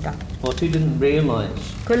impazzita. What he didn't realize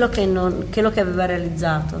Quello che aveva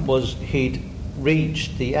realizzato was he'd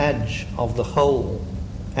reached the edge of the hole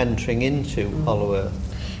entering into Hollow Earth.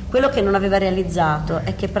 Quello che non aveva realizzato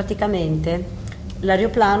è che praticamente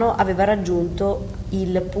l'aeroplano aveva raggiunto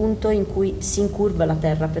il punto in cui si incurva la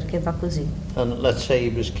Terra, perché va così. And let's say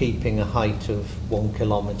he was keeping a height of 1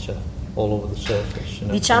 kilometer all over the surface.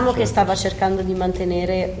 Diciamo che stava cercando di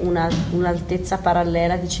mantenere un'altezza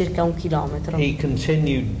parallela di circa 1 chilometro. He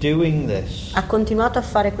continued doing this Ha continuato a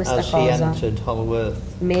fare questa as he cosa entered Hollow Earth.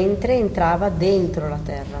 mentre entrava dentro la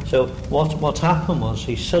Terra. So what happened was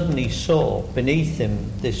he suddenly saw beneath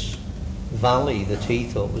him this valley that he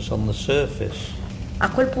thought was on the surface. A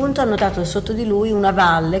quel punto ha notato sotto di lui una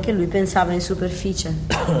valle che lui pensava in superficie.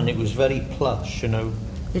 And it was very plush,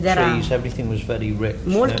 Ed era trees, everything was very rich.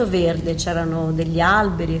 molto verde, c'erano degli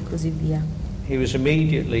alberi e così via. He was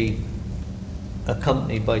immediately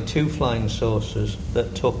accompanied by 2 flying saucers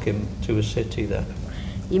that took him to a city there.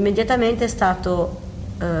 Immediatamente è stato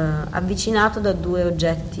avvicinato da due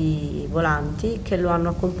oggetti volanti che lo hanno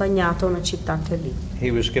accompagnato a una città che è lì.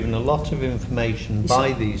 He was given a lot of information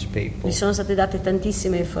by these people. Gli sono state date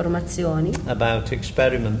tantissime informazioni About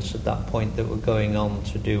experiments at that point that were going on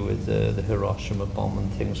to do with the Hiroshima bomb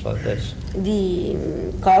and things like this. di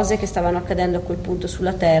cose che stavano accadendo a quel punto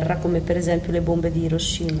sulla Terra, come per esempio le bombe di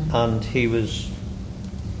Hiroshima. And he was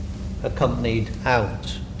accompanied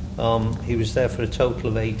out. He was there for a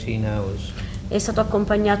total of 18 hours. È stato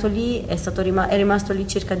accompagnato lì, è rimasto lì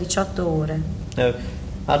circa 18 ore. Now,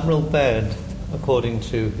 Admiral Baird, according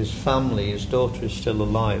to his family, his daughter is still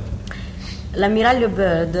alive. L'ammiraglio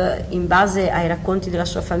Byrd, in base ai racconti della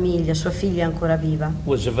sua famiglia, sua figlia è ancora viva.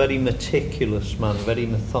 Was a very meticulous man, very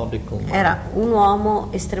methodical man. Era un uomo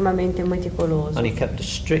estremamente meticoloso And he kept a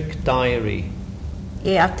strict diary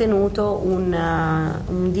e ha tenuto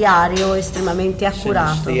un diario estremamente since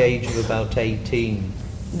accurato the age of about 18.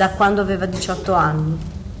 da quando aveva 18 anni.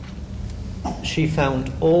 She found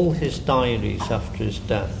all his diaries after his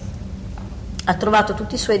death, Ha trovato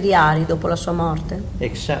tutti i suoi diari dopo la sua morte,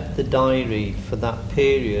 except the diary for that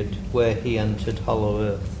period where he entered Hollow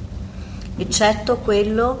Earth. eccetto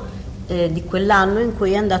quello di quell'anno in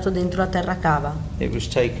cui è andato dentro la terra cava. It was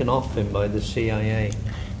taken off him by the CIA.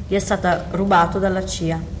 Gli è stata rubato dalla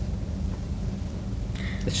CIA.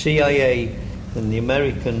 The CIA and the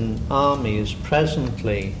American Army is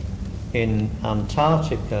presently in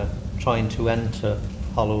Antarctica trying to enter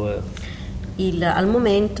Hollow Earth. Al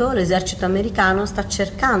momento l'esercito americano sta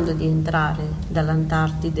cercando di entrare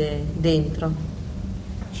dall'Antartide dentro.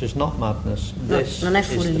 This is not madness. No, This non è is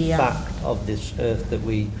the follia. fact of this earth that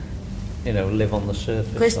we, live on the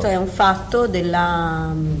surface Questo of. è un fatto di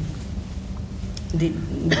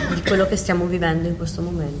quello che stiamo vivendo in questo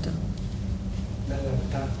momento.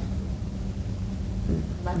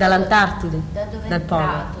 Dall'Antartide, Da dove è dal polo.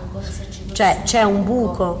 entrato? Cosa Cioè c'è un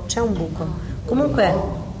buco.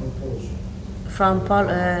 Comunque from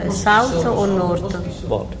south or north?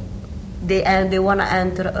 What? They wanna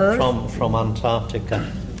enter Earth. From Antarctica.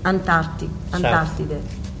 Antartide,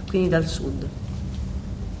 quindi dal sud.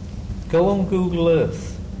 Go on Google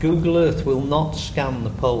Earth. Google Earth will not scan the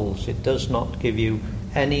poles. It does not give you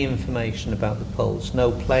any information about the poles.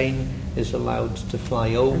 No plane is allowed to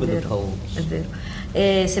fly over the poles. È vero.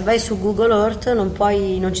 E se vai su Google Earth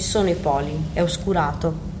non ci sono i poli, è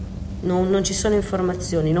oscurato. Non ci sono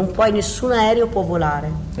informazioni, nessun aereo può volare.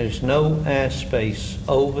 There's no airspace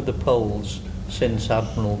over the poles since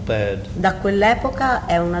Admiral Baird Da quell'epoca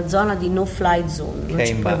è una zona di no-fly zone, non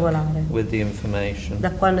ci came puoi back volare. with the information.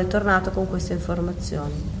 Da quando è tornato con queste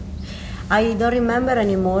informazioni. I don't remember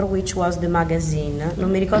anymore which was the magazine. Non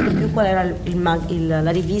mi ricordo più qual era la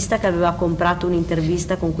rivista che aveva comprato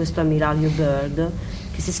un'intervista con questo ammiraglio Byrd,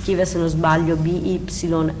 che si scrive, se non sbaglio,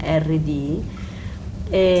 BYRD.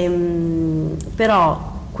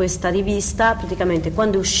 Però questa rivista praticamente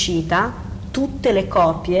quando è uscita tutte le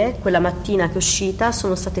copie quella mattina che è uscita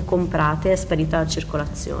sono state comprate e è sparita dalla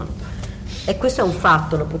circolazione, e questo è un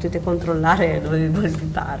fatto, lo potete controllare dove vi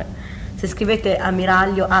pare. Se scrivete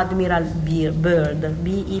Admiral Byrd,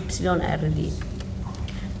 BYRD,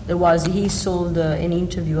 he sold an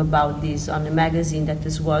interview about this on a magazine that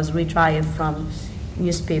was retrieved from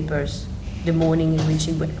newspapers the morning in which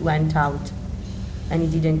he went out. And he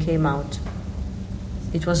didn't came out.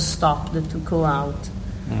 It was stopped to go out.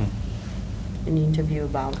 An interview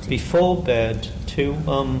about it. Before Baird,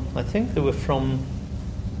 I think they were from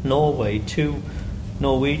Norway, 2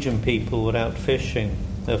 Norwegian people were out fishing,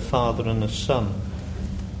 their father and a son.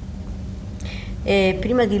 E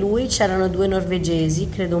prima di lui c'erano 2 norvegesi,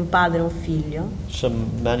 credo un padre e un figlio.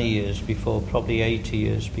 Many years before, probably 80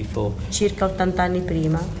 years before. Circa 80 anni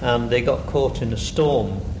prima. And they got caught in a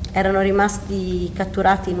storm. Erano rimasti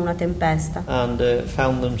catturati in una tempesta. And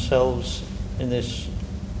found themselves in this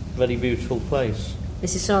very beautiful place. E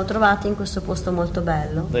si sono trovati in questo posto molto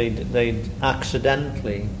bello. They'd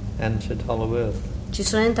accidentally entered Hollow Earth. Ci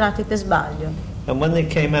sono entrati per sbaglio. And when they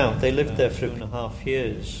came out, they lived there for 2.5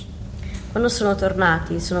 years. Quando sono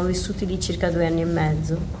tornati, sono vissuti lì circa 2 anni e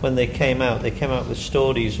mezzo. When they came out with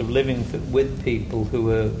stories of living with people who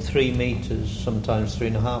were 3 meters, sometimes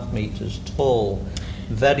 3.5 meters tall,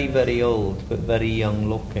 very, very old, but very young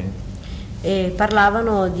looking. E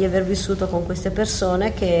parlavano di aver vissuto con queste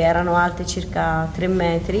persone che erano alte circa 3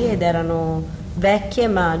 metri ed erano vecchie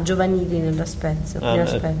ma giovanili nell'aspetto. A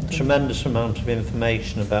tremendous amount of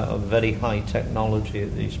information about a very high technology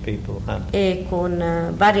that these people had. E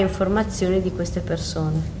con varie informazioni di queste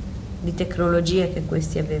persone, di tecnologie che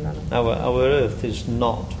questi avevano. Our Earth is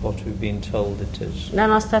not what we've been told it is. La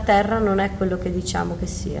nostra terra non è quello che diciamo che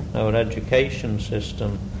sia. Our education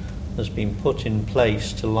system has been put in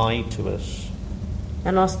place to lie to us.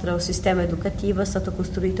 Il nostro sistema educativo è stato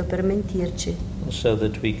costruito per mentirci, So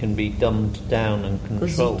that we can be dumbed down and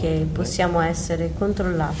così controlled. che possiamo essere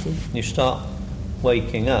controllati. You start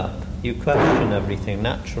waking up, you question everything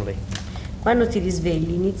naturally. Quando ti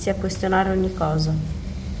risvegli inizi a questionare ogni cosa.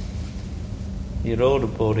 The aurora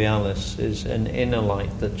borealis is an inner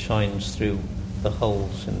light that shines through the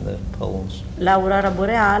holes in the poles. L'aurora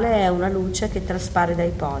boreale è una luce che traspare dai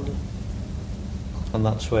poli. And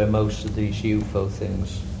that's where most of these UFO things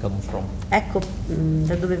come from. Ecco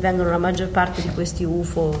da dove vengono la maggior parte di questi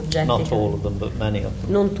UFO oggetti. Not all of them, but many of them.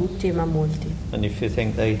 Non tutti, ma molti. And if you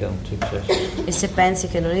think they don't exist, E se pensi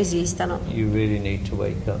che non esistano, you really need to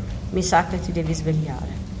wake up. mi sa che ti devi svegliare.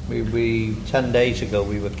 We 10 days ago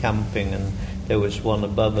we were camping and there was one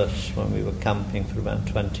above us when we were camping for about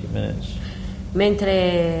 20 minutes.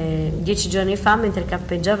 Mentre 10 giorni fa, mentre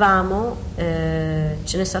campeggiavamo,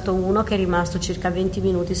 ce n'è stato uno che è rimasto circa 20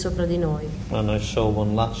 minuti sopra di noi. And I saw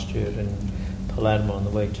one last year in Palermo on the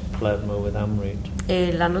way to Palermo with Amrit.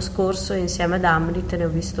 E l'anno scorso insieme ad Amrit ne ho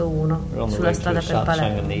visto uno We're on the sulla way to strada per Satsang in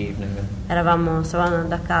Palermo. the evening and Stavamo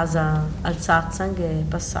andando a casa al satsang e è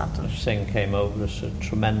passato. this thing came over us at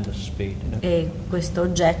tremendous speed. E questo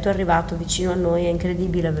oggetto è arrivato vicino a noi a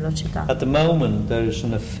incredibile velocità. At the moment there is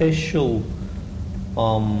an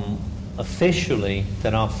officially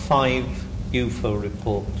there are 5 UFO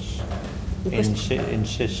reports in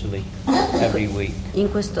Sicily every week.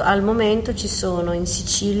 Al momento ci sono in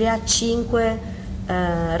Sicilia 5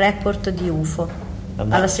 report di UFO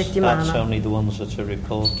And alla that's settimana. only the ones that are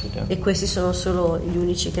reported. Yeah. E questi sono solo gli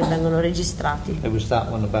unici che vengono registrati. There was that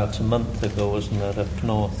one about a month ago, wasn't there, up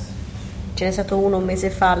north? Ce n'è stato uno un mese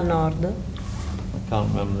fa al nord, I can't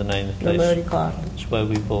remember the name of the non me lo place. ricordo, It's where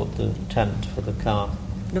we bought the tent for the car.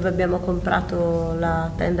 dove abbiamo comprato la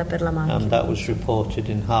tenda per la And macchina. that was reported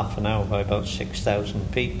in half an hour by about 6,000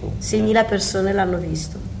 people. 6.000 persone l'hanno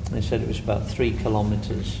visto. They said it was about 3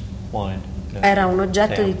 kilometers wide. Yeah. Era un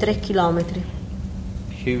oggetto di Yeah. 3 chilometri,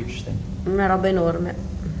 Huge thing. una roba enorme.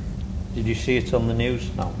 Did you see it on the news?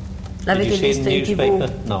 No. Did L'avete you see it visto in in the TV?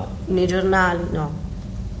 newspaper? No. Nei giornali? No.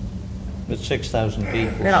 But 6,000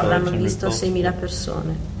 people Però saw it l'hanno and visto reported 6.000 it.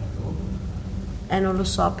 persone. Non lo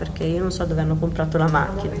so perché io non so dove hanno comprato la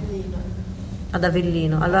macchina. Ad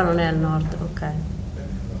Avellino, allora non è al nord, ok.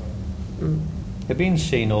 They've been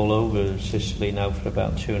seen all over Sicily now for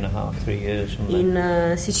about 2.5, 3 years. haven't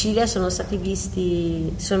they? In Sicilia sono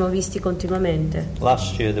visti continuamente.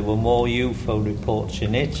 Last year there were more UFO reports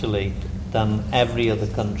in Italy than every other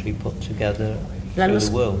country put together through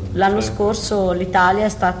the world. L'anno So- scorso l'Italia è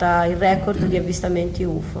stata il record di avvistamenti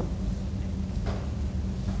UFO.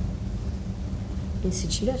 In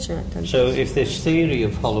Sicilia ce n'è tanto. So if this theory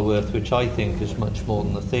of hollow earth, which I think is much more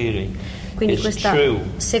than a theory, Quindi is true,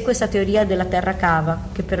 se questa teoria della terra cava,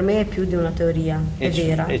 che per me è più di una teoria, è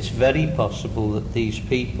vera, it's very possible that these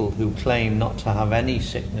people who claim not to have any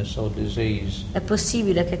sickness or disease è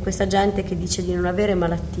possibile che questa gente che dice di non avere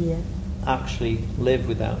malattie actually live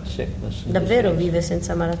without sickness and davvero disease. vive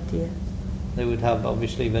senza malattie. They would have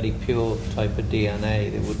obviously very pure type of DNA.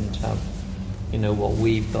 They wouldn't have, what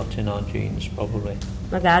we've got in our genes probably.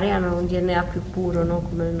 Magari hanno un DNA più puro, non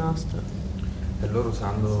come il nostro. E loro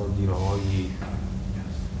sanno di noi.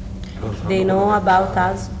 Loro sanno They know come- about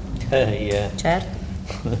us, Yeah. certo.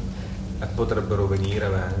 E potrebbero venire,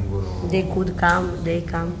 vengono. They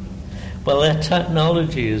come. Well, their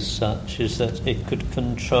technology is such is that it could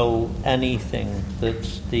control anything that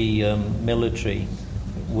the military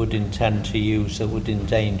would intend to use that would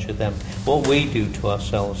endanger them. What we do to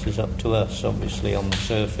ourselves is up to us, obviously, on the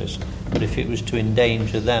surface. But if it was to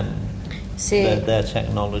endanger them, their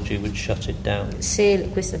technology would shut it down. Se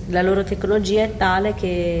la loro tecnologia è tale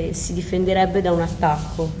che si difenderebbe da un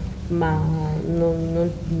attacco, ma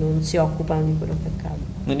non si occupano di quello che accade.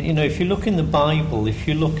 And if you look in the Bible, if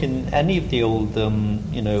you look in any of the old,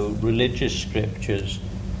 religious scriptures,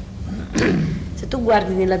 Se tu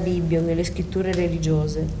guardi nella Bibbia o nelle scritture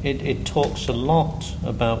religiose, it talks a lot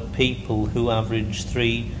about people who average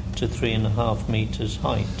 3 to 3.5 meters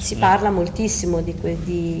height. si parla moltissimo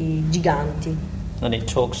di giganti. And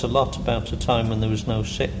it talks a lot about a time when there was no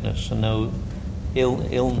sickness and no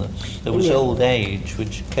illness. There was old age,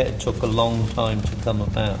 which took a long time to come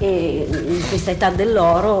about. E in questa età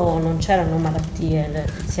dell'oro non c'erano malattie,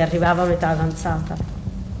 si arrivava a un'età avanzata.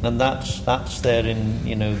 And that's there in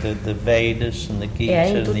the Vedas and the E Gita è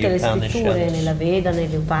in and tutte the le scritture, nella Upanishads. Veda,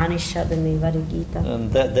 nelle Upanishad, nei vari Gita. And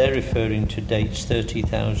they're referring to dates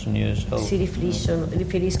 30,000 years old. Si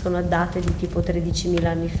riferiscono a date di tipo 13.000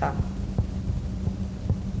 anni fa.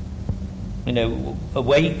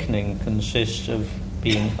 Awakening consists of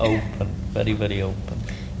being open, very, very open.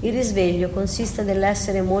 Il risveglio consiste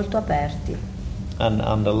nell'essere molto aperti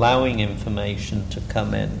And allowing information to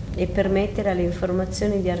come in. e permettere alle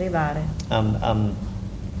informazioni di arrivare. And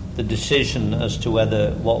the decision as to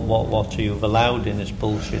whether what you've allowed in is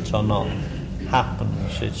bullshit or not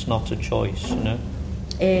happens. It's not a choice, you know.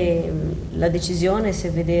 E la decisione se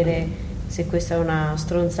vedere se questa è una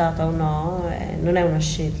stronzata o no non è una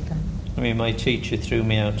scelta. I mean, my teacher threw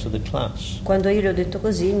me out of the class. Quando io gli ho detto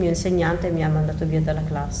così, il mio insegnante mi ha mandato via dalla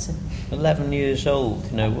classe. 11 years old,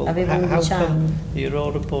 you know. Well, Avevo how 11 come anni. the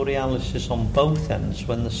aurora borealis is on both ends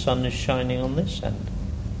when the sun is shining on this end?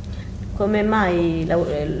 Come mai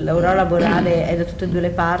l'aurora boreale è da tutte e due le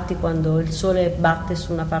parti quando il sole batte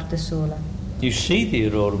su una parte sola? You see the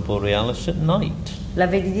aurora borealis at night. La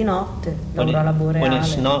vedi di notte, l'aurora boreale.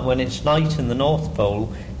 When it's night in the North Pole,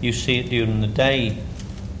 you see it during the day,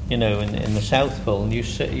 you know, in the South Pole, and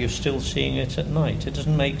you're still seeing it at night. It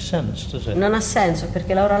doesn't make sense, does it? Non ha senso,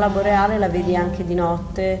 perché l'aurora boreale la vedi anche di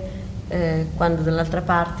notte quando dall'altra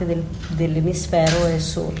parte dell'emisfero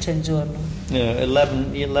c'è il giorno. You know,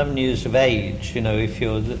 11 years of age, you know, if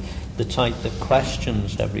you're the type that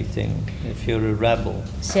questions everything, if you're a rebel.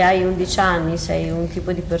 Se hai 11 anni, sei un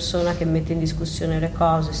tipo di persona che mette in discussione le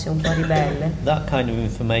cose, sei un po' ribelle. That kind of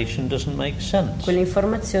information doesn't make sense.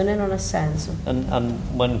 Quell'informazione non ha senso. And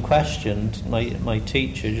when questioned, my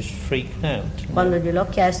teacher just freaked out. Quando gliel'ho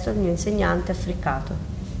chiesto, il mio insegnante ha friccato.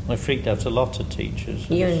 I freaked out a lot of teachers.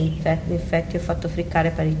 Io in effetti ho fatto friccare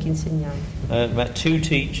parecchi insegnanti. I met 2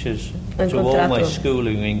 teachers Ho through all my incontrato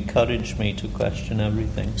schooling who encouraged me to question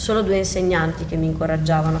everything, solo 2 insegnanti che mi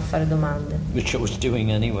incoraggiavano a fare domande, which I was doing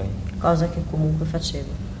anyway. cosa che comunque facevo.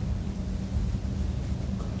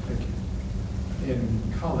 Thank you.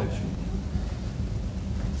 In college,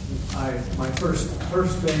 my first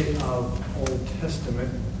day of Old Testament,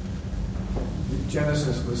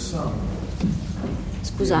 Genesis was sung.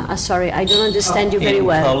 Scusa, sorry, I don't understand you very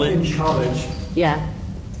well. College? In college, Yeah,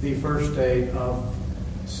 the first day of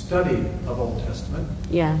study of Old Testament,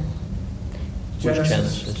 yeah,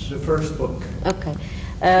 Genesis, the first book. ok.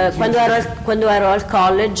 Quando ero al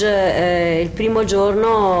college, il primo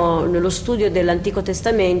giorno nello studio dell'Antico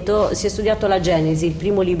Testamento si è studiato la Genesi, il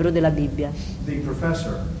primo libro della Bibbia. The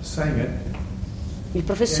professor sang it. Il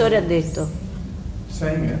professore ha detto,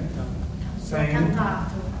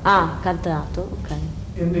 cantato, ok,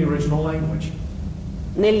 In the original language.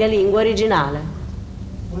 nella lingua originale.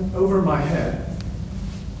 Went over my head,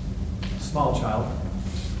 small child.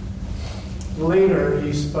 Later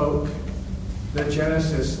he spoke the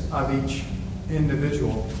genesis of each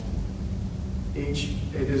individual. It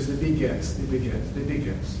is the begets.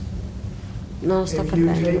 Non sto If you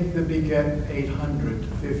capendo. take the beget 800,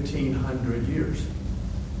 1500 years,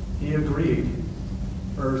 he agreed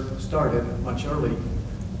Earth started much early.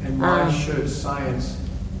 And why should science,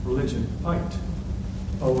 religion fight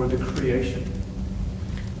over the creation?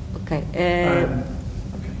 Ok.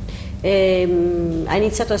 Ha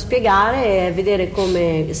iniziato a spiegare e a vedere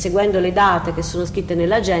come, seguendo le date che sono scritte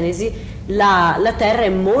nella Genesi, la Terra è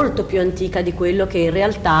molto più antica di quello che in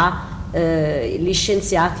realtà gli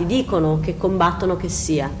scienziati dicono, che combattono che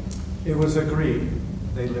sia. It was agreed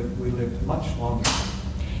we lived much longer.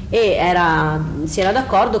 E si era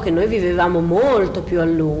d'accordo che noi vivevamo molto più a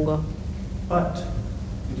lungo. But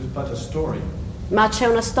it is but a story. Ma c'è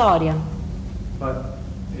una storia, But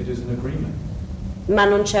it is an agreement. ma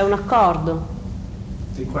non c'è un accordo.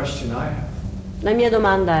 The question I have. La mia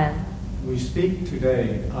domanda è: We speak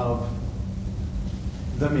today of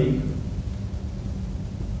the me,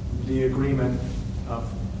 the agreement of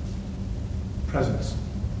presence.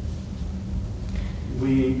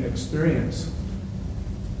 We experience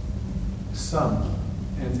some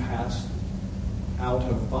and pass out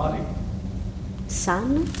of body.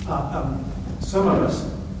 Sun? Some of us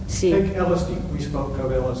Sì. take LSD. We spoke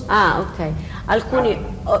of LSD. Ah, ok. Alcuni,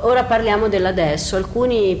 ora parliamo dell'adesso.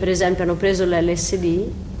 Alcuni, per esempio, hanno preso l'LSD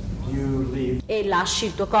You leave, e lasci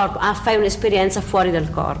il tuo corpo. Fai un'esperienza fuori dal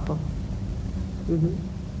corpo. Mhm.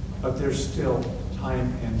 but there's still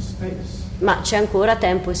time and space. Ma c'è ancora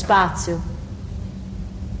tempo e spazio.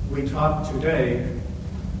 We talk today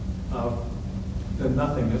of the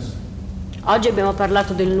nothingness. Oggi abbiamo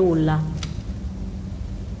parlato del nulla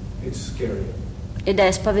It's scary. ed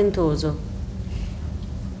è spaventoso.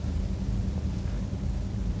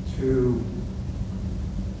 To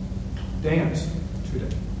dance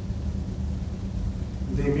today.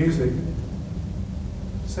 The music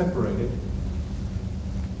separated,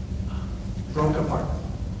 broke apart,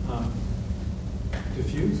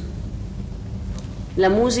 diffused. La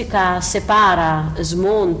musica separa,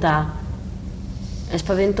 smonta, è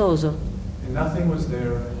spaventoso. And And nothing was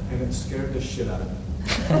there, and it scared the shit out of me.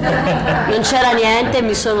 Non c'era niente e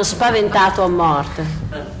mi sono spaventato a morte.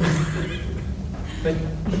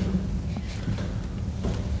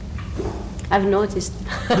 I've noticed.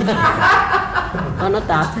 Ho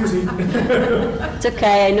notato. It's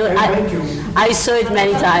okay, I know. I saw it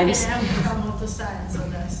many times. Fa molto senso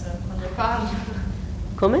adesso quando parlo.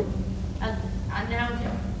 Come? I now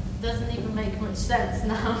doesn't even make much sense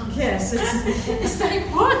now. Yes, It's like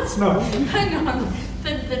what? No. Hang on.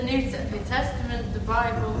 The New Testament, the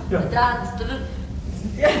Bible, the dance.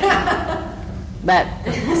 Beh,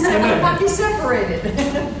 be separated.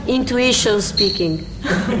 intuition speaking.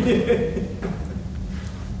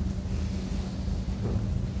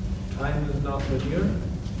 Time is not linear,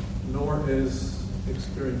 nor is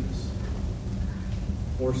experience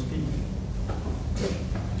or speaking.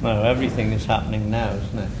 No, everything is happening now,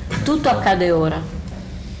 isn't it? Tutto accade ora.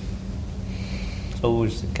 It's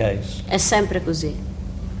always the case. È sempre così.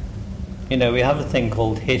 You know, we have a thing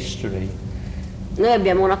called history, Noi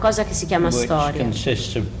abbiamo una cosa che si chiama which storia,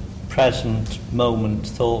 consists of present moment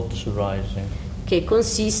thoughts arising. che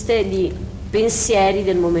consiste di pensieri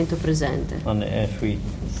del momento presente. And if we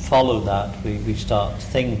follow that, we start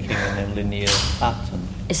thinking in a linear pattern.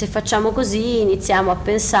 E se facciamo così iniziamo a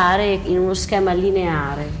pensare in uno schema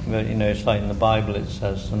lineare. But, you know, it's like in the Bible it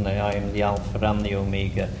says, and I am the Alpha and the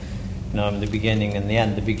Omega. You know, I'm the beginning and the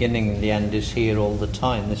end. The beginning and the end is here all the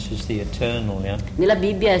time. This is the eternal, yeah? Nella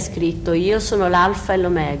Bibbia è scritto: io sono l'alfa e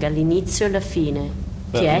l'omega, l'inizio e la fine,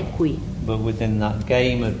 che è qui. But within that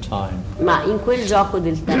game of time, Ma in quel gioco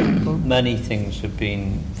del tempo many things have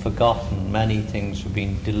been forgotten. Many things have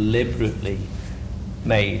been deliberately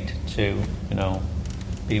made to, you know,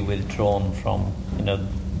 be withdrawn from, you know,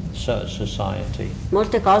 society.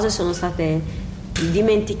 molte cose sono state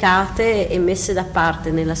dimenticate e messe da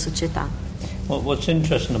parte nella società. Well, what's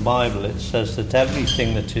interesting in the Bible, it says that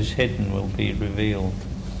everything that is hidden will be revealed.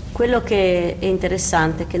 Quello che è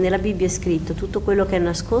interessante è che nella Bibbia è scritto: tutto quello che è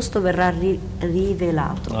nascosto verrà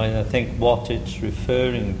rivelato. I think what it's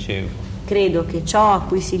referring to Credo che ciò a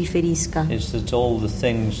cui si riferisca is that all the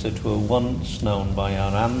things that were once known by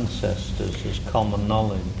our ancestors as common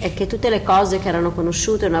knowledge è che tutte le cose che erano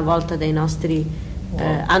conosciute una volta dai nostri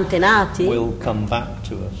antenati will come back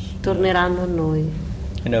to us. torneranno a noi.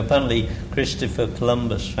 You know, apparently Christopher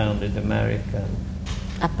Columbus founded America.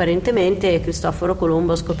 Apparentemente Cristoforo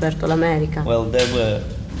Colombo ha scoperto l'America. Well,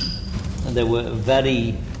 there were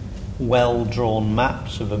very well-drawn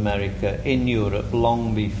maps of America in Europe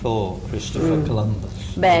long before Christopher Columbus.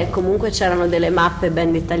 Beh, comunque c'erano delle mappe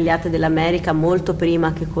ben dettagliate dell'America molto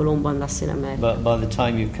prima che Colombo andasse in America. But by the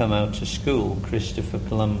time you come out of school, Christopher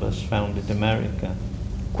Columbus founded America.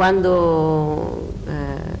 Quando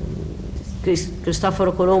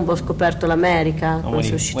Cristoforo Colombo ha scoperto l'America, And quando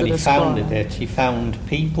è uscito da founded scuola, it, he found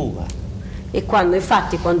people there. e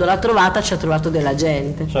quando l'ha trovata ci ha trovato della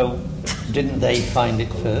gente. So, didn't they find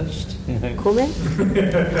it first? Come?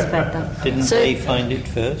 Aspetta. Didn't they find it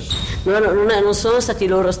first? Non sono stati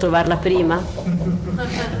loro a trovarla prima?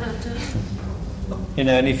 You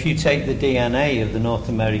know, and if you take the DNA of the North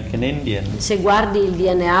American Indian, Se guardi il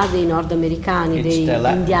DNA dei nordamericani, dei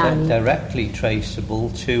indiani, directly traceable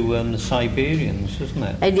to the Siberians, isn't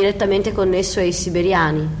it? è direttamente connesso ai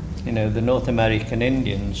siberiani. You know, the North American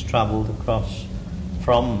Indians travelled across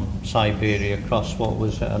from Siberia across what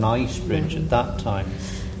was an ice bridge at that time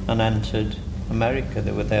and entered America.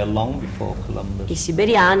 They were there long before I Columbus.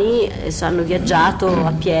 siberiani hanno viaggiato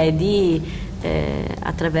a piedi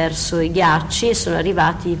attraverso i ghiacci e sono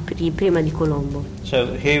arrivati prima di Colombo.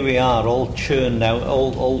 So here we are, all churned out,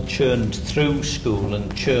 all churned through school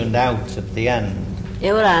and churned out at the end.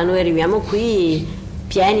 E ora noi arriviamo qui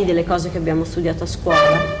pieni delle cose che abbiamo studiato a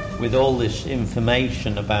scuola, With all this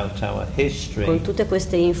information about our history, con tutte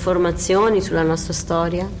queste informazioni sulla nostra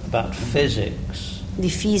storia, about physics,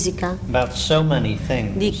 di fisica, about so many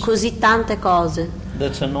things di così tante cose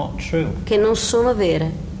that are not true. che non sono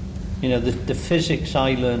vere. You know, the physics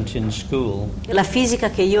I learnt in school La fisica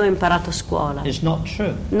che io ho imparato a scuola is not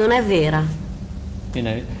true. non è vera. You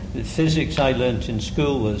know, the physics I learnt in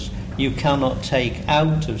school was you cannot take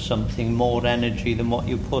out of something more energy than what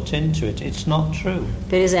you put into it. It's not true.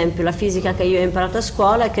 Per esempio, la fisica che io ho imparato a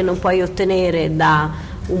scuola è che non puoi ottenere da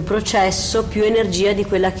un processo più energia di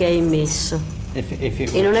quella che hai immesso. If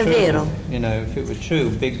it E non were è true, vero. you know, if it were true,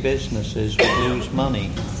 big businesses would lose money.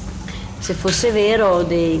 Se fosse vero,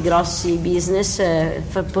 dei grossi business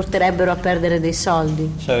porterebbero a perdere dei soldi.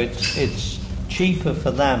 So it's cheaper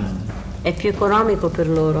for them È più economico per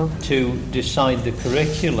loro to decide the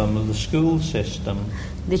curriculum of the school system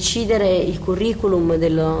decidere il curriculum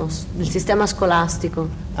del sistema scolastico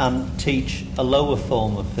and teach a lower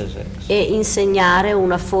form of physics. e insegnare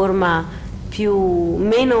una forma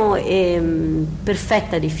meno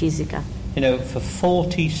perfetta di fisica. You know, for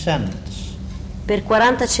 40 cents, Per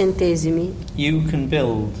 40 centesimi you can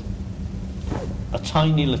build a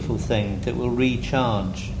tiny little thing that will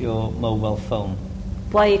recharge your mobile phone.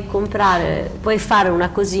 puoi fare una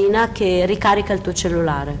cosina che ricarica il tuo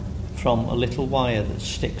cellulare From a little wire that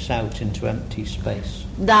sticks out into empty space.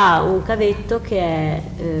 da un cavetto che è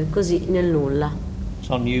così nel nulla. It's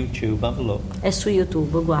on YouTube, have a look. È su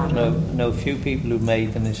YouTube, guarda. No few people who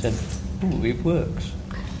made them, they said, "Ooh, it works."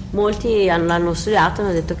 Molti l'hanno studiato e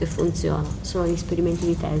hanno detto che funziona. Sono gli esperimenti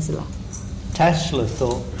di Tesla. Tesla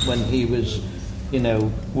thought when he was, you know,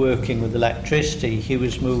 working with electricity, he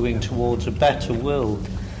was moving towards a better world.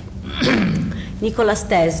 Nikola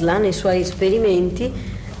Tesla nei suoi esperimenti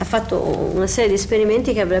ha fatto una serie di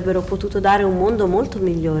esperimenti che avrebbero potuto dare un mondo molto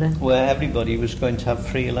migliore, Where everybody was going to have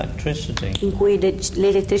free electricity. in cui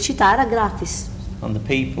l'elettricità era gratis. And the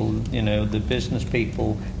people, you know, the business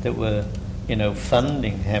people that were, you know,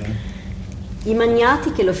 funding him, I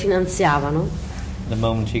magnati che lo finanziavano, the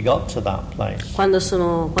moment he got to that place,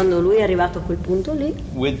 quando lui è arrivato a quel punto lì,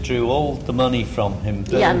 withdrew all the money from him,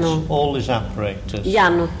 burnt all his apparatus, gli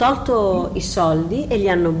hanno tolto i soldi e gli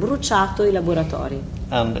hanno bruciato i laboratori.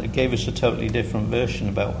 and it gave us a totally different version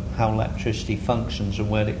about how electricity functions and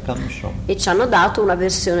where it comes from. E ci hanno dato una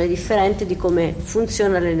versione differente di come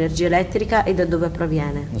funziona l'energia elettrica e da dove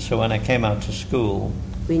proviene. And so when I came out to school,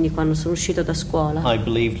 Quindi quando sono uscito da scuola I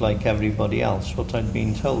believed like everybody else what I'd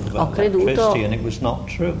been told ho about creduto electricity, and it was not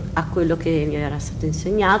true. a quello che mi era stato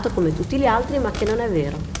insegnato come tutti gli altri, ma che non è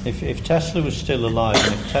vero. If Tesla was still alive,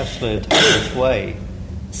 and if Tesla had had his way,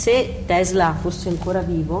 Se Tesla fosse ancora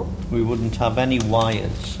vivo, we wouldn't have any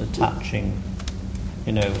wires attaching,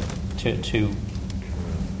 you know, to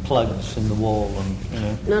plugs in the wall, and you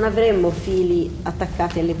know, non avremmo fili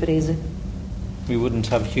attaccati alle prese, we wouldn't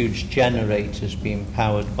have huge generators being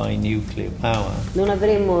powered by nuclear power. non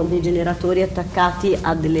avremmo dei generatori attaccati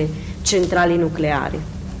a delle centrali nucleari.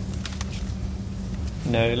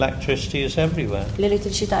 You know, electricity is everywhere.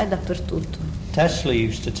 L'elettricità è dappertutto. Tesla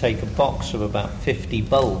used to take a box of about 50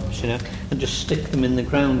 bulbs, you know, and just stick them in the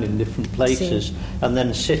ground in different places, and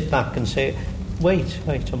then sit back and say, wait,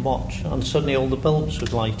 and watch. And suddenly all the bulbs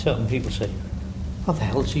would light up, and people say, how the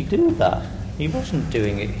hell did he do that? He wasn't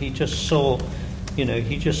doing it. He just saw, you know,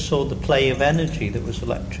 the play of energy that was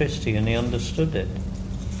electricity, and he understood it.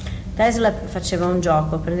 Tesla faceva un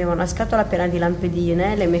gioco, prendeva una scatola piena di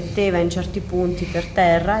lampedine, le metteva in certi punti per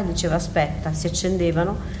terra e diceva aspetta, si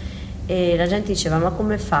accendevano. E la gente diceva ma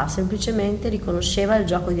come fa? Semplicemente riconosceva il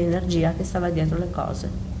gioco di energia che stava dietro le cose.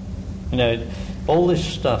 You know, all this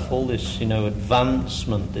stuff, all this, you know,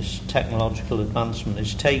 advancement, this technological advancement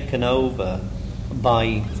is taken over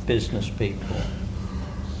by business people.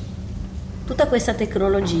 Tutta questa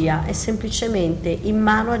tecnologia è semplicemente in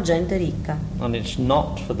mano a gente ricca. And it's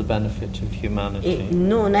not for the benefit of humanity. E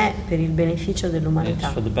non è per il beneficio dell'umanità.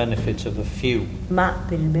 It's for the benefit of a few, ma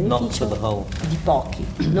per il beneficio not for the whole. di pochi,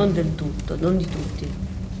 non del tutto, non di tutti.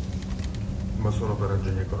 Ma solo per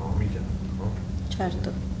ragioni economiche, no?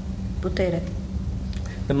 Certo, potere.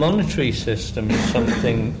 The monetary system is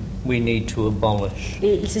something we need to abolish.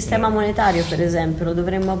 Il sistema monetario, per esempio, lo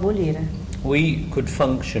dovremmo abolire. We would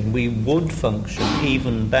function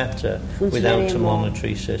even better without a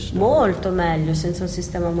monetary system. Molto meglio senza un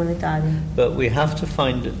sistema monetario. But we have to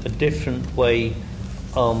find a different way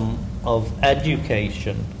of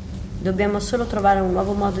education. Dobbiamo solo trovare un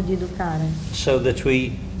nuovo modo di educare. So that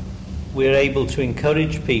we're able to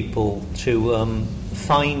encourage people to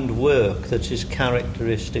find work that is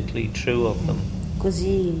characteristically true of them.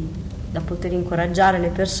 Così da poter incoraggiare le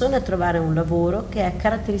persone a trovare un lavoro che è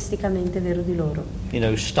caratteristicamente vero di loro. You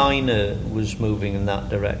know, Steiner was moving in that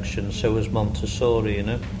direction, so was Montessori, you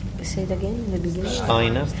know. Say it again, in the beginning.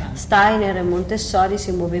 Steiner e Montessori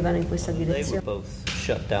si muovevano in questa They were direzione. both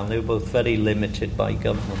shut down. They were both very limited by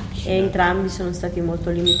governments. E entrambi sono stati molto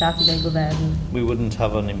limitati dai governi. We wouldn't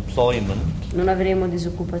have unemployment. Non avremo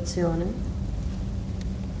disoccupazione.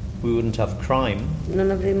 We wouldn't have crime.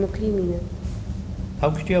 Non avremo crimine. How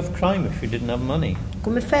could you have crime if you didn't have money?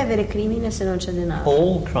 Come fai a avere crimine se non c'è denaro?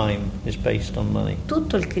 All crime is based on money.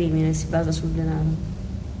 Tutto il crimine si basa sul denaro.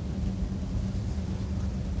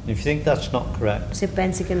 If you think that's not correct, Se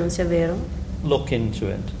pensi che non sia vero, look into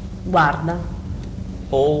it. guarda.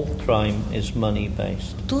 All crime is money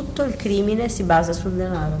based. Tutto il crimine si basa sul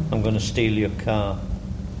denaro. I'm going to steal your car.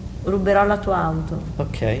 ruberò la tua auto.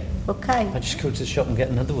 Okay. Ok. I just go to the shop and get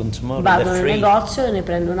another one tomorrow. Vado They're nel free. negozio e ne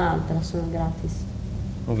prendo un'altra, sono gratis.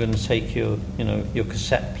 I'm going to take your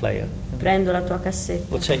cassette player. Prendo la tua cassetta.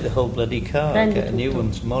 We'll take the whole bloody car. Prendi Get a new tutto.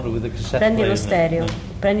 one tomorrow with a cassette Prendi player. lo in it. stereo, Yeah.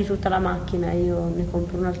 prendi tutta la macchina e io ne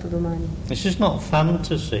compro un altro domani. This is not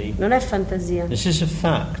fantasy. Non è fantasia, This is a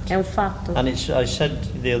fact. è un fatto. And I said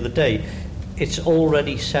the other day, it's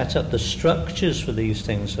already set up. The structures for these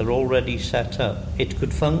things are already set up. It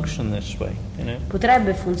could function this way,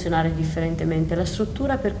 Potrebbe funzionare differentemente, la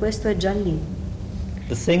struttura per questo è già lì.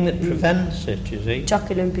 The thing that prevents it, you see, Ciò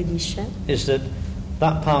che lo impedisce is that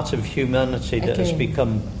part of humanity that has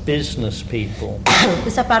become business people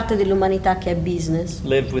questa parte dell'umanità che è business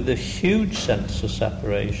live with a huge sense of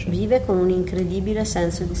separation. vive con un incredibile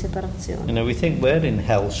senso di separazione. We think we're in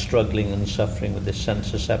hell struggling and suffering with this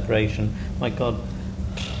sense of separation. My God,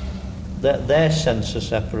 their sense of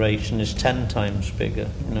separation is 10 times bigger,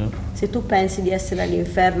 Se tu pensi di essere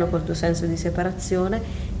all'inferno col tuo senso di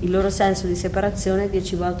separazione, il loro senso di separazione è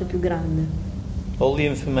 10 volte più grande. All the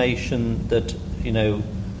information that,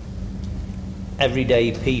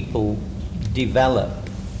 everyday people develop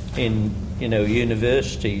in,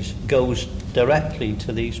 universities goes directly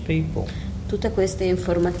to these people. Tutte queste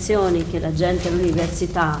informazioni che la gente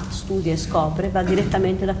all'università studia e scopre va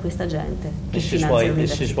direttamente da questa gente. This is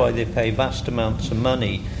why they pay vast amounts of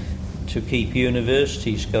money to keep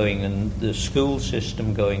universities going and the school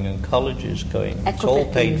system going and colleges going. It's all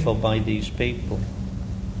paid for by these people.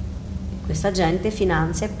 Questa gente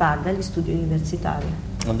finanzia e paga gli studi universitari.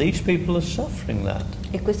 And these people are suffering that.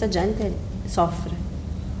 E questa gente soffre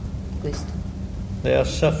questo. They are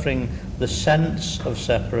suffering the sense of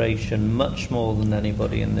separation much more than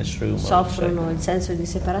anybody in this room. Soffrono il senso di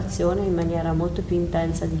separazione in maniera molto più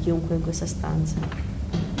intensa di chiunque in questa stanza.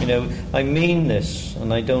 I mean this,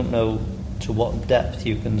 and I don't know to what depth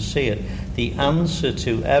you can see it. The answer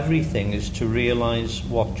to everything is to realize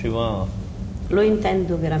what you are. Lo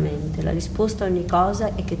intendo veramente. La risposta a ogni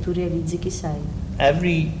cosa è che tu realizzi chi sei.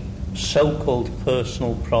 Every so-called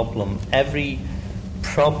personal problem, every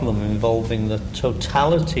problem involving the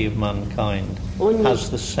totality of mankind has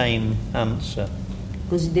the same answer.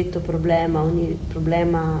 Cosiddetto problema, ogni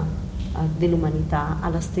problema dell'umanità ha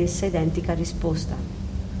la stessa identica risposta.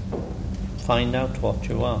 Find out what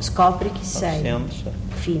you are. Scopri chi That's sei. the answer.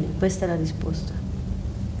 Fine, questa è la risposta.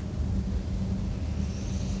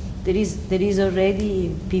 There is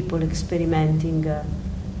already people experimenting.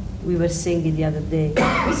 We were saying it the other day,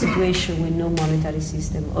 a situation with no monetary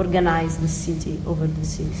system, organize the city over the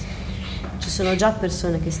seas. Ci sono già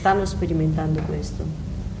persone che stanno sperimentando questo,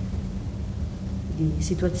 di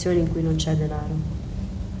situazioni in cui non c'è denaro,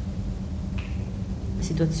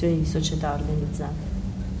 situazioni di società organizzate.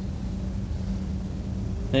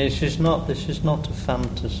 This is not a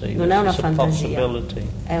fantasy. Non è una This is a fantasia, possibility.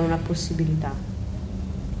 è una possibilità.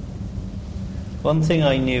 One thing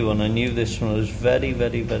I knew, and I knew this when I was very,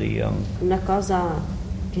 very, very young. Una cosa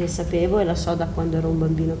che sapevo e la so da quando ero un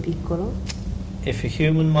bambino piccolo. If a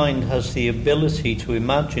human mind has the ability to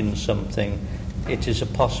imagine something, it is a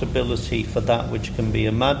possibility for that which can be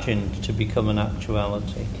imagined to become an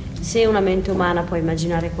actuality. Se una mente umana può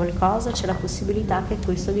immaginare qualcosa, c'è la possibilità che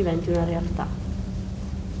questo diventi una realtà.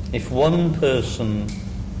 If one person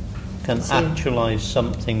can actualize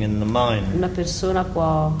something in the mind, una persona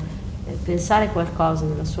può pensare qualcosa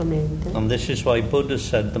nella sua mente. And this is why Buddha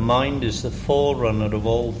said the mind is the forerunner of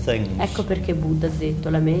all things. Ecco perché Buddha ha detto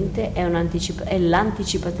la mente è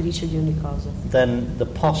l'anticipatrice di ogni cosa. Then the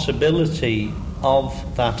possibility of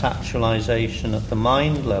that actualization at the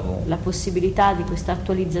mind level, la possibilità di questa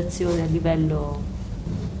attualizzazione a livello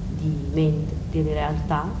di mente, di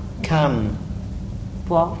realtà,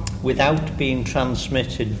 può, without being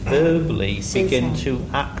transmitted verbally, begin to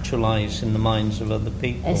actualize in the minds of other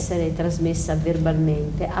people. Essere trasmessa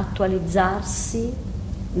verbalmente, attualizzarsi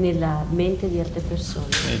nella mente di altre persone.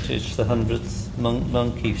 It is the 100th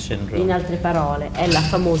monkey syndrome. In altre parole, è la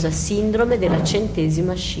famosa sindrome della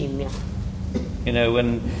 100ª scimmia. You know,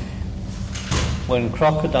 when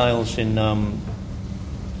crocodiles in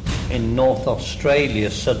North Australia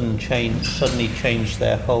suddenly changed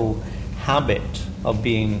their whole habit of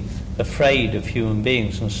being afraid of human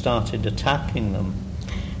beings and started attacking them.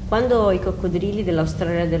 Quando i coccodrilli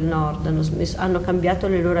dell'Australia del Nord hanno cambiato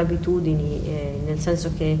le loro abitudini, nel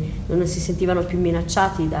senso che non si sentivano più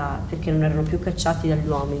minacciati perché non erano più cacciati dagli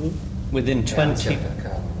uomini. Within 20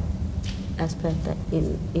 Aspetta,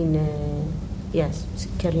 yes,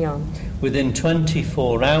 carry on. Within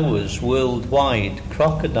 24 hours worldwide,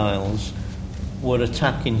 crocodiles were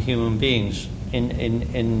attacking human beings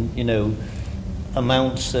in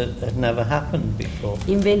amounts that had never happened before.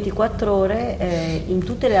 In 24 ore in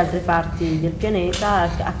tutte le altre parti del pianeta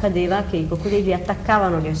accadeva che i coccodrilli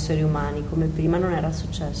attaccavano gli esseri umani, come prima non era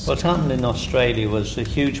successo. What happened in Australia was a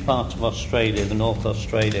huge part of Australia, the North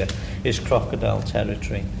Australia, is crocodile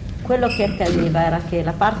territory. Quello che accadeva era che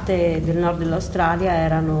la parte del nord dell'Australia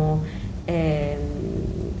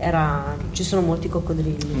ci sono molti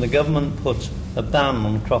coccodrilli. The government put a ban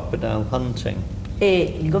on crocodile hunting.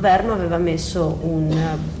 E il governo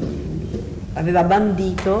aveva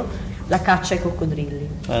bandito la caccia ai coccodrilli.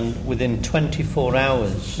 And within 24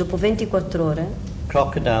 hours, dopo 24 ore,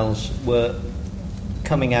 crocodiles were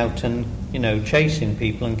coming out and, chasing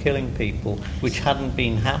people and killing people, which hadn't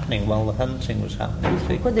been happening while the hunting was happening.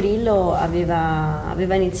 Il coccodrillo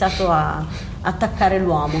aveva iniziato a attaccare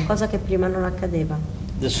l'uomo, cosa che prima non accadeva.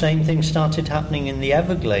 The same thing started happening in the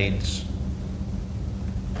Everglades.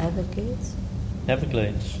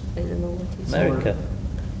 Everglades. I don't know what is America.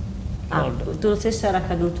 Tutto lo stesso era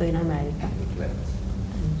accaduto in America.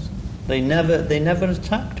 They never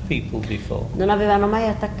attacked people before. Non avevano mai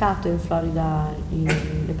attaccato in Florida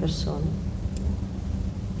le persone.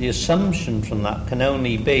 The assumption from that can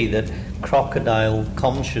only be that crocodile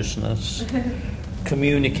consciousness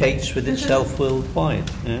communicates with itself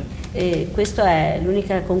worldwide. E questa è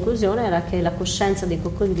l'unica conclusione, era che la coscienza dei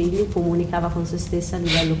coccodrilli comunicava con se stessa a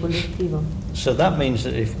livello collettivo. So that means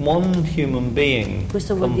that if one human being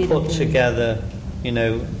can put together,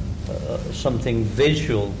 something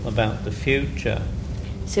visual about the future,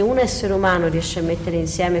 se un essere umano riesce a mettere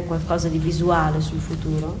insieme qualcosa di visuale sul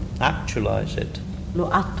futuro, actualize it, lo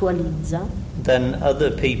attualizza, then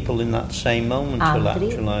other people in that same moment will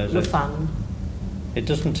actualize lo it. fanno. It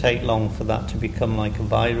doesn't take long for that to become like a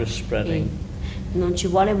virus spreading. Non ci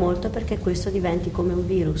vuole molto perché questo diventi come un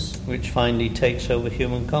virus, which finally takes over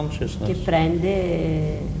human consciousness. Che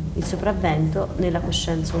prende il sopravvento nella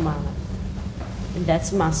coscienza umana. And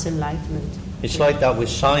that's mass enlightenment. It's like that with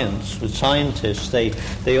science. With scientists,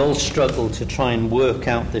 they all struggle to try and work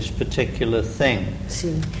out this particular thing.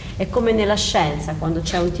 Sì, è come nella scienza, quando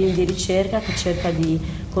c'è un team di ricerca che cerca di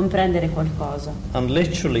comprendere qualcosa. And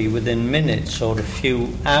literally within minutes or a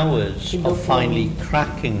few hours of finally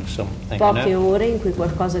cracking something. Poche ore in cui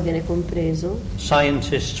qualcosa viene compreso.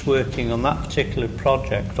 Scientists working on that particular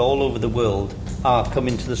project all over the world are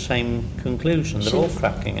coming to the same conclusion. They're all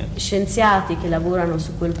cracking it. Scienziati che lavorano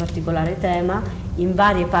su quel particolare tema in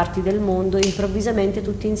varie parti del mondo improvvisamente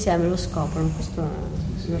tutti insieme lo scoprono. Questo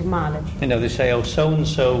è normale. They say, oh, so and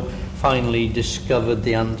so finally discovered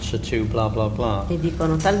the answer to blah blah blah. E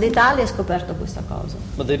dicono tal dei tali ha scoperto questa cosa.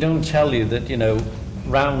 But they don't tell you that,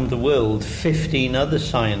 round the world 15 other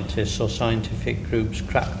scientists or scientific groups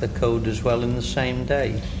cracked the code as well in the same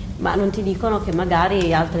day. Ma non ti dicono che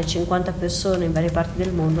magari altre 50 persone in varie parti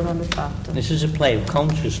del mondo l'hanno fatto. This is a play of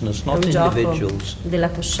consciousness, not individuals. Della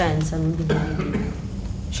coscienza, non di individui.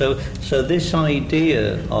 So this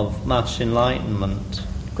idea of mass enlightenment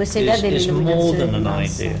questa idea dell'illuminazione di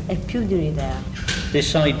massa è più di un'idea.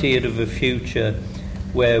 This idea of a future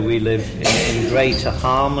where we live in greater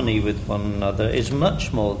harmony with one another is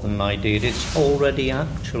much more than an idea. It's already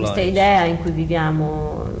actualized. Questa idea in cui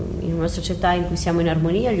viviamo in una società in cui siamo in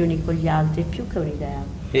armonia gli uni con gli altri è più che un'idea.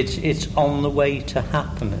 It's on the way to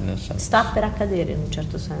happen in a sense. Sta per accadere in un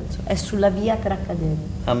certo senso, è sulla via per accadere.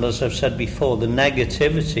 And as I've said before, the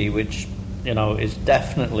negativity, which is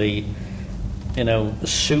definitely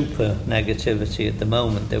super negativity at the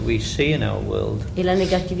moment that we see in our world. E la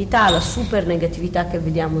negatività, la super negatività che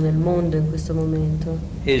vediamo nel mondo in questo momento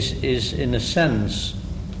is in a sense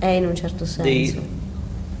è in un certo senso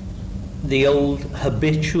the old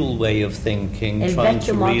habitual way of thinking trying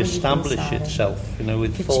to re-establish itself,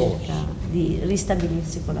 with force. Cerca di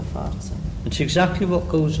ristabilirsi con la forza. It's exactly what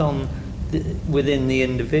goes on within the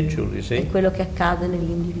individual, you see. È quello che accade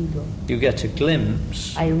nell'individuo. You get a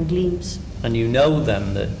glimpse. Hai un glimpse. And you know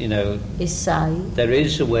then that, e sai, there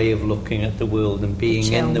is a way of looking at the world and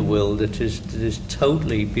being in the world that is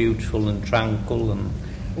totally beautiful and tranquil and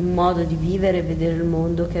un modo di vivere e vedere il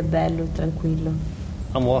mondo che è bello e tranquillo.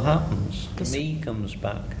 And what happens? The me comes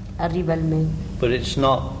back. Arriva il me. But it's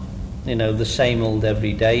not, the same old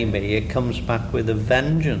everyday me. It comes back with a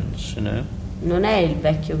vengeance, Non è il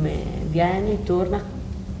vecchio me, viene, torna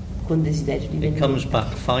con desiderio di venire. It comes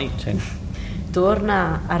back fighting.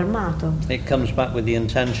 Torna armato. It comes back with the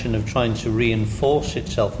intention of trying to reinforce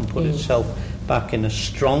itself and put itself back in a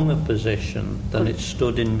stronger position than it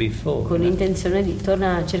stood in before. Con l'intenzione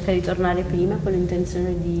cerca di tornare prima con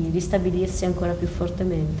l'intenzione di ristabilirsi ancora più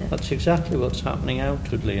fortemente. That's exactly what's happening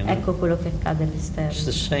outwardly. Ecco quello che accade all'esterno. It's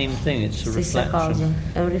the same thing, it's a Stessa reflection. cosa,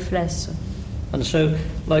 è un riflesso. And so,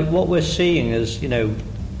 like, what we're seeing is,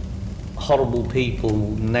 horrible people,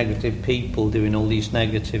 negative people doing all these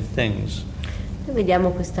negative things. Noi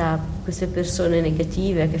vediamo queste persone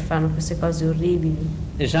negative che fanno queste cose orribili.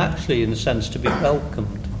 Is actually, in a sense, to be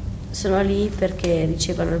welcomed. Sono lì perché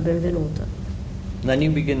ricevono il benvenuto. And then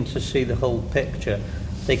you begin to see the whole picture.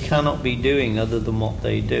 They cannot be doing other than what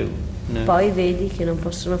they do. Poi vedi che non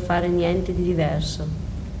possono fare niente di diverso.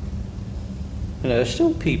 There are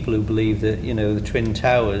still people who believe that, the Twin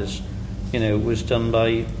Towers, was done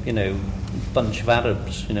by, a bunch of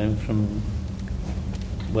Arabs, from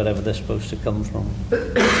wherever they're supposed to come from.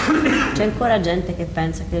 C'è ancora gente che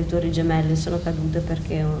pensa che le torri gemelle sono cadute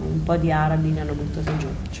perché un po' di arabi le hanno buttate giù.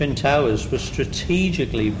 Twin Towers was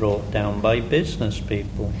strategically brought down by business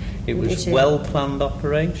people. It was well planned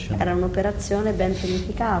operation. Era un'operazione ben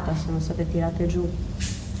pianificata, sono state tirate giù.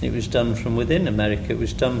 It was done from within America. It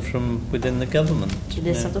was done from within the government. Ed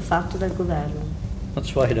è stato fatto dal governo.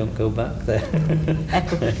 That's why I don't go back there.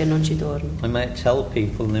 Ecco perché non ci torno. I might tell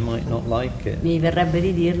people and they might not like it. Mi verrebbe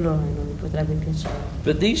di dirlo e non mi potrebbe piacere.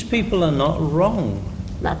 But these people are not wrong.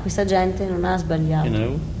 Ma questa gente non ha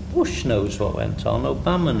sbagliato. Bush knows what went on.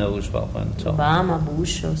 Obama knows what went on. Obama,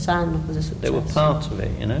 Bush sanno cosa è successo. They were part of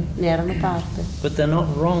it, Ne erano parte. But they're not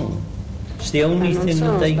wrong. It's the only thing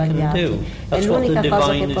that they can do. That's what the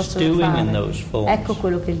divine is doing in those forms. Ecco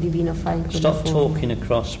quello che il divino fa in quelle Stop forme. talking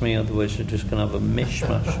across me, otherwise you're just going to have a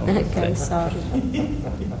mishmash on the Okay, thing. sorry.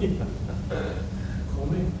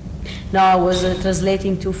 No, I was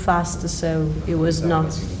translating too fast, so it was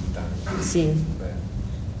not. Sì.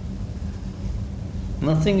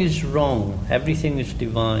 Nothing is wrong. Everything is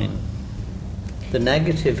divine. The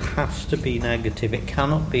negative has to be negative. It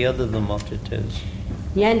cannot be other than what it is.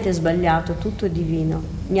 Niente è sbagliato, tutto è divino.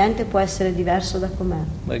 Niente può essere diverso da com'è.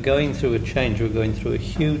 We're going through a change. We're going through a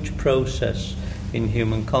huge process in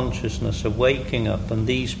human consciousness of waking up, and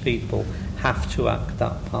these people have to act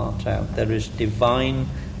that part out. They're as divine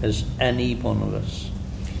as any one of us.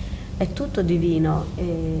 È tutto divino,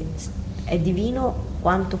 è divino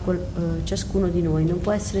quanto ciascuno di noi, non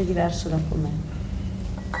può essere diverso da com'è.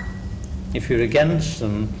 If you're against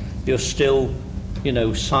them, you're still,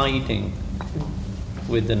 siding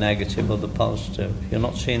with the negative or the positive. You're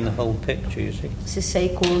not seeing the whole picture, you see. Se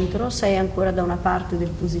sei contro, sei ancora da una parte del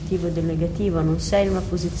positivo e del negativo, non sei in una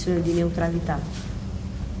posizione di neutralità.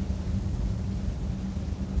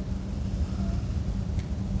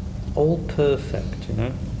 All perfect,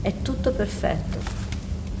 È tutto perfetto.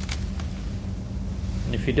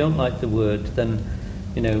 And if you don't like the word, then,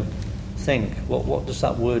 think, what does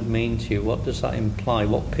that word mean to you? What does that imply?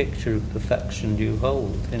 What picture of perfection do you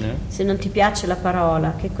hold, Se non ti piace la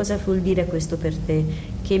parola, che cosa vuol dire questo per te?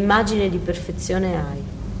 Che immagine di perfezione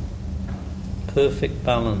hai? Perfect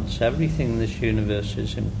balance. Everything in this universe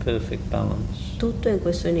is in perfect balance. Tutto in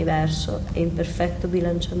questo universo è in perfetto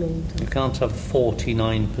bilanciamento. You can't have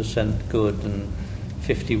 49% good and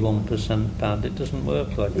 51% bad. It doesn't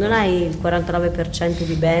work like Non that. hai il 49%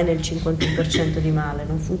 di bene e il 51% di male,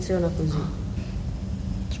 non funziona così.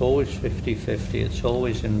 It's always 50-50. It's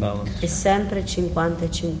always in balance. È sempre 50 e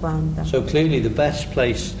 50. So clearly the best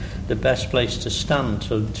place to stand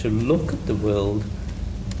to look at the world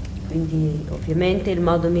Quindi ovviamente il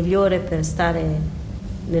modo migliore per stare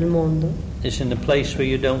nel mondo is in a place where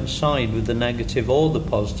you don't side with the negative or the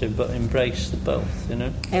positive, but embrace the both,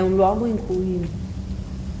 è un luogo in cui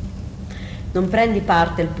non prendi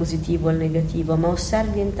parte al positivo e al negativo, ma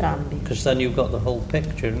osservi entrambi. Because then you've got the whole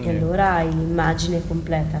picture, haven't E you? allora hai l'immagine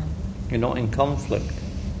completa. You're not in conflict.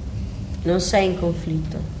 Non sei in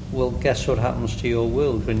conflitto. Well, guess what happens to your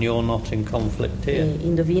world when you're not in conflict here? E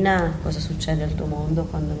indovina cosa succede al tuo mondo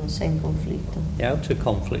quando non sei in conflitto. The outer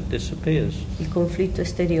conflict disappears. Il conflitto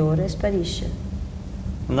esteriore sparisce.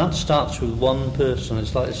 And that starts with one person.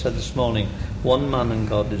 It's like I said this morning, one man and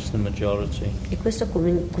God is the majority. E questo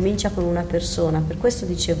comincia con una persona. Per questo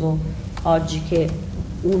dicevo oggi che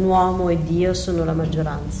un uomo e Dio sono la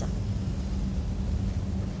maggioranza.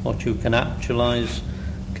 What you can actualize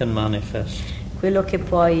can manifest. Quello che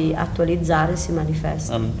puoi attualizzare si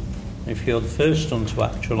manifesta. And if you're the first one to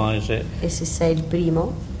actualize it, E se sei il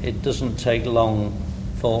primo, it doesn't take long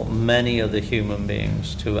for many other human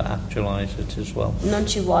beings to actualize it as well, non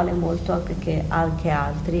ci vuole molto anche che anche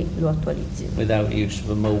altri lo attualizzino. without use of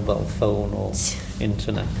a mobile phone or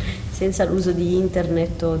internet. Senza l'uso di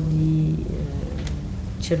internet o di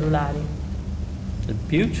cellulari. It's a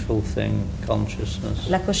beautiful thing, consciousness.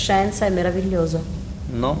 La coscienza è meravigliosa.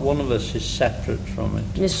 Not one of us is separate from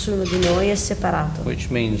it, Nessuno di noi è separato, which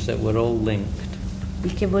means that we're all linked.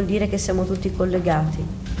 il che vuol dire che siamo tutti collegati.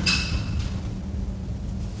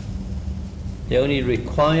 The only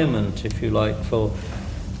requirement, if you like,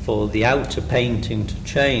 for the outer painting to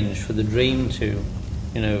change, for the dream to,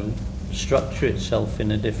 structure itself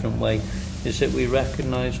in a different way, is that we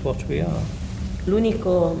recognize what we are.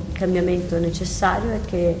 L'unico cambiamento necessario è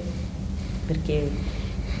che, perché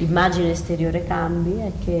l'immagine esteriore cambi,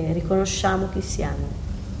 è che riconosciamo chi siamo.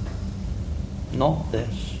 Not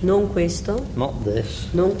this. Non questo. Not this.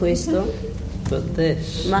 Non questo. But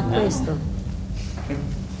this. Ma questo.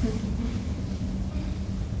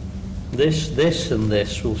 This and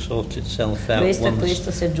this will sort itself out. Questo e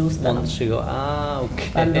questo si aggiustano. Once you go,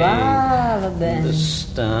 ok. Quando, va bene.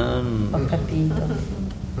 Understand. Ho capito.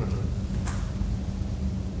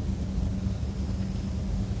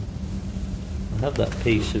 I have that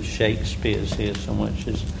piece of Shakespeare's here somewhere, which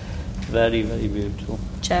is very, very beautiful.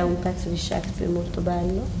 C'è un pezzo di Shakespeare molto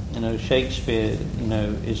bello. Shakespeare,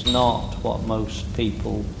 is not what most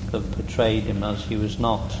people have portrayed him as. He was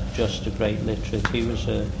not just a great literate.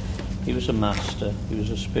 He was a master. He was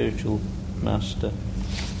a spiritual master.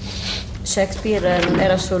 Shakespeare non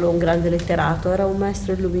era solo un grande letterato, era un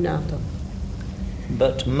maestro illuminato.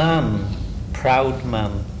 But man, proud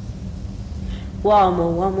man,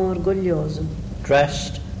 uomo orgoglioso,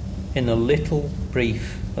 dressed in a little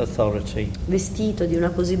brief authority, vestito di una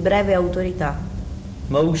così breve autorità,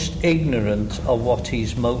 most ignorant of what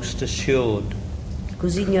he's most assured,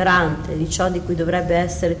 così ignorante di ciò di cui dovrebbe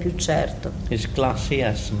essere più certo, his glassy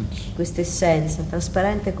essence, questa essenza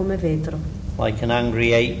trasparente come vetro, like an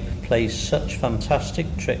angry ape, plays such fantastic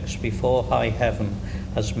tricks before high heaven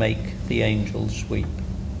as make the angels weep.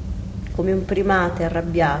 Come un primate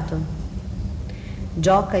arrabbiato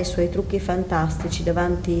gioca i suoi trucchi fantastici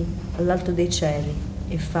davanti all'alto dei cieli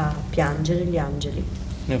e fa piangere gli angeli.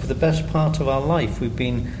 For the best part of our life we've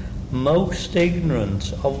been most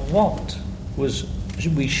ignorant of what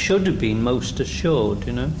we should have been most assured,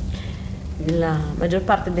 La maggior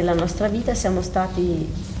parte della nostra vita siamo stati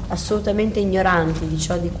assolutamente ignoranti di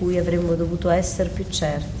ciò di cui avremmo dovuto essere più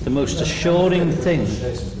certi. The most assuring thing.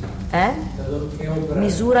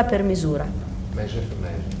 Misura per misura.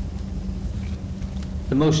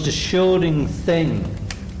 The most assuring thing.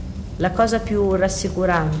 La cosa più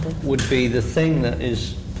rassicurante would be the thing that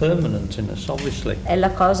is permanent in us, obviously. È la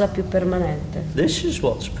cosa più permanente. This is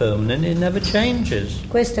what's permanent, it never changes.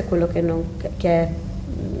 Questo è quello che è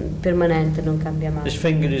permanente, non cambia mai. This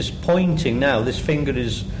finger is pointing now, this finger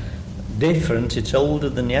is different, it's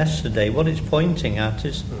older than yesterday. What it's pointing at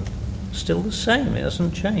is still the same, it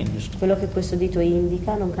hasn't changed. Quello che questo dito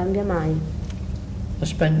indica non cambia mai. I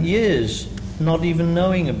spent years not even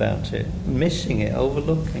knowing about it, missing it,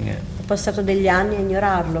 overlooking it. Ho passato degli anni a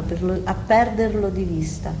ignorarlo, a perderlo di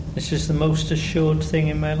vista. This is the most assured thing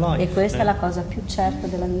in my life. E questa è la cosa più certa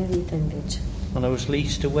della mia vita invece. And I was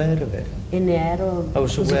least aware of it. E ne ero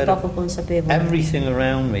così poco consapevole. Everything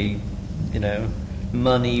around me,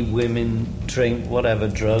 money, women, drink, whatever,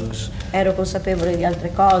 drugs. Ero consapevole di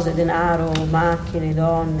altre cose, denaro, macchine,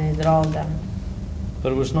 donne, droga.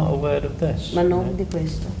 But I was not aware of this. Ma non di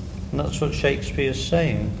questo. And that's what Shakespeare is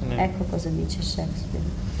saying. Ecco cosa dice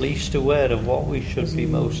Shakespeare. Least aware of what we should be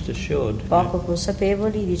most assured. Poco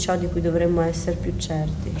consapevoli di ciò di cui dovremmo essere più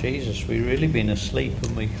certi. Jesus, we've really been asleep,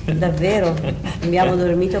 haven't we? Davvero, abbiamo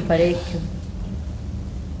dormito parecchio.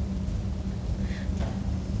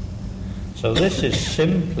 So this is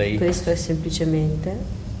simply Questo è semplicemente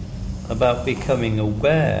about becoming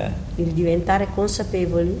aware il diventare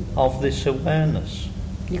consapevoli of this awareness.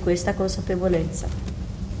 Di questa consapevolezza.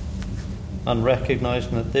 And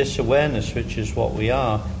recognizing that this awareness, which is what we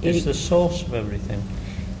are, is the source of everything.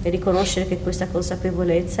 E riconoscere che questa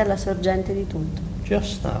consapevolezza è la sorgente di tutto.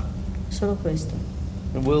 Just that. Solo questo.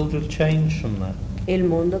 The world will change from that. E il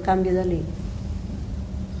mondo cambia da lì.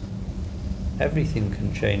 Everything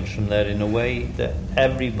can change from there in a way that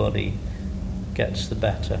everybody gets the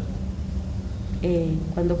better. E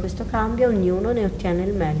quando questo cambia, ognuno ne ottiene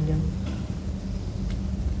il meglio.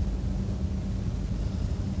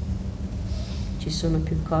 Ci sono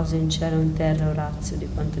più cose in cielo e in terra, Orazio, di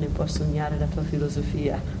quanto ne può sognare la tua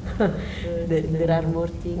filosofia. There are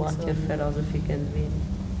more things what your philosophy can dream.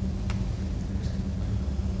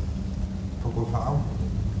 Poco fa,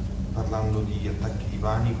 parlando di attacchi di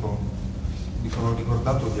panico, mi sono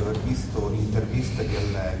ricordato di aver visto un'intervista di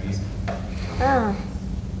Allevi.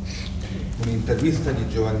 Un'intervista di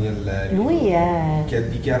Giovanni Allevi. Lui è... che ha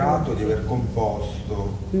dichiarato di aver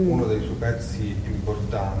composto uno dei suoi pezzi più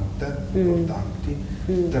importanti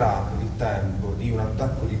tra il tempo di un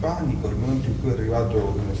attacco di panico e il momento in cui è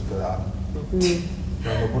arrivato in ospedale.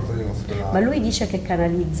 L'hanno portato in ospedale. Ma lui dice che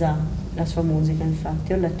canalizza la sua musica,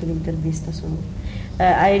 infatti, ho letto l'intervista su.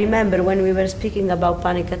 I remember when we were speaking about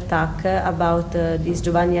panic attack, about this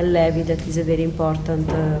Giovanni Allevi, that is a very important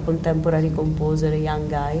contemporary composer, a young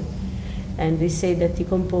guy. And we say that he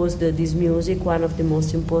composed this music, one of the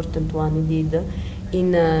most important one he did,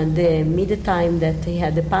 in the mid-time that he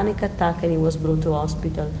had a panic attack and he was brought to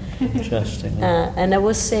hospital. Interesting. And I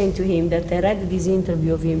was saying to him that I read this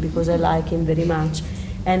interview of him because I like him very much.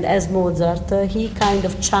 And as Mozart, he kind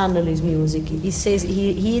of channels his music. He says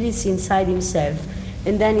he hears inside himself.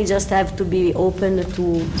 And then he just have to be open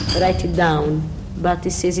to write it down. But he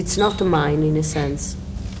says it's not mine in a sense.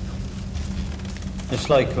 It's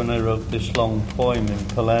like when I wrote this long poem in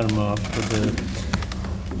Palermo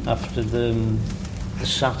after the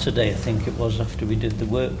Saturday, I think it was, after we did the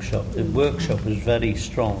workshop. The workshop was very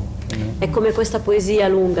strong. You know? È come questa poesia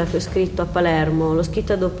lunga che ho scritto a Palermo. L'ho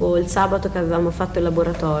scritta dopo il sabato che avevamo fatto il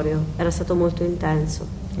laboratorio. Era stato molto intenso.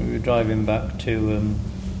 We were driving back to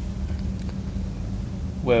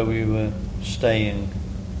where we were staying.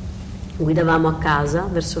 Guidavamo a casa,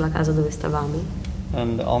 verso la casa dove stavamo.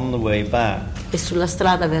 And on the way back, e sulla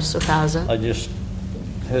strada verso casa, I just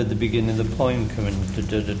heard the beginning of the poem coming.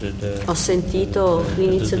 Ho sentito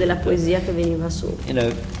l'inizio della poesia che veniva su. You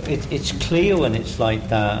know, it's clear when it's like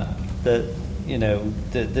that you know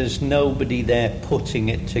that there's nobody there putting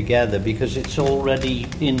it together because it's already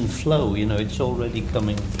in flow. You know, it's already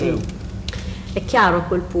coming through. È chiaro a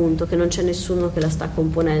quel punto che non c'è nessuno che la sta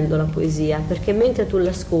componendo la poesia, perché mentre tu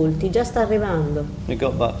l'ascolti già sta arrivando. We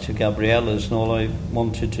got back to Gabriella's and all I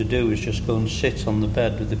wanted to do was just go and sit on the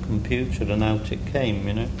bed with the computer and out it came,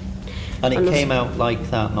 you know. And it came out like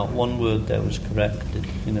that, not one word there was corrected,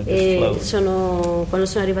 you know, just flowed. Quando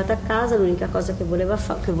sono arrivata a casa l'unica cosa che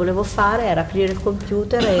volevo fare era aprire il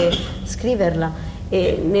computer e scriverla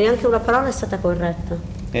e neanche una parola è stata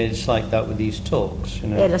corretta. It's like that with these talks, you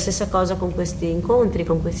know. È la stessa cosa con questi incontri,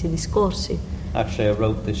 con questi discorsi. Actually, I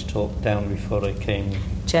wrote this talk down before I came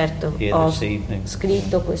certo, here ho this evening.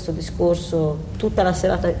 Scritto questo discorso tutta la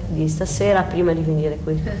serata di stasera prima di venire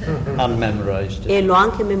qui. And memorized it. E l'ho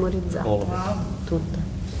anche memorizzato. All of it. Wow. Tutta.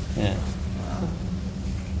 Yeah.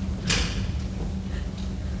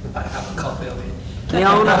 I have a copy of it. Ne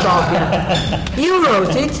ho una copia. You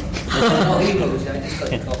wrote it? No, he wrote it, I just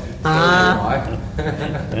got a copy. Ah.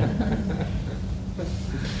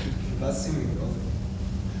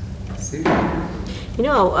 You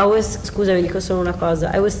know, scusami, dico solo una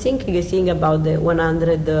cosa. I was thinking a thing about the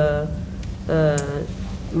 100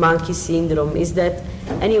 monkey syndrome is that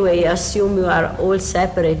anyway, assume you are all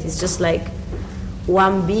separate. It's just like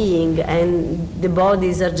one being and the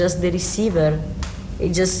bodies are just the receiver.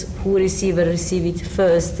 It's just who receive it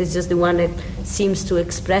first. It's just the one that seems to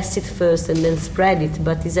express it first and then spread it,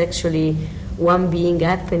 but it's actually one being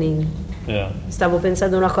happening. Yeah. Stavo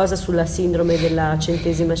pensando una cosa sulla sindrome della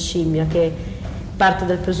 100ª scimmia, che parte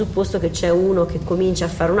dal presupposto che c'è uno che comincia a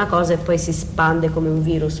fare una cosa e poi si espande come un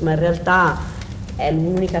virus, ma in realtà è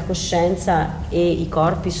l'unica coscienza e i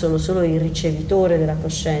corpi sono solo il ricevitore della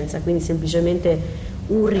coscienza, quindi semplicemente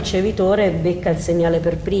un ricevitore becca il segnale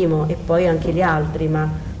per primo e poi anche gli altri,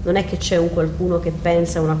 ma non è che c'è un qualcuno che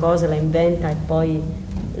pensa una cosa, la inventa e poi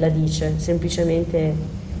la dice,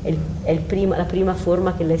 semplicemente è la prima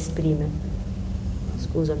forma che la esprime.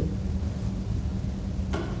 Scusami.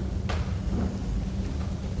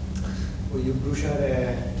 Voglio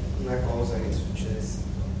bruciare una cosa che è successa.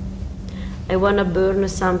 I wanna burn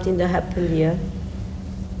something that happened here.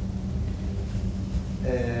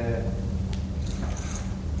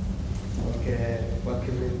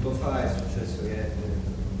 Qualche minuto fa è successo che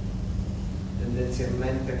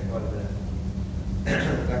tendenzialmente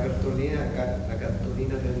la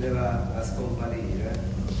cartolina tendeva a scomparire.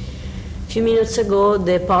 A few minutes ago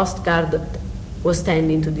the postcard was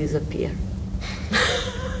tending to disappear.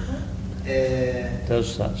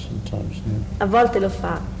 Does that sometimes, no? A volte lo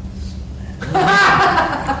fa.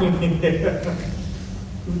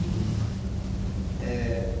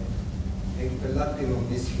 E in quell'attimo ho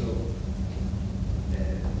visto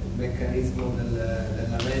il meccanismo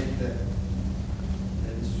della mente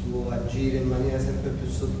nel suo agire in maniera sempre più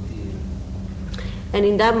sottile. And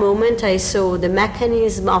in that moment I saw the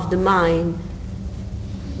mechanism of the mind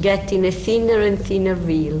getting a thinner and thinner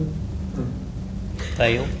veil.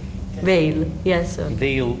 Veil? Veil, yes sir.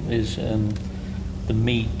 Veal is the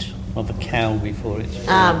meat of a cow before it's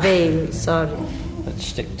veil, sorry. Let's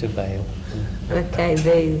stick to veil. Okay,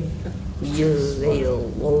 veil.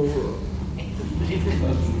 Veil. Oh.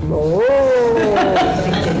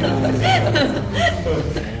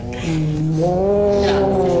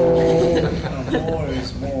 More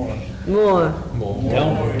is more. More.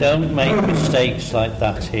 Don't make mistakes like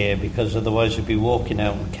that here, because otherwise you'll be walking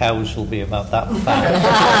out and cows will be about that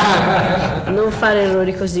fat. Non fare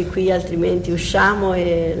errori così qui, altrimenti usciamo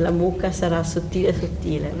e la mucca sarà sottile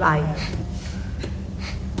sottile. Vai.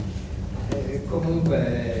 E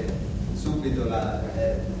comunque subito la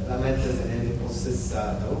mente se ne è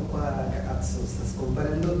impossessata. Oh qua cazzo, sta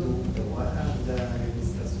scomparendo tutto, guarda che mi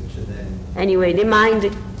sta succedendo. Anyway, the mind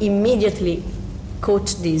immediately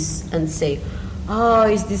caught this and say, oh,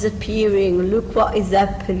 it's disappearing, look what is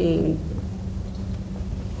happening.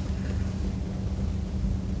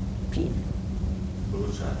 Fine.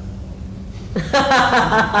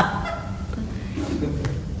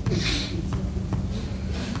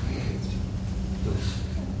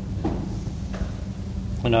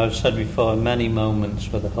 And I've said before, many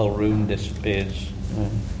moments where the whole room disappears.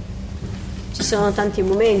 Ci sono tanti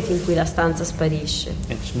momenti in cui la stanza sparisce.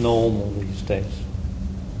 It's normal these days.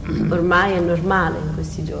 Ormai è normale in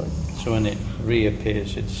questi giorni. So when it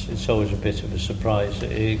reappears, it's always a bit of a surprise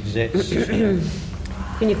that it exists.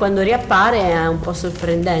 Quindi quando riappare è un po'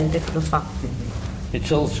 sorprendente che lo fa.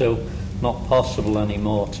 It's also not possible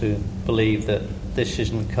anymore to believe that this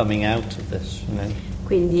isn't coming out of this, you know.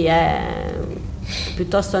 Quindi è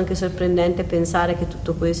piuttosto anche sorprendente pensare che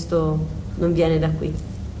tutto questo non viene da qui.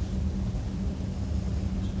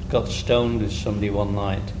 Got stoned with somebody one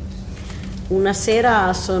night. Una sera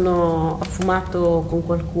ho fumato con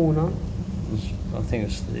qualcuno. I think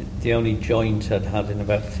it's the only joint I'd had in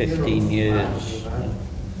about 15 years.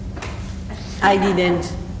 I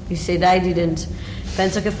didn't. You said I didn't.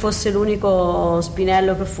 Penso che fosse l'unico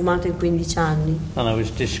spinello che ho fumato in 15 anni. And I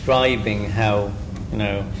was describing how, you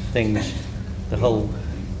know, things, the whole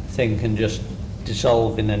thing can just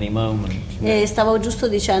dissolve in any moment. E stavo giusto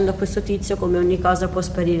dicendo a questo tizio come ogni cosa può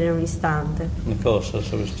sparire in un istante. And of course,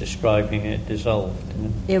 as I was describing it, dissolved. You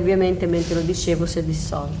know? E ovviamente mentre lo dicevo si è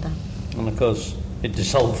dissolta. And of course, it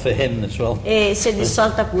dissolved for him as well. E si è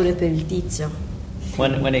dissolta pure per il tizio.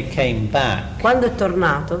 When it came back, quando è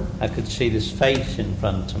tornato, I could see this face in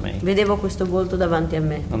front of me. Vedevo questo volto davanti a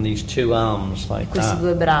me. And these two arms like queste that.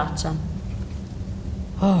 Due braccia.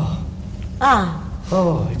 Oh. Ah.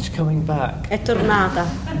 Oh, it's coming back. È tornata.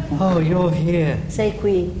 Oh, you're here. Sei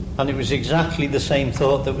qui. And it was exactly the same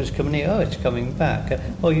thought that was coming here. Oh, it's coming back.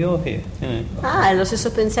 Oh, you're here. You know. Ah, è lo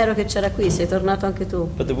stesso pensiero che c'era qui, sei tornato anche tu.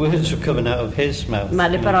 But the words were coming out of his mouth. Ma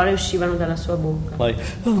le parole uscivano dalla sua bocca. Like,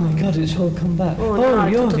 oh my God, it's all come back. Oh no,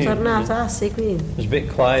 è tutto here. tornato. Ah, sei qui. It was a bit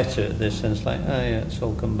quieter at this, and it's like, oh yeah, it's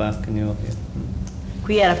all come back and you're here.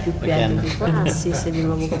 Qui era più quieto. Ah sì, sei di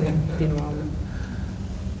nuovo qui, di nuovo.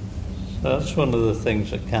 That's one of the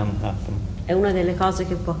things that can happen. È una delle cose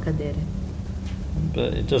che può accadere.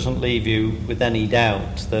 But it doesn't leave you with any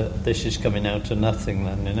doubt that this is coming out of nothing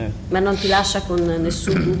then, you know. Ma non ti lascia con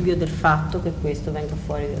nessun dubbio del fatto che questo venga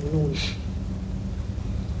fuori dal nulla.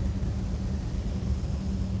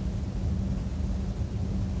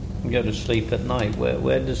 You go to sleep at night,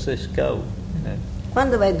 where does this go? You know?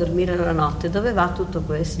 Quando vai a dormire la notte, dove va tutto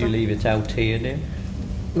questo? You leave it out here, do you?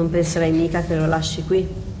 Non penserai mica che lo lasci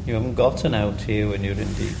qui. You haven't got an out here when you're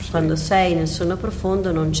in deep sleep. Quando sei nel sonno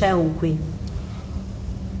profondo non c'è un qui.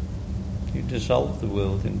 You dissolve the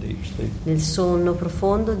world in deep sleep. Nel sonno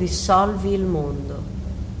profondo dissolvi il mondo.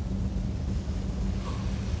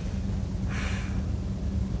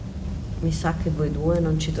 Mi sa che voi due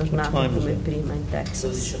non ci tornate come prima in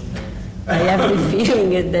Texas. I have the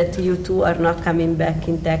feeling that you two are not coming back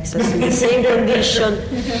in Texas in the same condition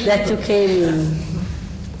that you came in.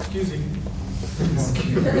 Excuse me.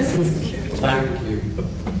 Thank you.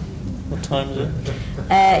 What time is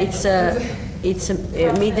it? It's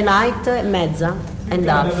midnight, mezza and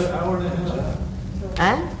half. An hour and a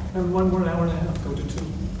half. And one more hour and a half. Go to 2.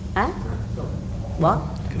 What?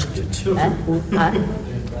 Go to 2.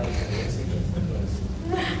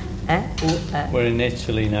 We're in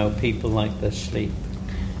Italy now. People like their sleep.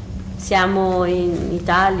 Siamo in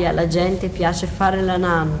Italia, la gente piace fare la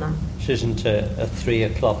nanna. This isn't a 3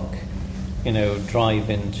 o'clock, you know, drive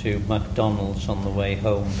into McDonald's on the way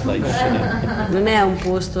home place. Non è un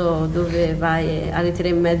posto dove vai alle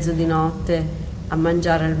 3:30 di notte a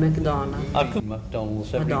mangiare al McDonald's. I've got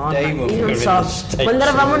McDonald's every Madonna, day when io we non were in the so, States. quando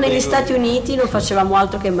eravamo negli Stati Uniti non facevamo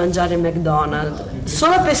altro che mangiare il McDonald's,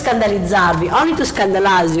 solo per scandalizzarvi, only to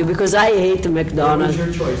scandalize you because I hate McDonald's. What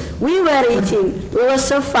was your choice? We were eating, it was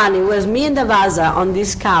so funny, it was me and Avasa on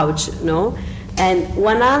this couch, no? And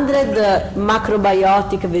 100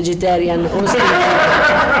 macrobiotic vegetarian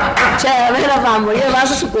cioè eravamo io e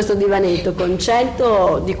Avasa su questo divanetto con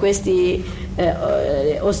 100 di questi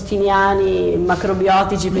ostiniani,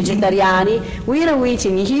 macrobiotici, vegetariani. We are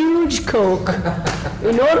eating huge Coke,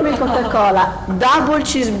 enorme Coca-Cola, double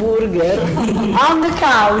cheeseburger on the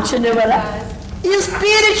couch, and they were like, you're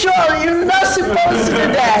spiritual, you're not supposed to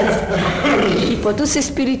do that. Tipo, tu sei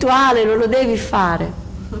spirituale, non lo devi fare.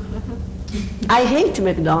 I hate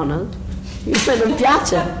McDonald's. Mi non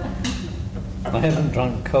piace. I haven't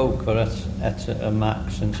drunk Coke or at a Mac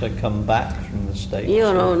since I come back from the States.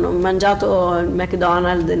 Io non ho mangiato il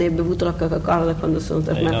McDonald's e ne ho bevuto la Coca-Cola da quando sono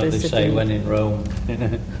tornato in Stati Uniti. When in Rome.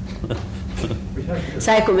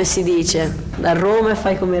 Sai come si dice? Da Roma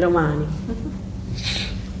fai come i romani.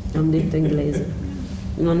 È un detto inglese.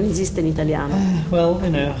 Non esiste in italiano. Well,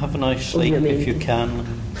 have a nice sleep if you can.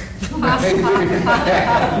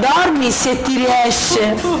 Dormi se ti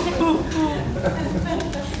riesce.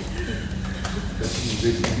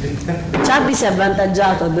 Ciabbi si è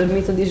avvantaggiato, ha dormito di